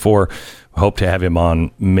stay for. Hope to have him on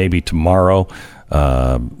maybe tomorrow.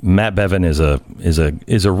 Matt Bevin is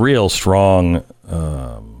a real strong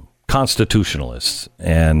constitutionalist,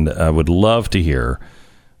 and I would love to hear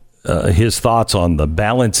his thoughts on the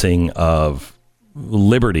balancing of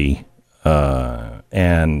liberty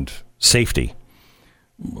and safety.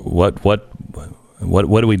 What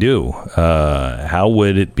do we do? How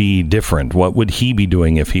would it be different? What would he be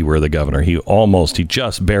doing if he were the governor? He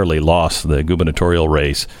just barely lost the gubernatorial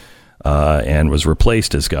race and was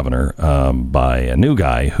replaced as governor by a new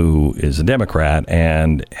guy who is a Democrat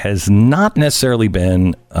and has not necessarily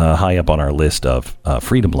been high up on our list of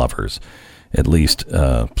freedom lovers, at least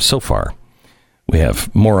so far. We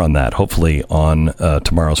have more on that, hopefully, on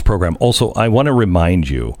tomorrow's program. Also, I want to remind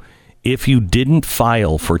you, if you didn't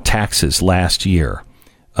file for taxes last year,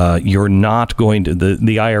 you're not going to,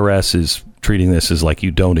 the IRS is treating this as like you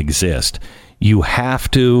don't exist. You have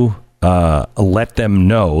to let them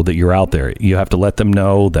know that you're out there. You have to let them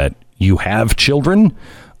know that you have children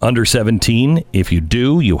under 17. If you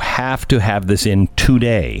do, you have to have this in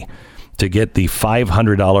today to get the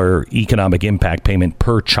 $500 economic impact payment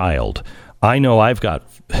per child. I know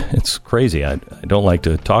it's crazy. I don't like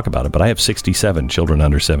to talk about it, but I have 67 children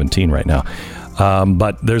under 17 right now.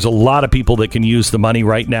 But there's a lot of people that can use the money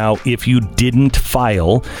right now. If you didn't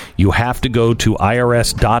file, you have to go to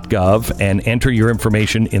irs.gov and enter your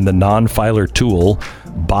information in the non-filer tool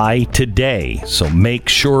by today. So make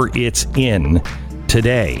sure it's in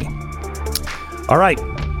today. All right.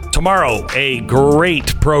 Tomorrow, a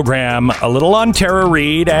great program, a little on Tara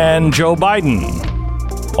Reid and Joe Biden.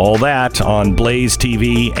 All that on Blaze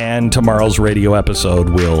TV and tomorrow's radio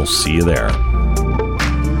episode. We'll see you there.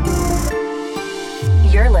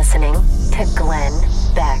 You're listening to Glenn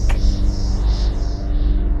Beck.